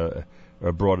he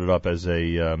brought it up as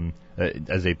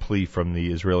a plea from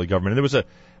the Israeli government.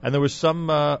 And there was some,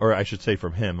 or I should say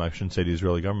from him. I shouldn't say the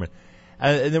Israeli government.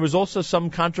 And there was also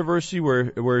some controversy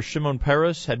where Shimon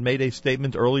Peres had made a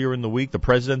statement earlier in the week. The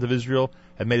president of Israel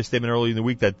had made a statement earlier in the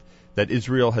week that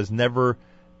Israel has never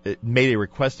made a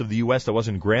request of the U.S. that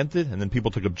wasn't granted, and then people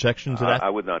took objection to that. I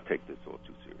would not take this all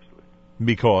too seriously.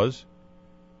 Because?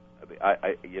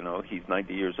 He's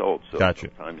 90 years old, so gotcha.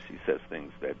 Sometimes he says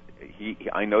things that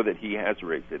I know that he has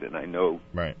raised it, and I know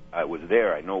right. I was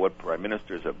there. I know what prime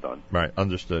ministers have done. Right,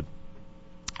 understood.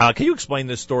 Can you explain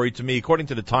this story to me? According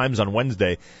to the Times on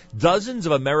Wednesday, dozens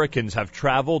of Americans have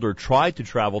traveled or tried to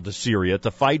travel to Syria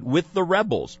to fight with the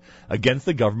rebels against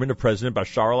the government of President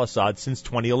Bashar al-Assad since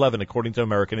 2011, according to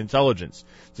American intelligence.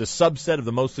 It's a subset of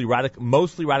the mostly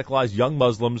radicalized young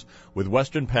Muslims with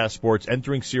Western passports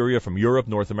entering Syria from Europe,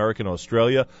 North America, and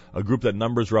Australia, a group that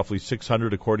numbers roughly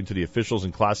 600, according to the officials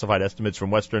and classified estimates from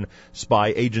Western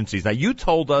spy agencies. Now, you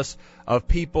told us of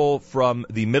people from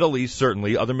the Middle East,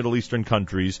 certainly, other Middle Eastern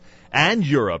countries, and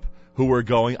Europe who were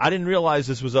going. I didn't realize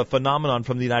this was a phenomenon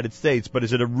from the United States, but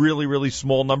is it a really, really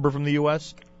small number from the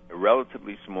U.S.? A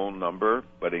relatively small number,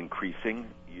 but increasing.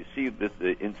 You see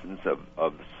the instance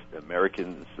of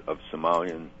Americans of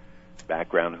Somalian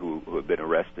background who have been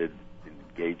arrested,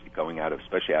 engaged, going out of,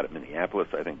 especially out of Minneapolis,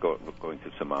 I think, going to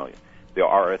Somalia. There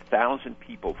are 1,000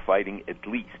 people fighting at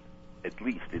least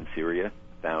in Syria,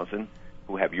 1,000,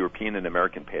 who have European and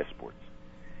American passports.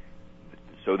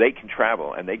 So they can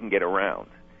travel and they can get around.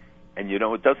 And,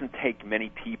 it doesn't take many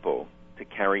people to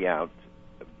carry out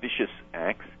vicious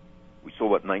acts. We saw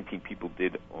what 19 people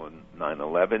did on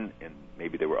 9/11, and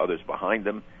maybe there were others behind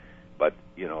them. But,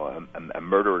 a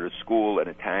murder at a school, an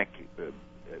attack,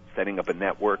 setting up a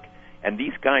network. And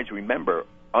these guys, remember,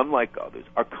 unlike others,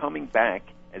 are coming back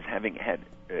as having had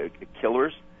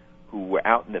killers who were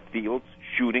out in the fields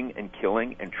shooting and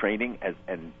killing and training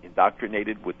and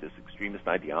indoctrinated with this extremist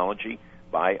ideology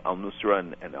by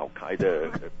al-Nusra and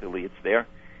al-Qaeda affiliates there.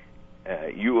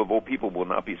 You, of all people, will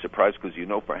not be surprised because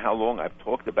for how long I've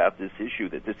talked about this issue,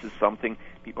 that this is something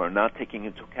people are not taking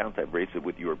into account. I've raised it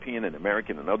with European and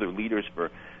American and other leaders for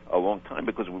a long time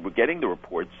because we were getting the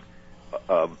reports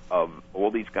of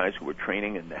all these guys who were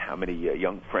training and how many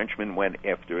young Frenchmen went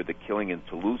after the killing in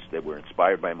Toulouse. They were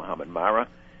inspired by Mohammed Marra.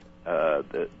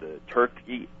 The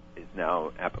Turkey is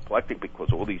now apoplectic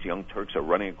because all these young Turks are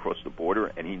running across the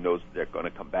border, and he knows they're going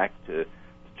to come back to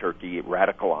Turkey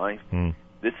radicalized.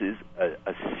 This is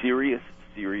a serious,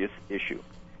 serious issue.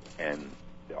 And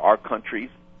there are countries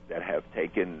that have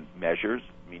taken measures,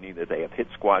 meaning that they have hit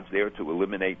squads there to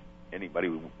eliminate anybody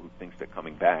who thinks they're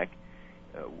coming back.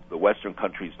 The Western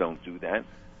countries don't do that,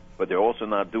 but they're also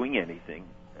not doing anything.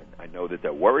 And I know that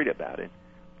they're worried about it.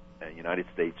 The United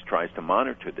States tries to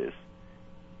monitor this,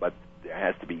 but there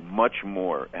has to be much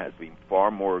more. It has to be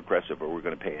far more aggressive, or we're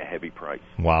going to pay a heavy price.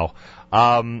 Wow.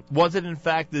 Was it, in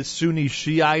fact, this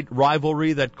Sunni-Shiite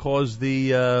rivalry that caused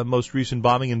the most recent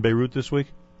bombing in Beirut this week?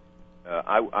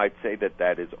 I'd say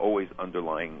that is always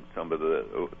underlying some of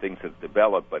the things that have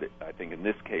developed, but I think in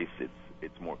this case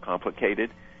it's more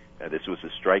complicated. This was a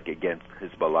strike against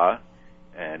Hezbollah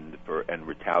and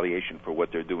retaliation for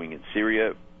what they're doing in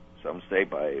Syria. Some say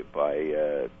by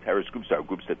terrorist groups, or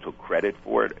groups that took credit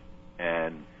for it,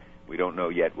 and we don't know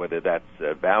yet whether that's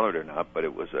valid or not. But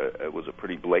it was a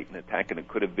pretty blatant attack, and it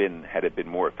could have been, had it been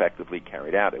more effectively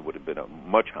carried out, it would have been a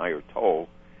much higher toll.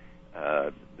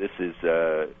 This is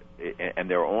and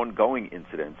there are ongoing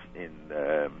incidents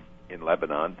in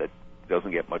Lebanon that doesn't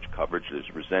get much coverage.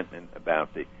 There's resentment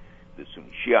about the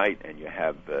Sunni Shiite, and you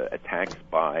have attacks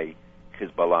by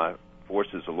Hezbollah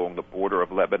forces along the border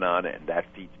of Lebanon, and that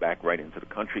feeds back right into the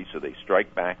country, so they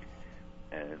strike back.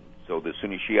 And so the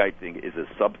Sunni Shiite thing is a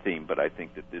sub-theme, but I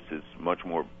think that this is much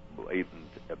more blatant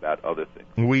about other things.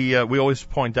 We always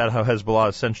point out how Hezbollah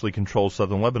essentially controls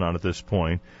southern Lebanon at this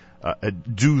point.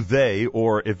 Do they,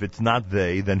 or if it's not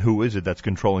they, then who is it that's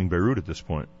controlling Beirut at this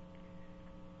point?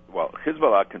 Well,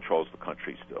 Hezbollah controls the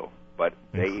country still, but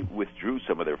they withdrew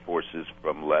some of their forces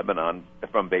from Lebanon,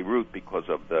 from Beirut, because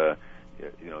of the,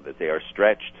 that they are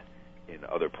stretched in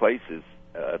other places.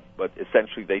 But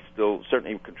essentially, they still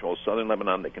certainly control southern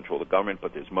Lebanon. They control the government,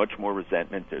 but there's much more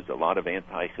resentment. There's a lot of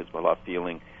anti-Hezbollah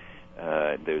feeling.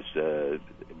 There's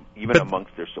even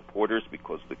amongst their supporters,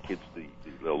 because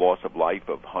the loss of life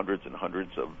of hundreds and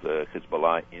hundreds of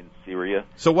Hezbollah in Syria.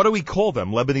 So what do we call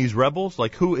them? Lebanese rebels?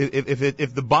 Like who?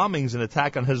 If the bombing's an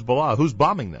attack on Hezbollah, who's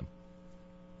bombing them?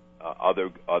 Other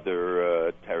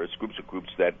terrorist groups, or groups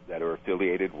that are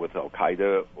affiliated with Al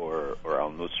Qaeda or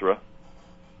Al Nusra.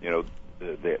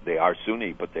 They are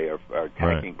Sunni, but they are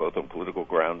attacking both on political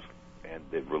grounds, and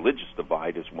the religious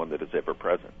divide is one that is ever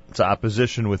present. It's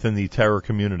opposition within the terror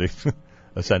community,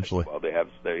 essentially. Well, they have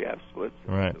splits.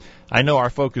 Right. I know our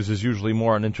focus is usually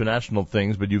more on international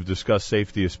things, but you've discussed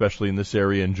safety, especially in this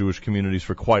area in Jewish communities,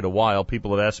 for quite a while.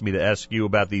 People have asked me to ask you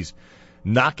about these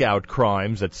knockout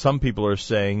crimes that some people are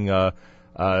saying are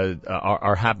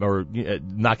happening, or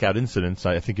knockout incidents,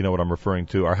 I think you know what I'm referring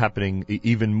to, are happening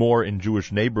even more in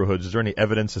Jewish neighborhoods. Is there any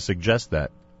evidence to suggest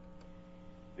that?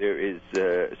 There is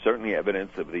certainly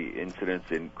evidence of the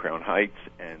incidents in Crown Heights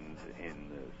and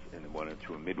in one or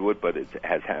two in Midwood, but it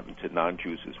has happened to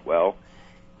non-Jews as well.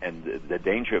 And the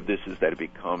danger of this is that it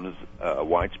becomes a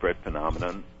widespread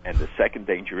phenomenon. And the second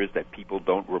danger is that people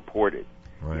don't report it.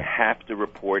 Right. You have to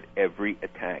report every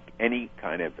attack, any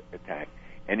kind of attack,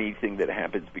 anything that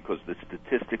happens, because the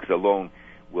statistics alone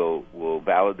will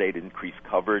validate increased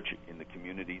coverage in the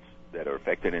communities that are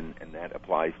affected, and that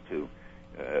applies to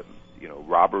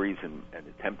robberies and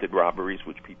attempted robberies,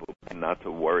 which people tend not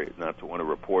to want to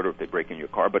report, or if they break in your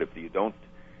car. But if you don't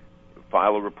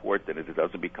file a report, then it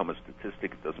doesn't become a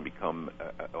statistic. It doesn't become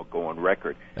go on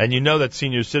record. And you know that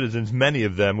senior citizens, many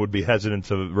of them, would be hesitant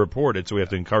to report it, so we have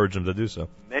to encourage them to do so.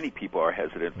 Many people are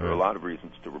hesitant for a lot of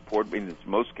reasons to report. In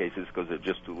most cases, because they're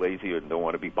just too lazy and don't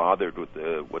want to be bothered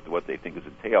with what they think is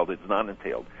entailed. It's not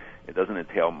entailed. It doesn't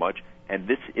entail much. And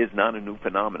this is not a new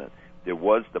phenomenon. There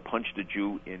was the punch the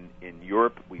Jew in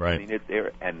Europe. We've seen it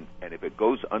there. And if it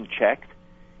goes unchecked,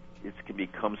 it can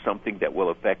become something that will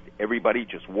affect everybody.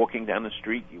 Just walking down the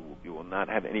street, you will not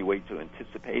have any way to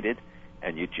anticipate it,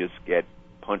 and you just get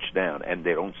punched down. And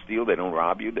they don't steal, they don't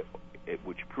rob you,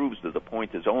 which proves that the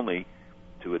point is only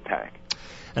to attack.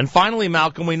 And finally,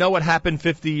 Malcolm, we know what happened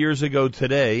 50 years ago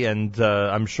today, and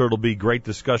I'm sure it'll be great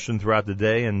discussion throughout the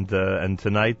day and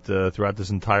tonight throughout this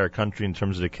entire country in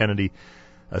terms of the Kennedy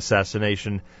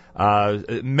assassination.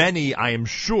 Many, I am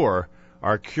sure,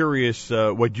 are curious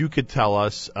what you could tell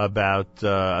us about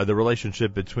the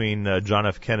relationship between John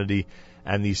F. Kennedy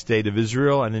and the State of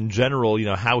Israel, and in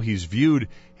general, how he's viewed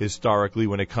historically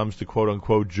when it comes to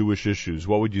quote-unquote Jewish issues.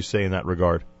 What would you say in that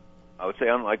regard? I would say,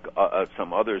 unlike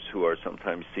some others who are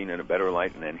sometimes seen in a better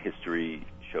light, and then history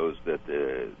shows that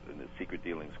the secret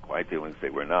dealings, quiet dealings, they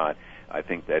were not. I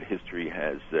think that history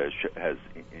has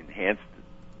enhanced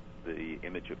the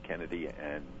image of Kennedy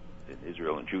and in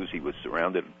Israel and Jews. He was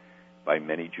surrounded by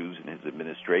many Jews in his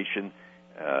administration,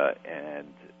 and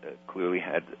clearly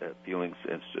had feelings,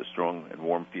 strong and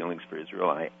warm feelings for Israel.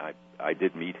 I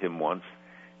did meet him once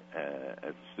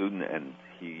as a student, and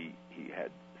he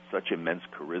had such immense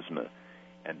charisma.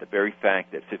 And the very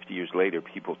fact that 50 years later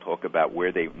people talk about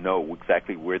where they know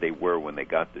exactly where they were when they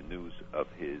got the news of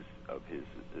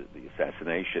the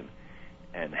assassination,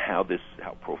 and how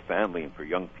profoundly, and for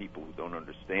young people who don't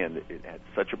understand, it had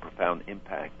such a profound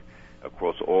impact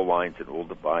across all lines and all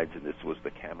divides. And this was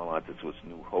the Camelot. This was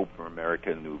new hope for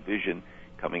America, new vision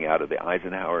coming out of the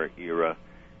Eisenhower era.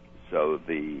 So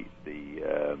its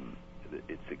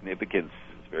significance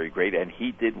is very great. And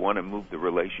he did want to move the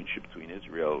relationship between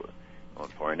Israel on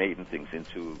foreign aid and things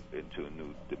into a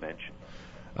new dimension.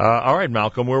 All right,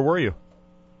 Malcolm, where were you?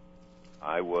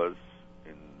 I was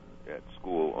at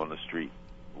school on the street,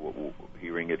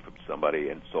 hearing it from somebody,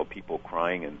 and saw people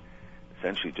crying and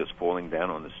essentially just falling down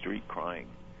on the street crying,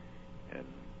 and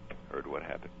heard what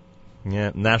happened.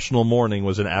 Yeah, national mourning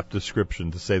was an apt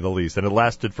description, to say the least, and it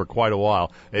lasted for quite a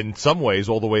while. In some ways,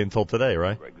 all the way until today,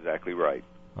 right? Exactly right.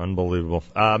 Unbelievable.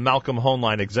 Malcolm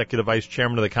Hoenlein, Executive Vice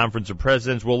Chairman of the Conference of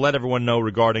Presidents. We'll let everyone know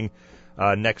regarding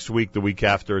next week, the week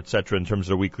after, etc., in terms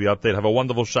of the weekly update. Have a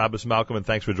wonderful Shabbos, Malcolm, and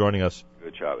thanks for joining us.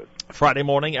 Good Shabbos. Friday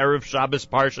morning, Erev Shabbos,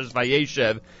 Parshas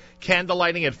Vayeshev.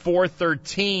 Candlelighting at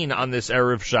 4:13 on this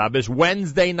Erev Shabbos.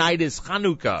 Wednesday night is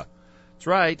Chanukah. That's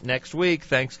right, next week,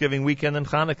 Thanksgiving weekend and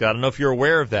Chanukah. I don't know if you're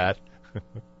aware of that. I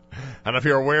don't know if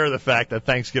you're aware of the fact that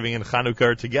Thanksgiving and Chanukah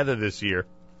are together this year.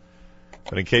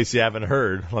 But in case you haven't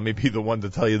heard, let me be the one to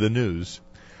tell you the news.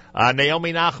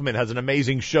 Naomi Nachman has an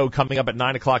amazing show coming up at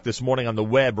 9 o'clock this morning on the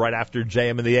web right after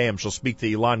JM and the AM. She'll speak to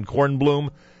Ilan Kornblum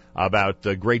about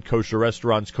great kosher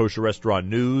restaurants, kosher restaurant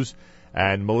news,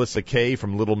 and Melissa Kay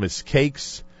from Little Miss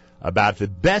Cakes about the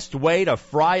best way to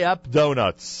fry up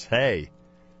donuts. Hey,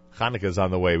 Hanukkah's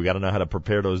on the way. We got to know how to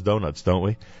prepare those donuts, don't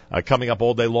we? Coming up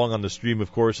all day long on the stream,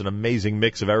 of course, an amazing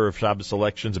mix of Erev Shabbos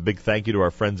selections. A big thank you to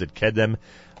our friends at Kedem.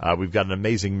 We've got an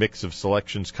amazing mix of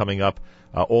selections coming up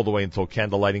all the way until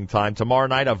candlelighting time. Tomorrow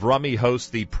night, Avrami hosts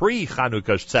the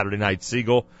pre-Chanukah Saturday Night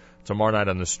Siegel. Tomorrow night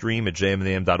on the stream at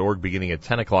jmandtheam.org beginning at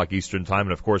 10 o'clock Eastern Time.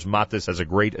 And, of course, Matis has a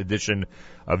great edition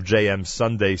of JM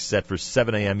Sunday set for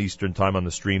 7 a.m. Eastern Time on the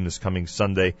stream this coming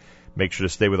Sunday. Make sure to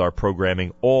stay with our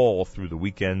programming all through the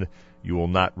weekend. You will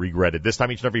not regret it. This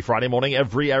time each and every Friday morning,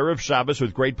 every Erev Shabbos,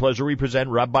 with great pleasure, we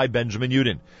present Rabbi Benjamin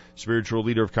Yudin, spiritual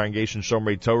leader of Congregation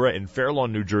Shomrei Torah in Fair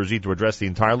Lawn, New Jersey, to address the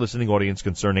entire listening audience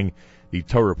concerning the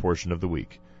Torah portion of the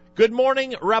week. Good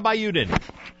morning, Rabbi Yudin.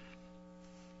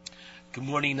 Good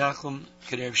morning, Nachum.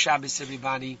 Good Erev Shabbos,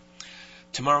 everybody.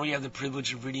 Tomorrow we have the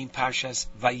privilege of reading Parshas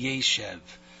Vayeshev.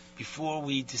 Before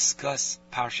we discuss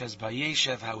Parshas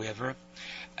Vayeshev, however,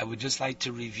 I would just like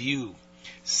to review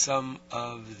some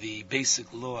of the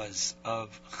basic laws of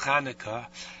Chanukah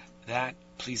that,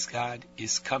 please God,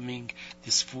 is coming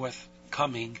this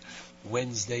forthcoming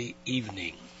Wednesday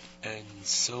evening. And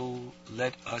so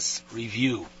let us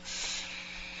review.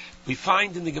 We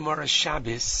find in the Gemara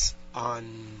Shabbos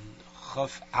on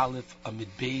Chaf Aleph Amid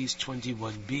Beis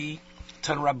 21b,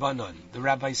 Tan Rabbanon, the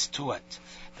rabbis taught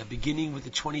that beginning with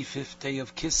the 25th day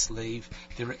of Kislev,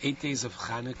 there are 8 days of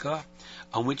Chanukah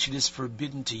on which it is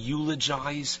forbidden to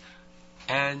eulogize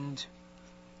and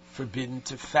forbidden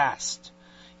to fast,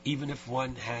 even if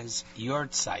one has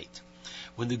yahrzeit.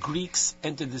 When the Greeks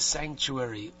entered the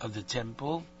sanctuary of the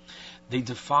temple, they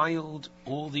defiled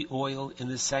all the oil in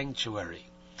the sanctuary.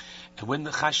 And when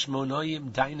the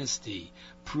Hashmonaim dynasty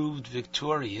proved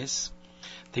victorious,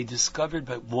 they discovered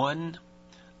but one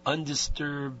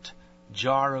undisturbed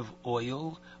jar of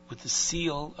oil with the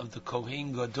seal of the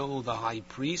Kohen Gadol, the high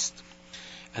priest,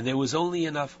 and there was only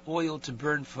enough oil to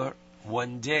burn for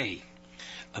 1 day.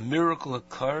 A miracle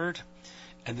occurred,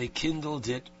 and they kindled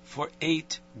it for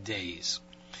 8 days.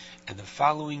 And the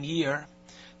following year,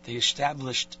 they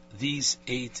established these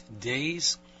 8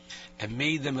 days and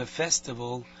made them a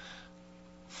festival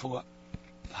for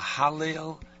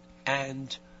Hallel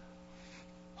and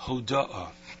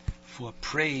Hoda'ah, for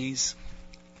praise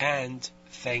and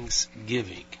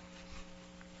thanksgiving.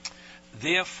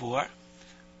 Therefore,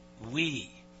 we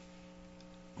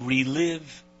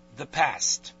relive the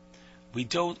past. We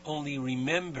don't only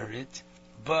remember it,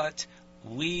 but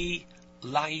we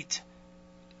light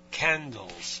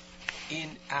candles in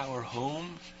our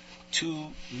home to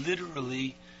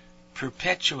literally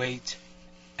perpetuate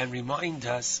and remind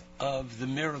us of the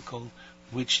miracle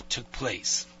which took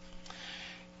place.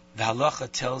 The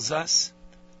halacha tells us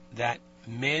that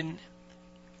men,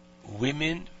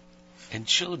 women, and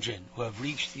children who have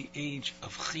reached the age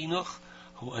of chinuch,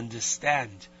 who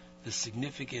understand the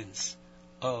significance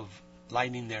of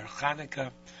lighting their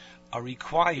Chanukah, are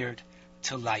required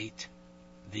to light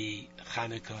the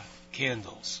Chanukah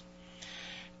candles.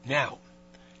 Now,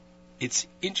 it's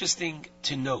interesting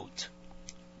to note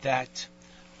that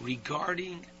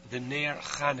regarding the Ner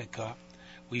Chanukah,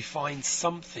 we find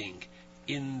something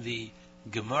in the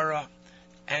Gemara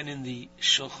and in the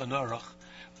Shulchan Aruch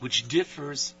which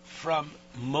differs from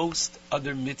most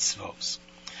other mitzvos.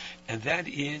 And that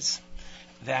is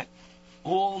that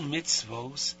all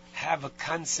mitzvos have a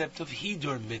concept of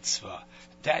hidur mitzvah.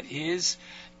 That is,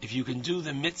 if you can do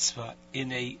the mitzvah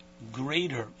in a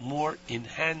greater, more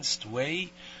enhanced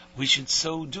way, we should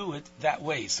so do it that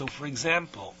way. So, for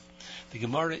example, the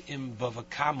Gemara in Bava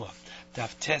Kama,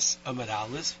 Daf Tes Amud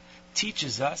Aleph,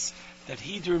 teaches us that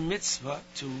hidur mitzvah,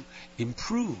 to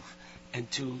improve and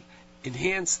to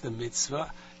enhance the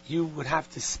mitzvah, you would have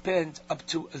to spend up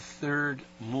to a third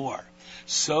more.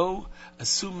 So,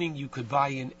 assuming you could buy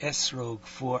an esrog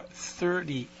for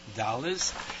 $30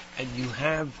 and you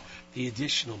have the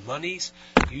additional monies,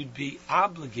 you'd be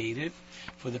obligated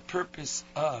for the purpose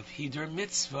of hidur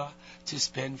mitzvah to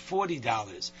spend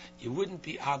 $40. You wouldn't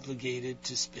be obligated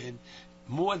to spend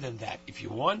more than that. If you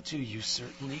want to, you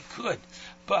certainly could.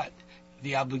 But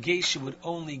the obligation would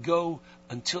only go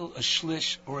until a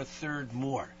shlish or a third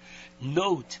more.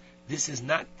 Note, this is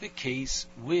not the case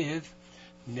with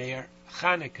Ner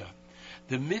Chanukah.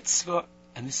 The mitzvah,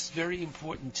 and this is very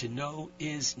important to know,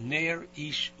 is Ner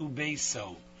Ish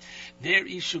Ubeso. Ner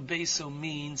Ish Ubeso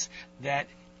means that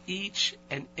each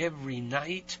and every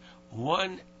night,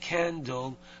 one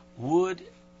candle would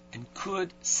and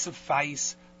could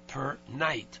suffice per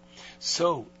night.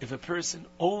 So, if a person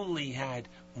only had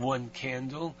one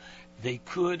candle, they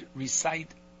could recite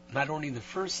not only the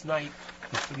first night,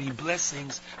 the 3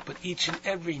 blessings, but each and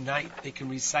every night they can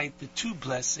recite the 2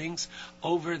 blessings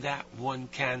over that one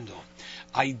candle.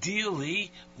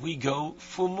 Ideally, we go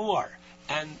for more.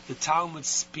 And the Talmud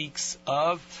speaks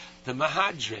of the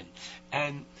Mahadrin.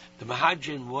 And the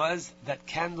Mahadrin was that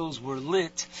candles were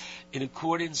lit in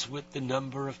accordance with the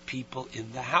number of people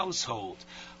in the household.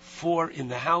 4 in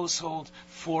the household,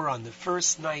 4 on the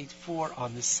first night, 4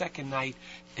 on the second night,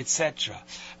 etc.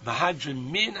 Mahadrin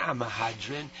min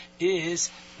Mahadrin is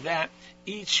that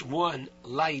each one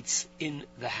lights in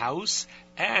the house,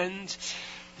 and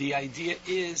the idea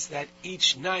is that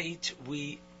each night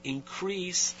we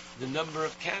increase the number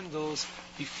of candles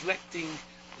reflecting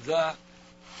the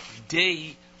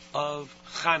day of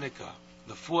Chanukah.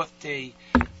 The 4th day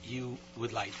you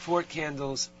would light 4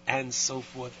 candles, and so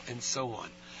forth and so on.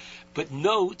 But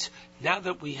note, now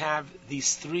that we have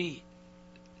these 3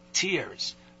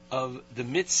 tiers of the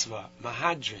mitzvah,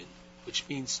 Mahadrin, which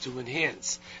means to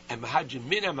enhance, and Mahadrin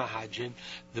min Mahadrin,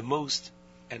 the most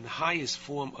and highest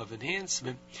form of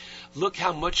enhancement, look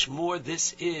how much more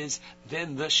this is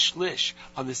than the shlish,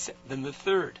 than the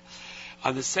third.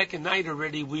 On the second night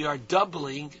already, we are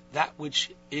doubling that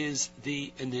which is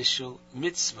the initial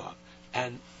mitzvah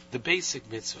and the basic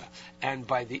mitzvah. And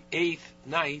by the 8th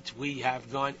night, we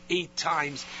have gone 8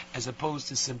 times as opposed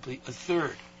to simply a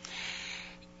third.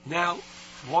 Now,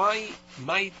 why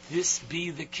might this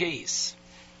be the case?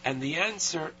 And the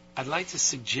answer I'd like to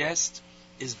suggest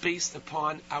is based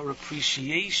upon our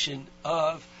appreciation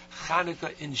of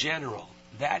Chanukah in general.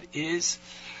 That is,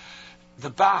 the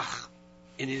Bach,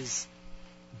 in his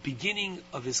beginning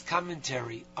of his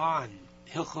commentary on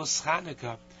Hilchos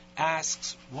Chanukah,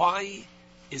 asks, why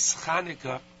is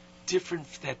Chanukah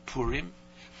different than Purim?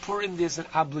 Purim, there's an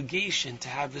obligation to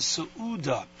have a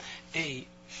Su'udah, a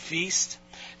feast,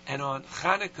 and on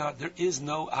Chanukah there is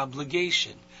no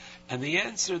obligation. And the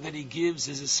answer that he gives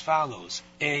is as follows.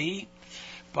 A,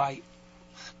 by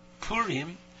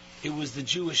Purim, it was the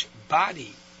Jewish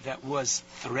body that was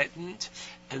threatened,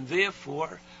 and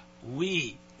therefore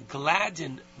we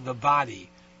gladden the body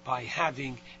by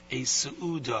having a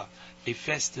Su'udah, a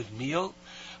festive meal.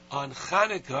 On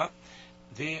Chanukah,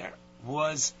 there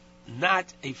was not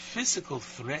a physical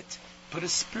threat, but a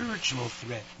spiritual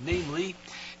threat. Namely,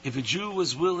 if a Jew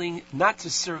was willing not to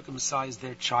circumcise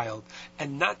their child,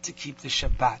 and not to keep the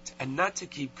Shabbat, and not to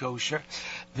keep kosher,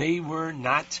 they were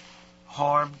not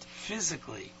harmed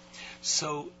physically.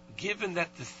 So, given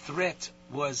that the threat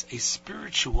was a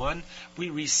spiritual one, we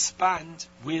respond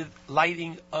with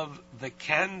lighting of the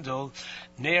candle,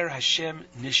 Ner Hashem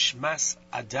Nishmas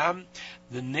Adam.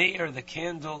 The Ner, the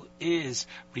candle, is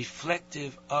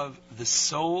reflective of the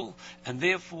soul, and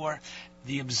therefore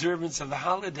the observance of the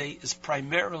holiday is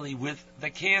primarily with the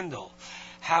candle.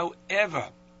 However,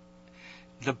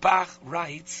 the Bach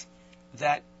writes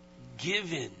that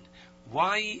given,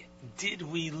 why did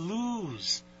we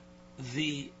lose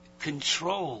the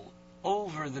control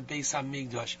over the Beis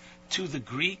HaMikdash to the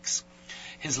Greeks?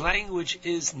 His language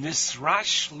is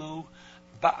Nisrashlu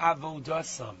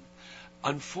Ba'avodasam.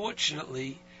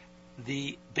 Unfortunately,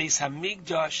 the Beis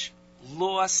HaMikdash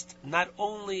lost not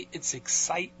only its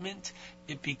excitement,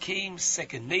 it became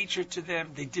second nature to them,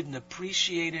 they didn't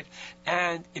appreciate it,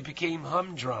 and it became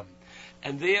humdrum.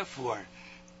 And therefore,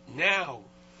 now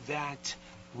that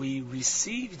we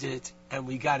received it and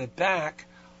we got it back,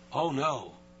 oh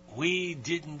no, we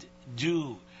didn't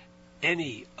do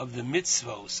any of the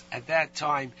mitzvos at that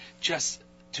time just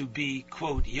to be,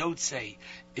 quote, Yotzei,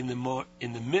 in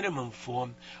the minimum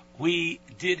form. We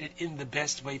did it in the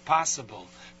best way possible.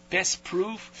 Best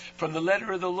proof, from the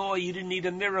letter of the law, you didn't need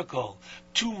a miracle.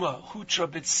 Tuma, Hutra,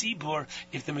 Betzibor,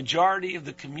 if the majority of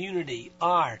the community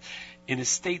are in a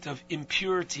state of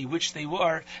impurity, which they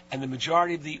were, and the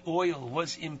majority of the oil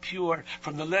was impure,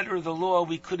 from the letter of the law,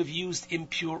 we could have used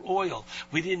impure oil.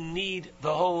 We didn't need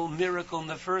the whole miracle in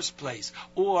the first place.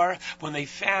 Or, when they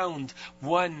found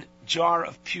one jar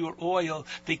of pure oil,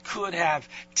 they could have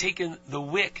taken the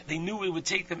wick. They knew it would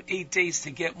take them 8 days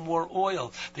to get more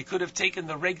oil. They could have taken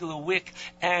the regular wick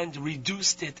and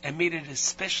reduced it and made it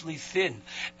especially thin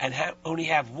and only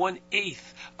have 1/8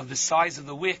 of the size of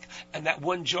the wick, and that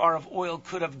one jar of oil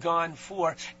could have gone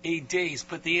for 8 days.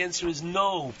 But the answer is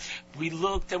no. We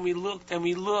looked and we looked and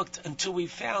we looked until we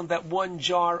found that one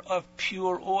jar of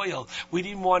pure oil. We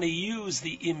didn't want to use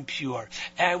the impure,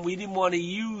 and we didn't want to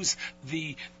use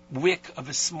the wick of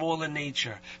a smaller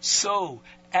nature. So,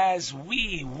 as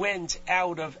we went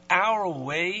out of our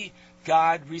way,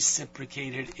 God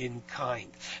reciprocated in kind.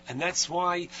 And that's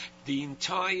why the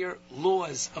entire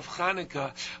laws of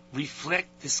Chanukah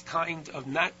reflect this kind of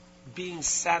not being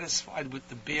satisfied with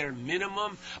the bare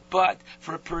minimum, but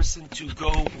for a person to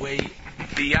go way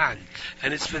beyond.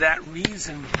 And it's for that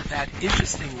reason that,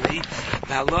 interestingly,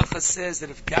 the halacha says that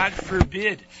if, God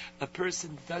forbid, a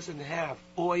person doesn't have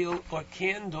oil or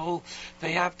candle,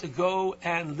 they have to go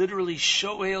and literally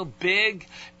shoel, beg,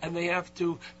 and they have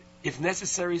to, if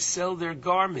necessary, sell their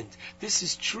garment. This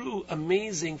is true,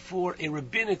 amazing, for a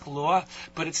rabbinic law,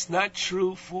 but it's not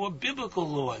true for biblical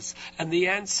laws. And the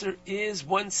answer is,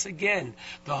 once again,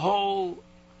 the whole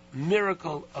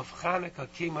miracle of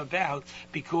Chanukah came about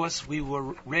because we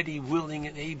were ready, willing,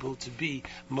 and able to be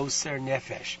Moser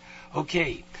Nefesh.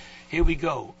 Okay, here we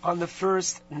go. On the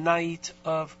first night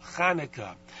of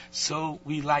Chanukah, so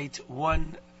we light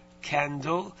one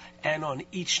candle, and on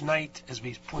each night, as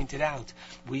we pointed out,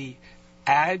 we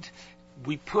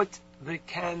put the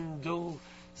candles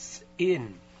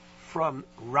in from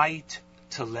right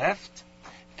to left,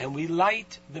 and we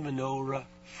light the menorah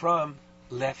from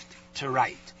left to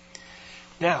right.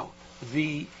 Now,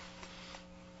 the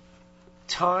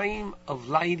time of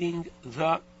lighting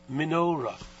the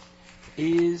menorah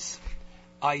is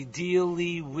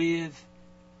ideally with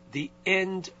the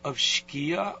end of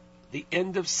Shkia, the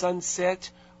end of sunset,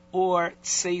 or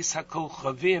Tseis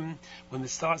HaKochavim, when the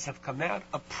stars have come out,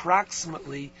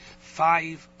 approximately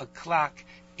 5 o'clock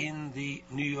in the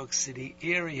New York City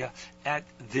area at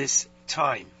this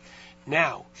time.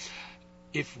 Now,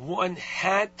 if one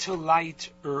had to light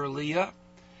earlier,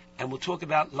 and we'll talk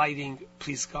about lighting,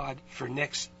 please God, for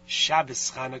next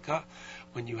Shabbos Chanukah,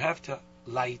 when you have to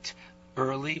light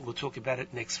early. We'll talk about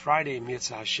it next Friday,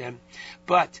 Mitzvah Hashem.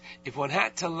 But if one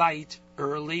had to light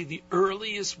early, the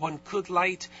earliest one could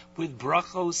light with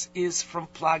brachos is from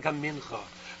Plag HaMincha.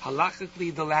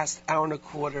 Halachically, the last hour and a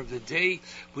quarter of the day,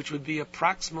 which would be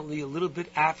approximately a little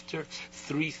bit after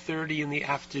 3:30 in the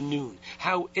afternoon.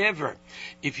 However,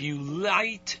 if you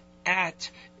light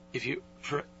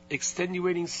for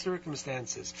extenuating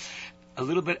circumstances, a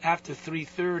little bit after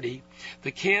 3:30,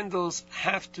 the candles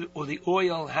have to, or the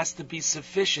oil has to be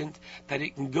sufficient that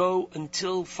it can go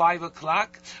until 5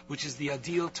 o'clock, which is the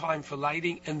ideal time for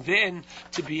lighting, and then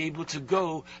to be able to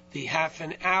go the half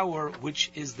an hour, which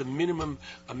is the minimum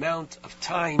amount of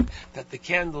time that the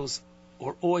candles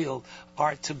or oil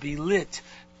are to be lit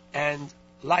and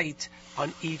light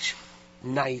on each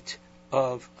night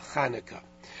of Chanukah.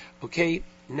 Okay,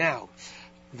 now,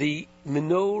 the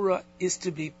menorah is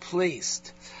to be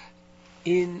placed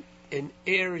in an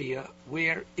area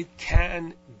where it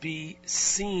can be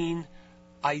seen,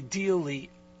 ideally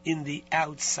in the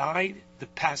outside, the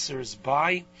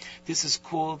passers-by. This is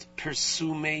called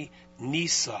Persume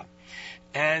Nisa,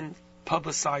 and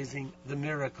publicizing the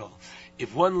miracle.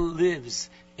 If one lives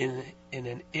in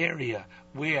an area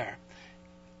where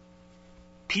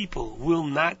people will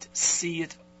not see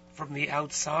it from the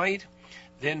outside,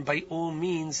 then by all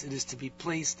means it is to be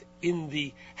placed in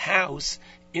the house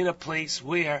in a place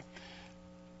where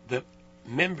the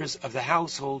members of the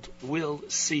household will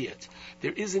see it.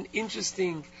 There is an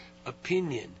interesting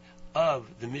opinion of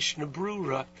the Mishnah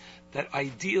Brura that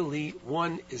ideally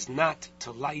one is not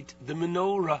to light the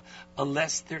menorah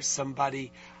unless there's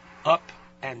somebody up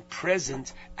and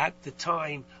present at the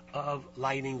time of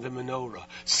lighting the menorah.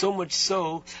 So much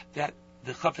so that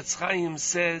the Chafetz Chaim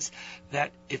says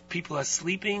that if people are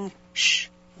sleeping,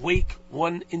 wake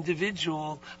one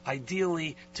individual,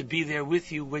 ideally to be there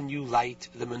with you when you light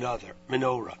the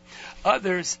menorah.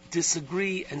 Others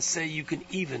disagree and say you can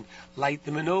even light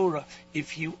the menorah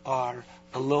if you are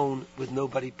alone with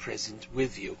nobody present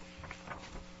with you.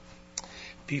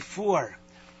 Before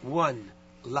one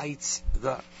lights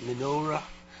the menorah,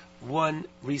 one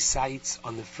recites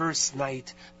on the first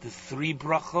night the 3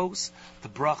 brachos, the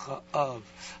bracha of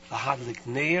the Hadlik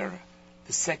Neir,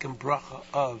 the second bracha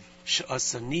of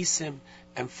She'asa Nisim,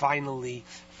 and finally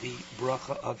the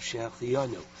bracha of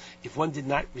She'achiyanu. If one did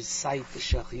not recite the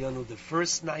She'achiyanu the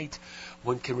first night,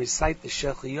 one can recite the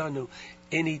She'achiyanu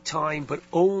any time, but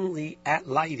only at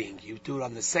lighting. You do it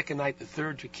on the second night, the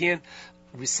third. You can't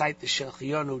recite the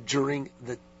She'achiyanu during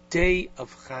the day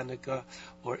of Chanukah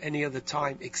or any other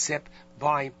time except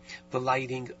by the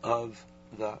lighting of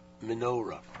the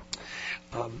menorah.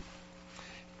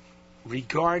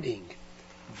 Regarding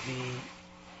the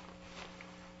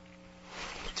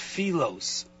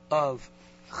tefillos of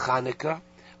Chanukah,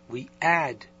 we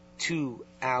add to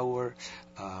our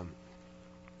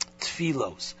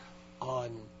tefillos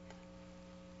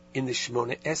in the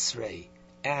Shemona Esrei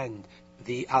and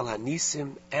the Al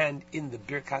Hanisim, and in the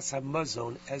Birkas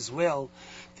HaMazon as well,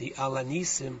 the Al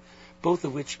Hanisim, both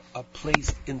of which are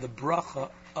placed in the bracha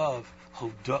of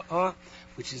Hoda'ah,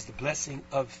 which is the blessing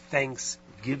of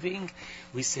thanksgiving.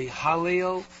 We say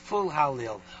Hallel, full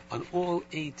Hallel, on all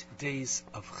 8 days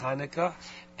of Chanukah,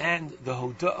 and the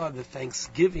Hoda'ah, the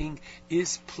thanksgiving,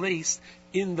 is placed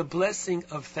in the blessing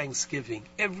of thanksgiving.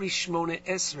 Every Shemona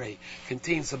Esrei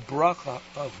contains a bracha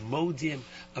of modim,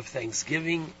 of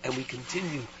thanksgiving, and we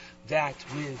continue that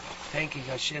with thanking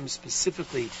Hashem,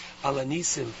 specifically Al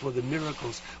Hanisim, for the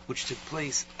miracles which took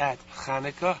place at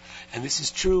Chanukah. And this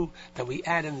is true that we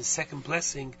add in the second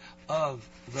blessing of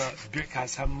the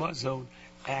Birkas HaMazon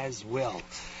as well.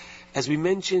 As we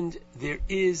mentioned, there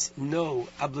is no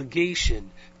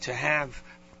obligation to have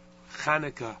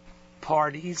Chanukah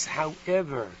parties.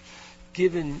 However,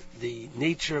 given the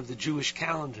nature of the Jewish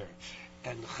calendar,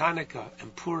 and Chanukah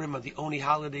and Purim are the only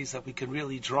holidays that we can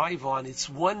really drive on, it's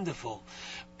wonderful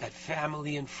that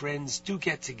family and friends do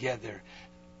get together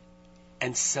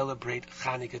and celebrate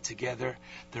Chanukah together.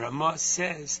 The Ramah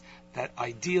says that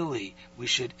ideally we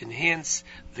should enhance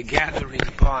the gathering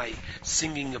by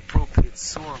singing appropriate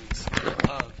songs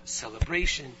of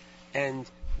celebration and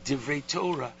Divrei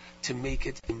Torah to make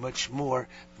it a much more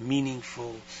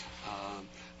meaningful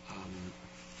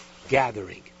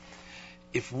gathering.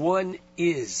 If one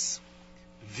is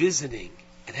visiting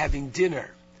and having dinner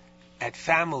at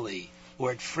family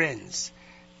or at friends,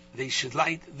 they should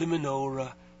light the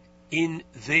menorah in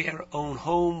their own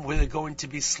home where they're going to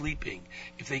be sleeping.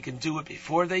 If they can do it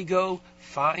before they go,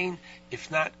 fine.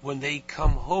 If not, when they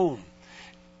come home,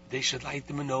 they should light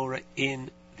the menorah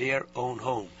in their own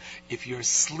home. If you're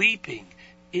sleeping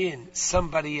in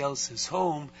somebody else's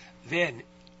home, then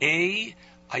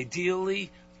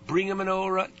ideally, bring a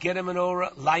menorah, get a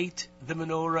menorah, light the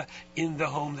menorah in the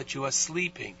home that you are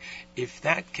sleeping. If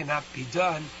that cannot be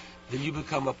done, then you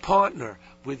become a partner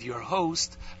with your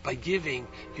host by giving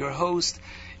your host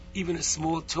even a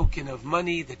small token of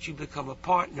money, that you become a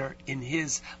partner in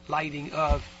his lighting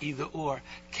of either or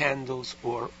candles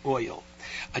or oil.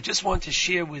 I just want to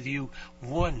share with you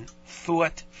one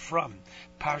thought from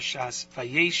Parshas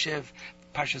Vayeshev.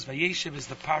 Parshas Vayeshev is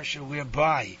the parsha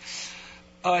whereby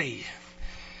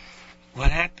what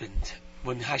happened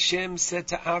when Hashem said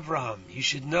to Avraham, you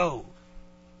should know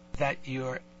that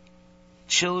your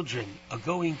children are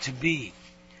going to be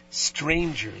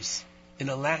strangers in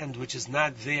a land which is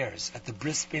not theirs, at the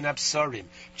Bris Ben Absarim,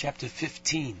 chapter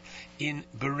 15 in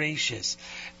Bereshis.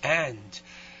 And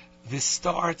this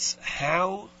starts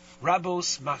how?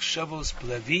 Rabos Machshavos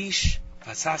Blavish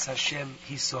Vasas Hashem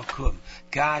Hisokum.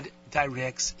 God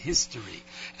directs history.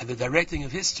 And the directing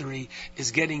of history is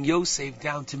getting Yosef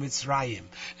down to Mitzrayim.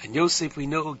 And Yosef, we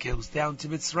know, goes down to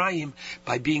Mitzrayim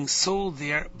by being sold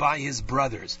there by his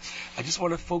brothers. I just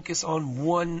want to focus on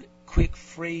one quick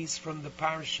phrase from the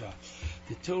parsha.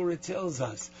 The Torah tells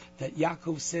us that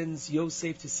Yaakov sends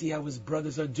Yosef to see how his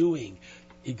brothers are doing.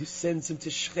 He sends him to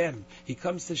Shechem. He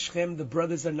comes to Shechem, the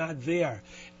brothers are not there.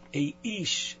 A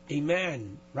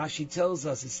man, Rashi tells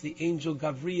us, it's the angel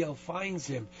Gabriel, finds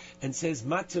him and says,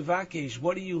 Matavakesh,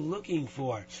 what are you looking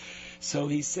for? So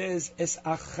he says, Es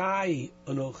achai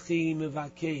anochi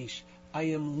mevakesh. I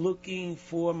am looking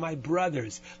for my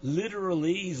brothers.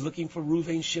 Literally, he's looking for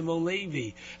Reuven, Shimon, Levi.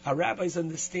 Our rabbis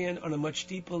understand on a much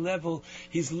deeper level,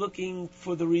 he's looking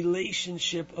for the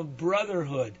relationship of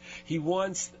brotherhood. He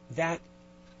wants that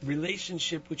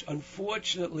relationship which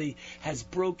unfortunately has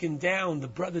broken down. The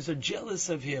brothers are jealous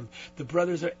of him. The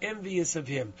brothers are envious of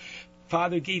him.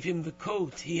 Father gave him the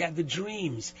coat. He had the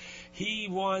dreams. He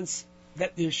wants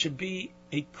that there should be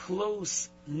a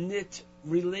close-knit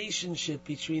relationship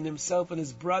between himself and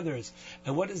his brothers.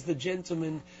 And what does the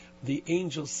gentleman, the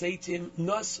angel, say to him?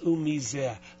 Nas'u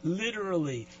mizeh.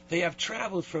 Literally, they have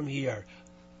traveled from here,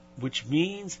 which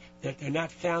means that they're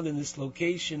not found in this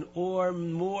location, or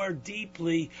more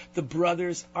deeply, the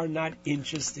brothers are not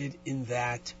interested in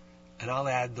that. And I'll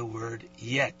add the word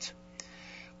yet.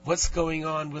 What's going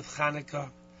on with Chanukah?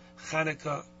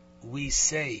 Chanukah, we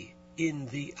say in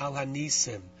the Al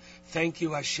Hanisim, thank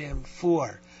you Hashem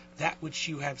for that which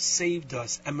you have saved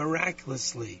us, and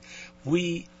miraculously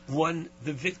we won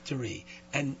the victory,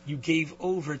 and you gave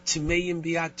over Timeim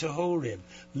Biat Tehorim,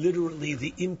 literally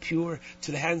the impure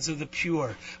to the hands of the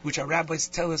pure, which our rabbis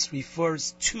tell us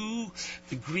refers to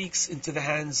the Greeks into the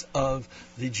hands of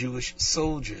the Jewish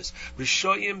soldiers.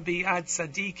 Rishoyim Biat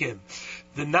Tzadikim,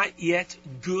 the not yet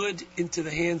good into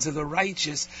the hands of the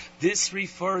righteous. This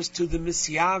refers to the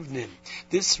Misyavnim.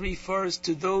 This refers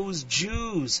to those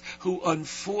Jews who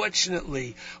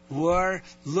unfortunately were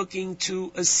looking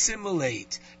to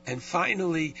assimilate. And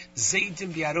finally,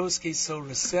 Zaydim Biaroske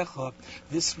Sorasecha,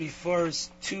 this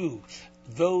refers to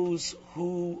those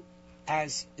who,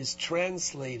 as is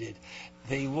translated,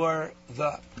 they were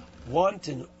the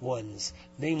wanton ones,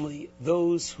 namely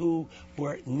those who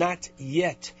were not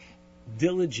yet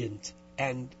diligent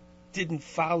and didn't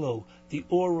follow the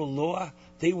oral law.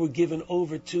 They were given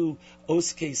over to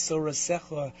Oske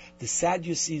Sorasecha. The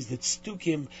Sadducees, the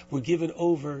Tzdukim, were given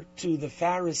over to the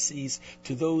Pharisees,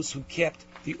 to those who kept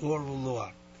the oral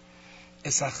law.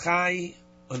 Esachai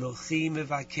Anochi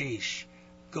Mevakesh,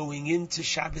 going into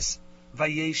Shabbos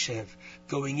Vayeshev,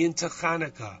 going into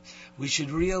Chanukah, we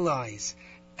should realize,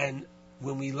 and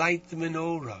when we light the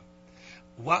menorah,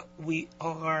 what we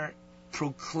are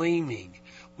proclaiming.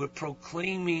 We're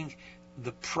proclaiming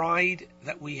the pride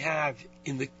that we have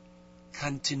in the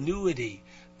continuity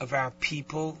of our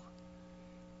people,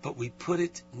 but we put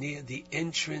it near the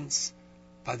entrance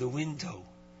by the window,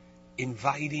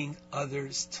 inviting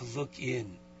others to look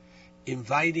in,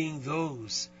 inviting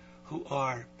those who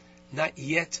are not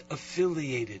yet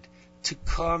affiliated to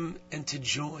come and to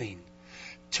join,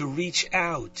 to reach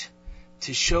out,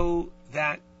 to show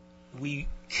that we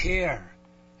care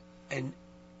and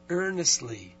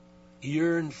earnestly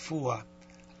yearn for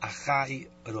Achai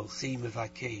Anochi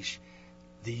Mevakesh,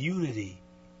 the unity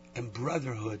and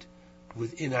brotherhood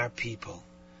within our people.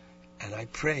 And I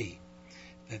pray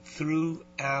that through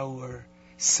our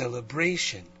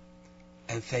celebration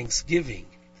and thanksgiving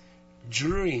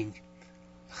during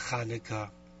Chanukah,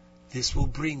 this will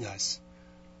bring us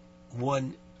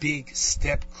one big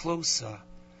step closer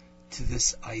to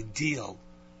this ideal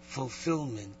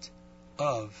fulfillment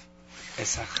of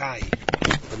Esachai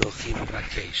Anochi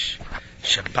Mevakesh.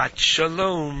 Shabbat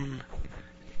Shalom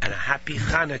and a happy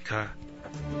Chanukah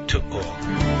to all.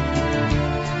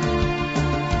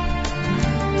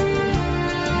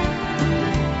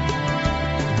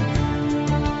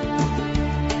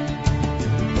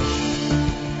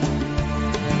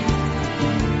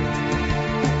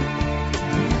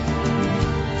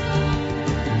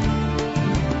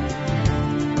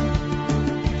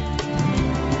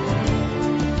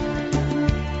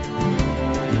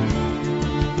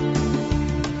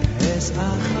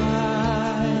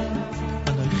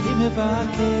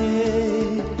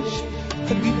 מבקש,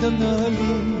 תגיד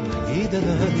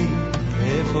לי,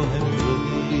 איפה הם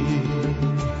רואים?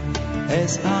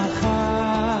 אז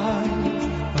אחי,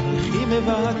 אנוכי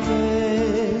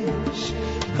מבקש,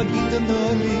 תגיד לי,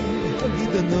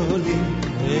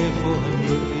 איפה הם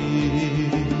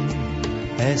רואים?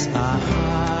 אז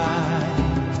אחי,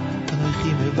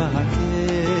 אנוכי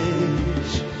מבקש,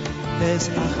 אז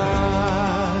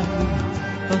אחי,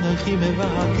 אנוכי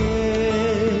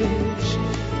מבקש,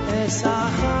 אסחי,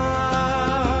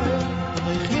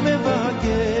 אנוכי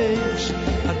מבקש,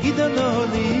 אגיד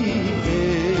לי,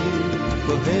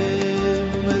 איפה הם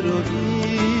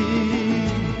רואים?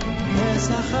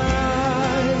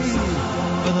 אסחי,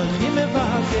 אנוכי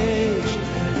מבקש,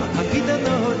 אגיד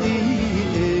לי,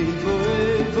 איפה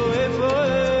הם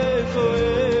רואים?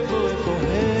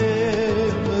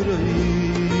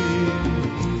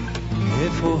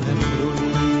 איפה הם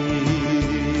רואים?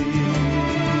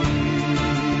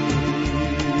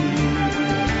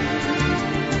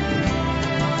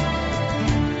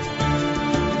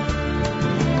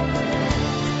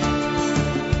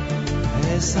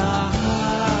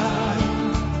 Esachai,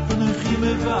 אנוכי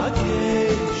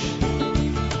מבקש,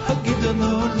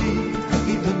 הגידנו לי,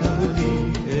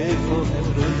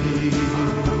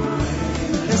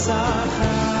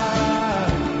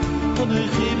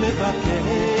 אנכי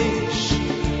מבקש,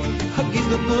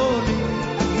 הגידנו לי,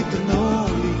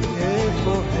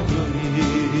 איפה הם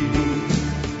רואים?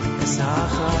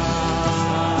 שכר,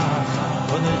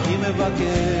 אנכי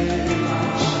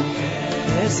מבקש,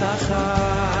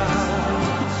 שכר,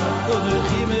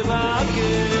 אנכי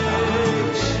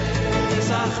מבקש,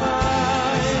 שכר,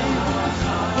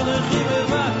 אנכי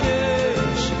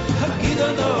מבקש,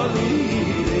 הגידנו לי,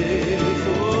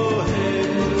 איפה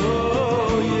הם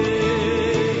רואים?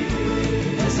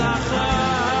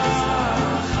 שכר,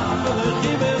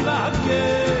 אנכי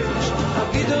מבקש,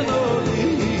 הגידנו לי,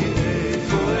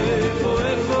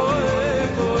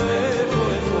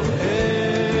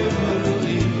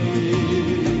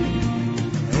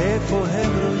 איפה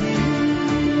הם רואים?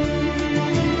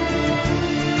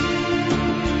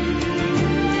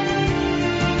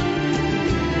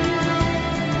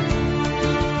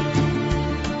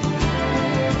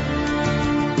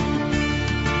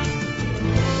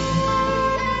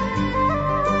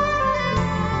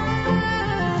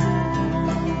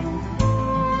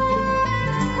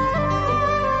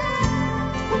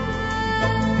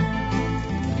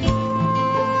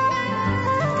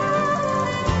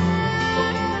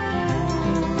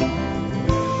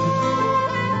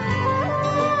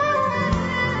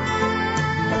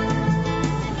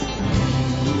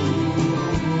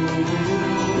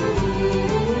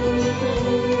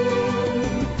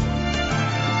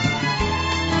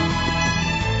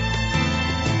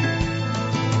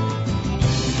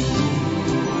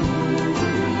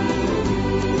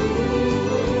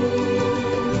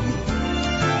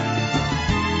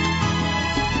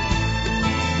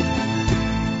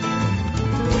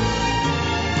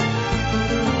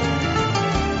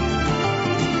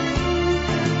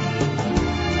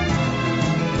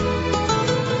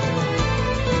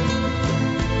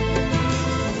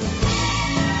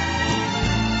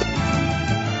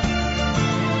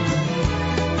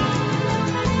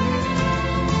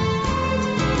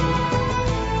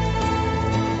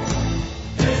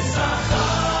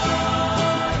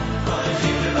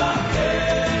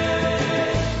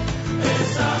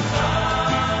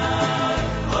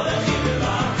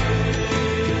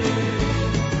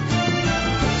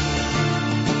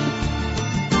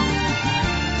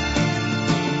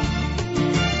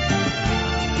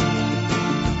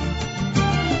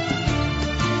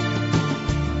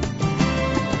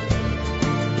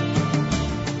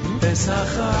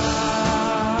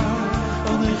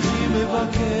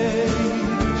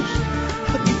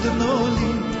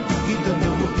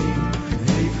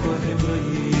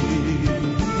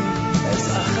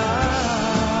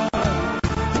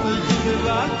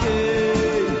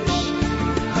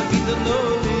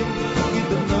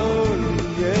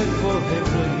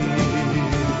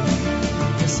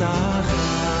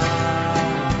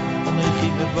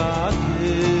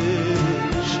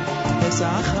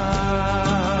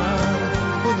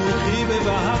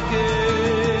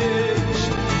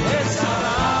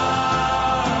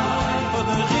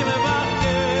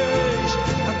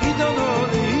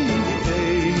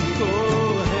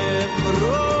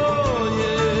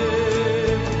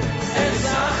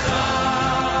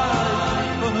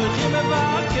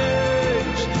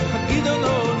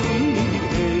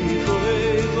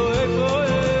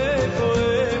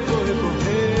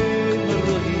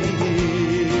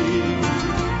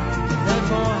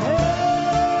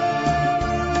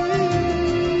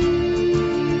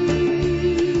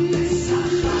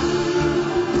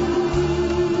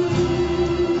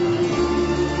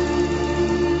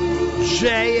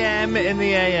 JM in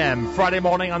the AM. Friday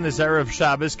morning on this Erev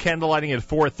Shabbos, candlelighting at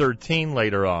 4:13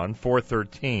 later on.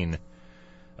 4:13.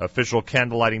 Official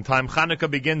candlelighting time.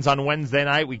 Chanukah begins on Wednesday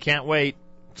night. We can't wait.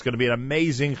 It's going to be an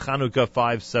amazing Chanukah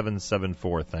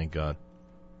 5774, thank God.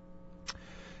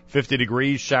 50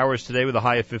 degrees, showers today with a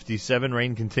high of 57.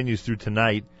 Rain continues through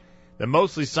tonight. Then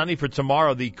mostly sunny for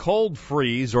tomorrow. The cold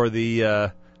freeze, or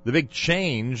the big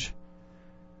change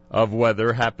of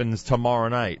weather, happens tomorrow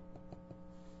night.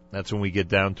 That's when we get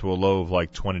down to a low of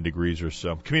like 20 degrees or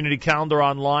so. Community calendar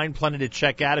online, plenty to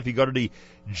check out. If you go to the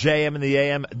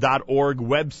jmintheam.org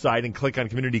website and click on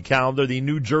community calendar, the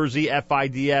New Jersey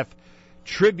FIDF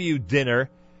tribute dinner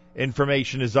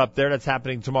information is up there. That's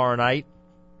happening tomorrow night.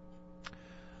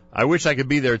 I wish I could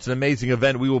be there. It's an amazing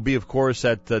event. We will be, of course,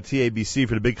 at TABC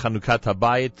for the big Chanukah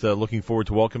Tabayit. Looking forward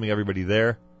to welcoming everybody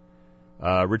there.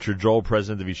 Richard Joel,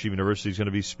 president of Yeshiva University, is going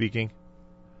to be speaking.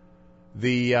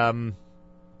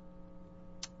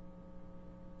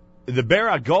 The Ber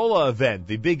Agola event,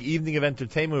 the big evening of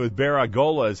entertainment with Ber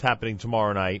Agola, is happening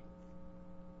tomorrow night.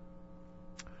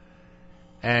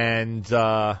 And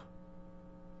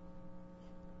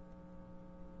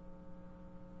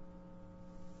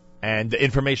And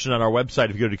information on our website,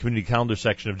 if you go to the community calendar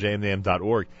section of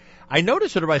jmnam.org. I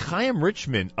noticed that Rabbi Chaim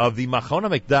Richman of the Machon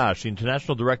HaMikdash, the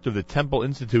international director of the Temple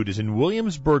Institute, is in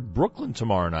Williamsburg, Brooklyn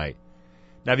tomorrow night.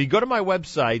 Now, if you go to my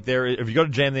website, if you go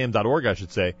to jmnam.org, I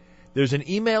should say, there's an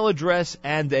email address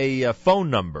and a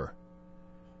phone number.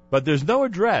 But there's no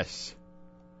address.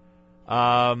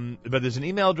 But there's an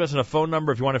email address and a phone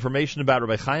number if you want information about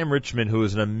Rabbi Chaim Richman, who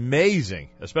is an amazing,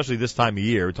 especially this time of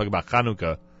year, we're talking about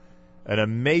Chanukah, an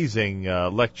amazing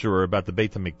lecturer about the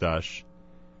Beit HaMikdash.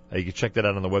 You can check that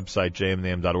out on the website,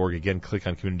 jmnam.org. Again, click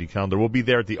on Community Calendar. We'll be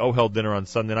there at the Ohel Dinner on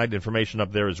Sunday night. Information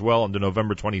up there as well under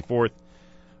November 24th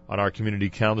on our Community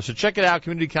Calendar. So check it out.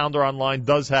 Community Calendar Online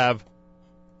does have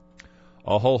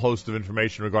a whole host of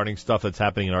information regarding stuff that's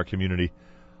happening in our community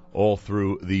all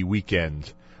through the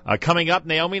weekend. Coming up,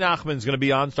 Naomi Nachman is going to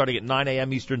be on starting at 9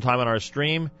 a.m. Eastern Time on our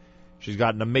stream. She's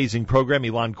got an amazing program.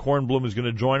 Ilan Kornblum is going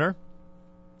to join her.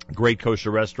 Great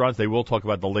kosher restaurants. They will talk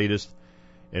about the latest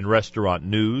in restaurant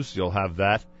news. You'll have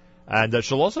that. And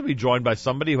she'll also be joined by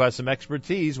somebody who has some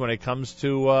expertise when it comes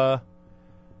to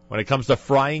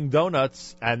frying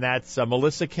donuts, and that's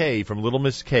Melissa Kay from Little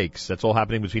Miss Cakes. That's all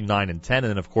happening between 9 and 10. And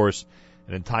then, of course,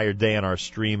 an entire day on our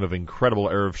stream of incredible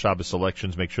Erev Shabbat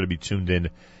selections. Make sure to be tuned in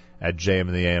at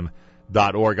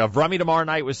jmnam.org. Avrami tomorrow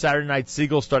night with Saturday Night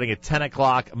Siegel starting at 10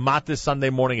 o'clock. Matis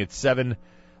Sunday morning at 7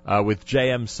 with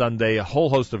JM Sunday. A whole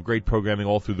host of great programming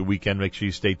all through the weekend. Make sure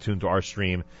you stay tuned to our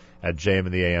stream at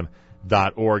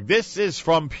jmnam.org. This is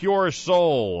from Pure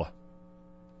Soul.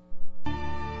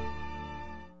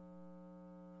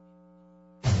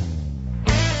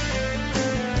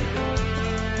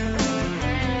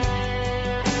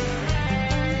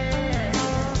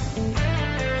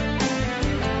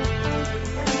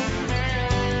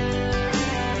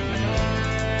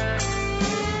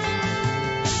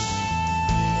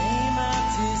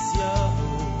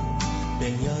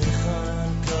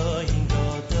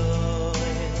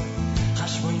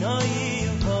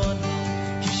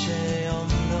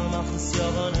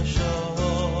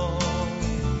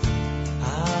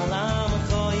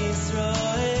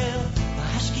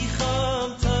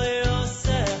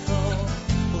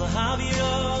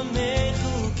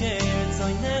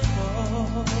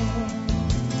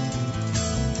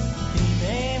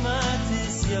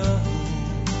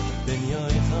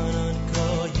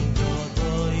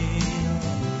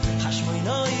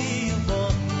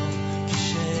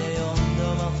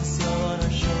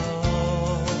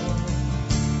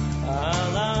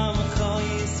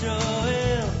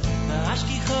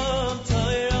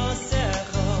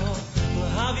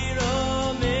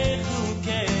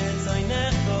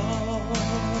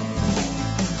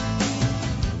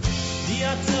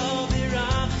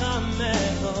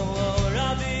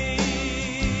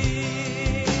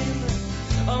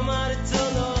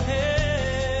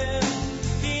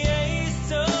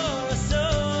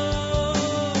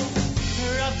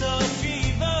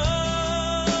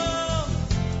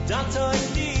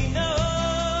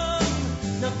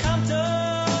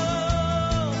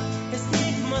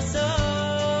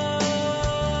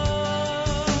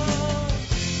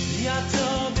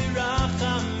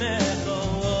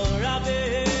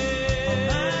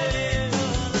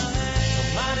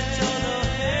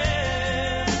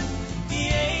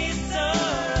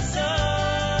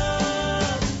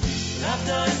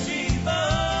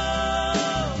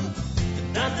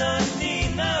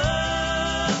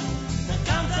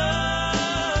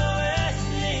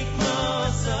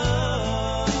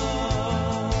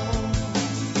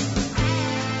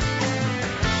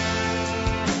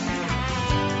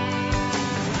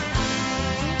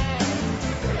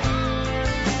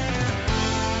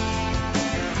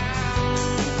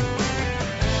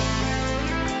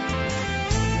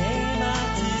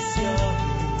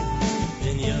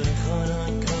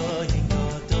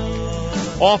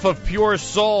 Off of Pure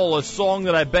Soul, a song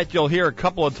that I bet you'll hear a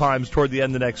couple of times toward the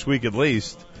end of next week at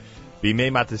least.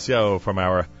 Bimei Matisyahu from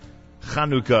our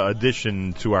Chanukah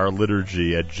addition to our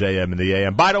liturgy at JM in the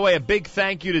AM. By the way, a big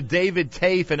thank you to David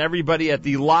Tafe and everybody at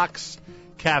the Locks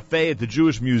Cafe at the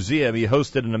Jewish Museum. He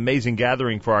hosted an amazing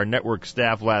gathering for our network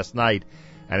staff last night,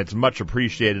 and it's much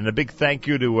appreciated. And a big thank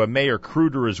you to Mayor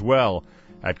Kruder as well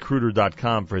at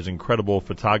Kruder.com for his incredible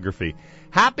photography.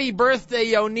 Happy birthday,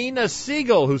 Yonina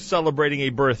Siegel, who's celebrating a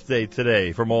birthday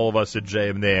today from all of us at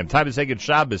JM in the AM. Time to say good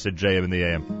Shabbos at JM in the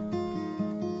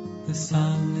AM. The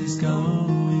sun is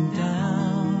going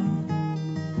down.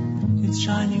 It's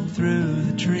shining through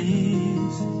the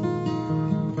trees.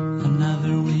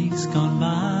 Another week's gone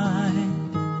by.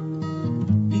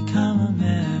 Become a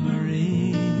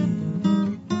memory.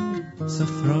 So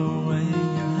throw away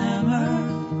your hammer.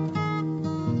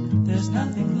 There's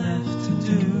nothing left to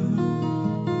do.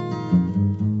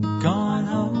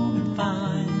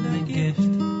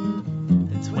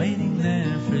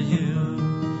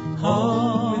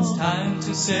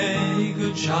 say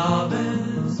good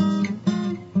Shabbos,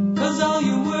 'cause all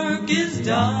your work is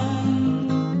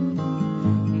done.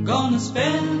 I'm gonna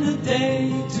spend the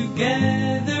day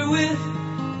together with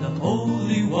the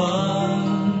Holy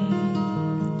One.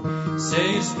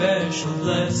 Say a special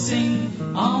blessing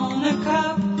on a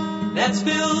cup that's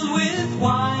filled with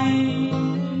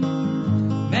wine.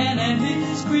 Man and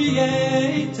his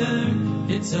creator,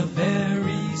 it's a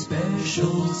very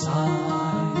special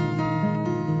sign.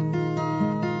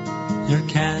 Your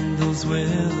candles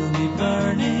will be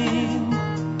burning,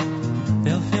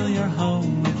 they'll fill your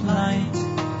home with light,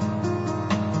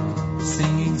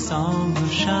 singing songs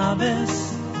of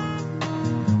Shabbos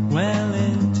well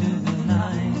into the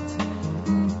night.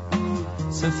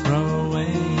 So throw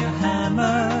away your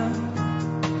hammer,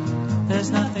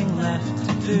 there's nothing left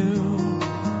to do.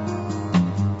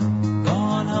 Go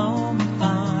on home and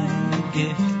find a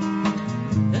gift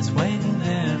that's waiting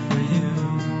there for you.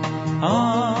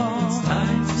 Oh, it's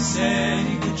time to say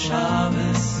good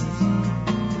Shabbos,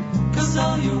 'cause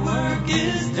all your work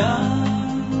is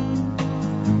done.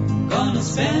 Gonna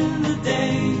spend the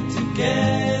day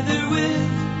together with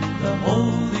the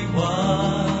Holy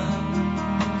One.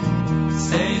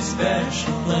 Say a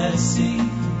special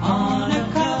blessing on a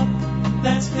cup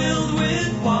that's filled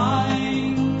with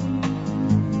wine.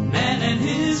 Man and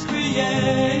his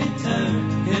creator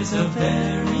is a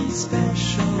very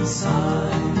special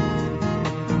sign.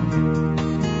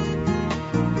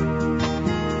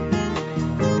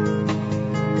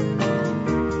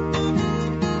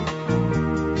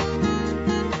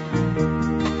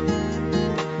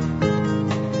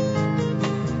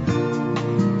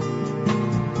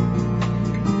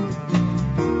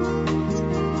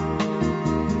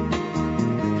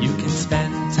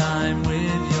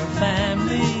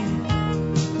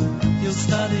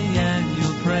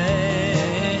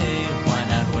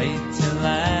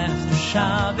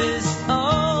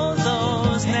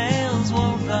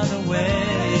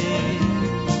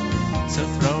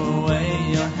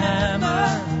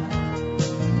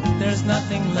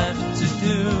 Nothing left to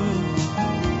do.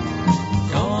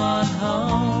 Go on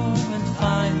home and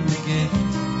find the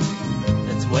gift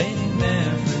that's waiting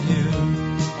there for you.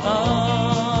 Oh,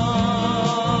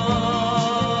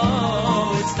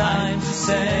 it's time to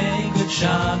say good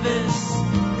Shabbos,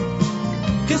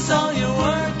 'cause all your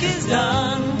work is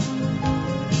done.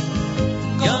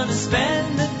 Gonna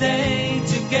spend the day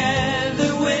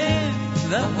together with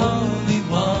the Holy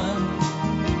One.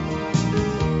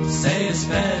 Say a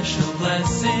special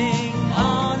blessing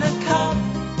on a cup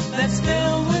that's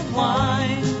filled with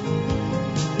wine.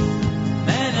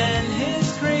 Man and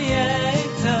his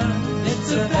creator,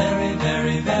 it's a very,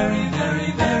 very, very,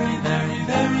 very, very, very,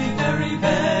 very, very,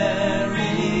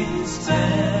 very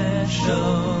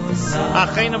special sign.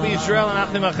 Achenu b'Yisrael and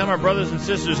Achim Achem, our brothers and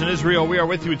sisters in Israel, we are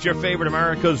with you. It's your favorite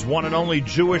America's one and only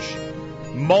Jewish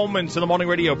Moments in the Morning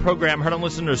radio program. Heard on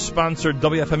listeners sponsored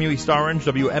WFMU East Orange,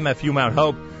 WMFU Mount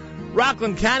Hope,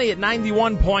 Rockland County at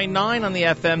 91.9 on the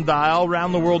FM dial,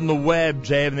 around the world on the web,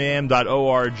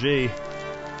 jmam.org.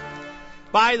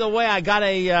 By the way, I got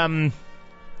a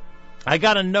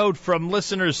note from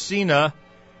listeners Sina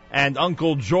and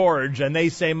Uncle George, and they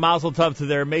say Mazel Tov to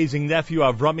their amazing nephew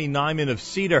Avrami Nyman of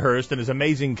Cedarhurst and his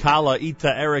amazing Kala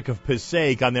Ita Eric of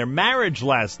Passaic on their marriage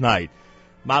last night.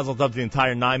 Mazel Tov to the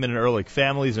entire Nyman and Ehrlich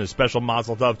families, and a special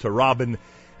Mazel Tov to Robin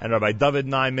and Rabbi David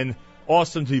Nyman.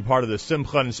 Awesome to be part of the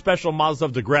Simcha, and special Mazel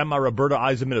Tov to Grandma Roberta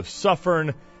Eisenman of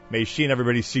Suffern. May she and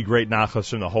everybody see great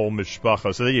nachas from the whole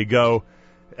mishpacha. So there you go,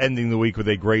 ending the week with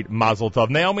a great Mazel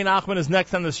Tov. Naomi Nachman is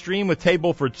next on the stream with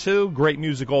Table for Two. Great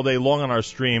music all day long on our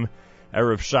stream.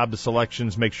 Erev Shabbat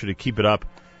selections. Make sure to keep it up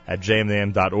at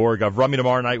jmam.org. Avrami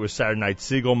tomorrow night with Saturday Night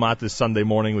Siegel. Matt this Sunday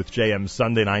morning with JM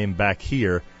Sunday, and I am back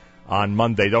here on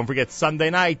Monday. Don't forget Sunday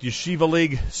night, Yeshiva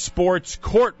League Sports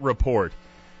Court Report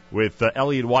with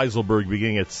Elliot Weiselberg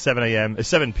beginning at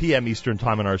 7 p.m. Eastern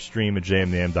Time on our stream at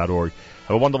jmam.org.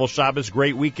 Have a wonderful Shabbos,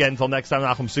 great weekend. Until next time,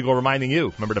 Nachum Siegel reminding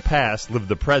you, remember the past, live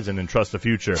the present, and trust the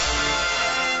future.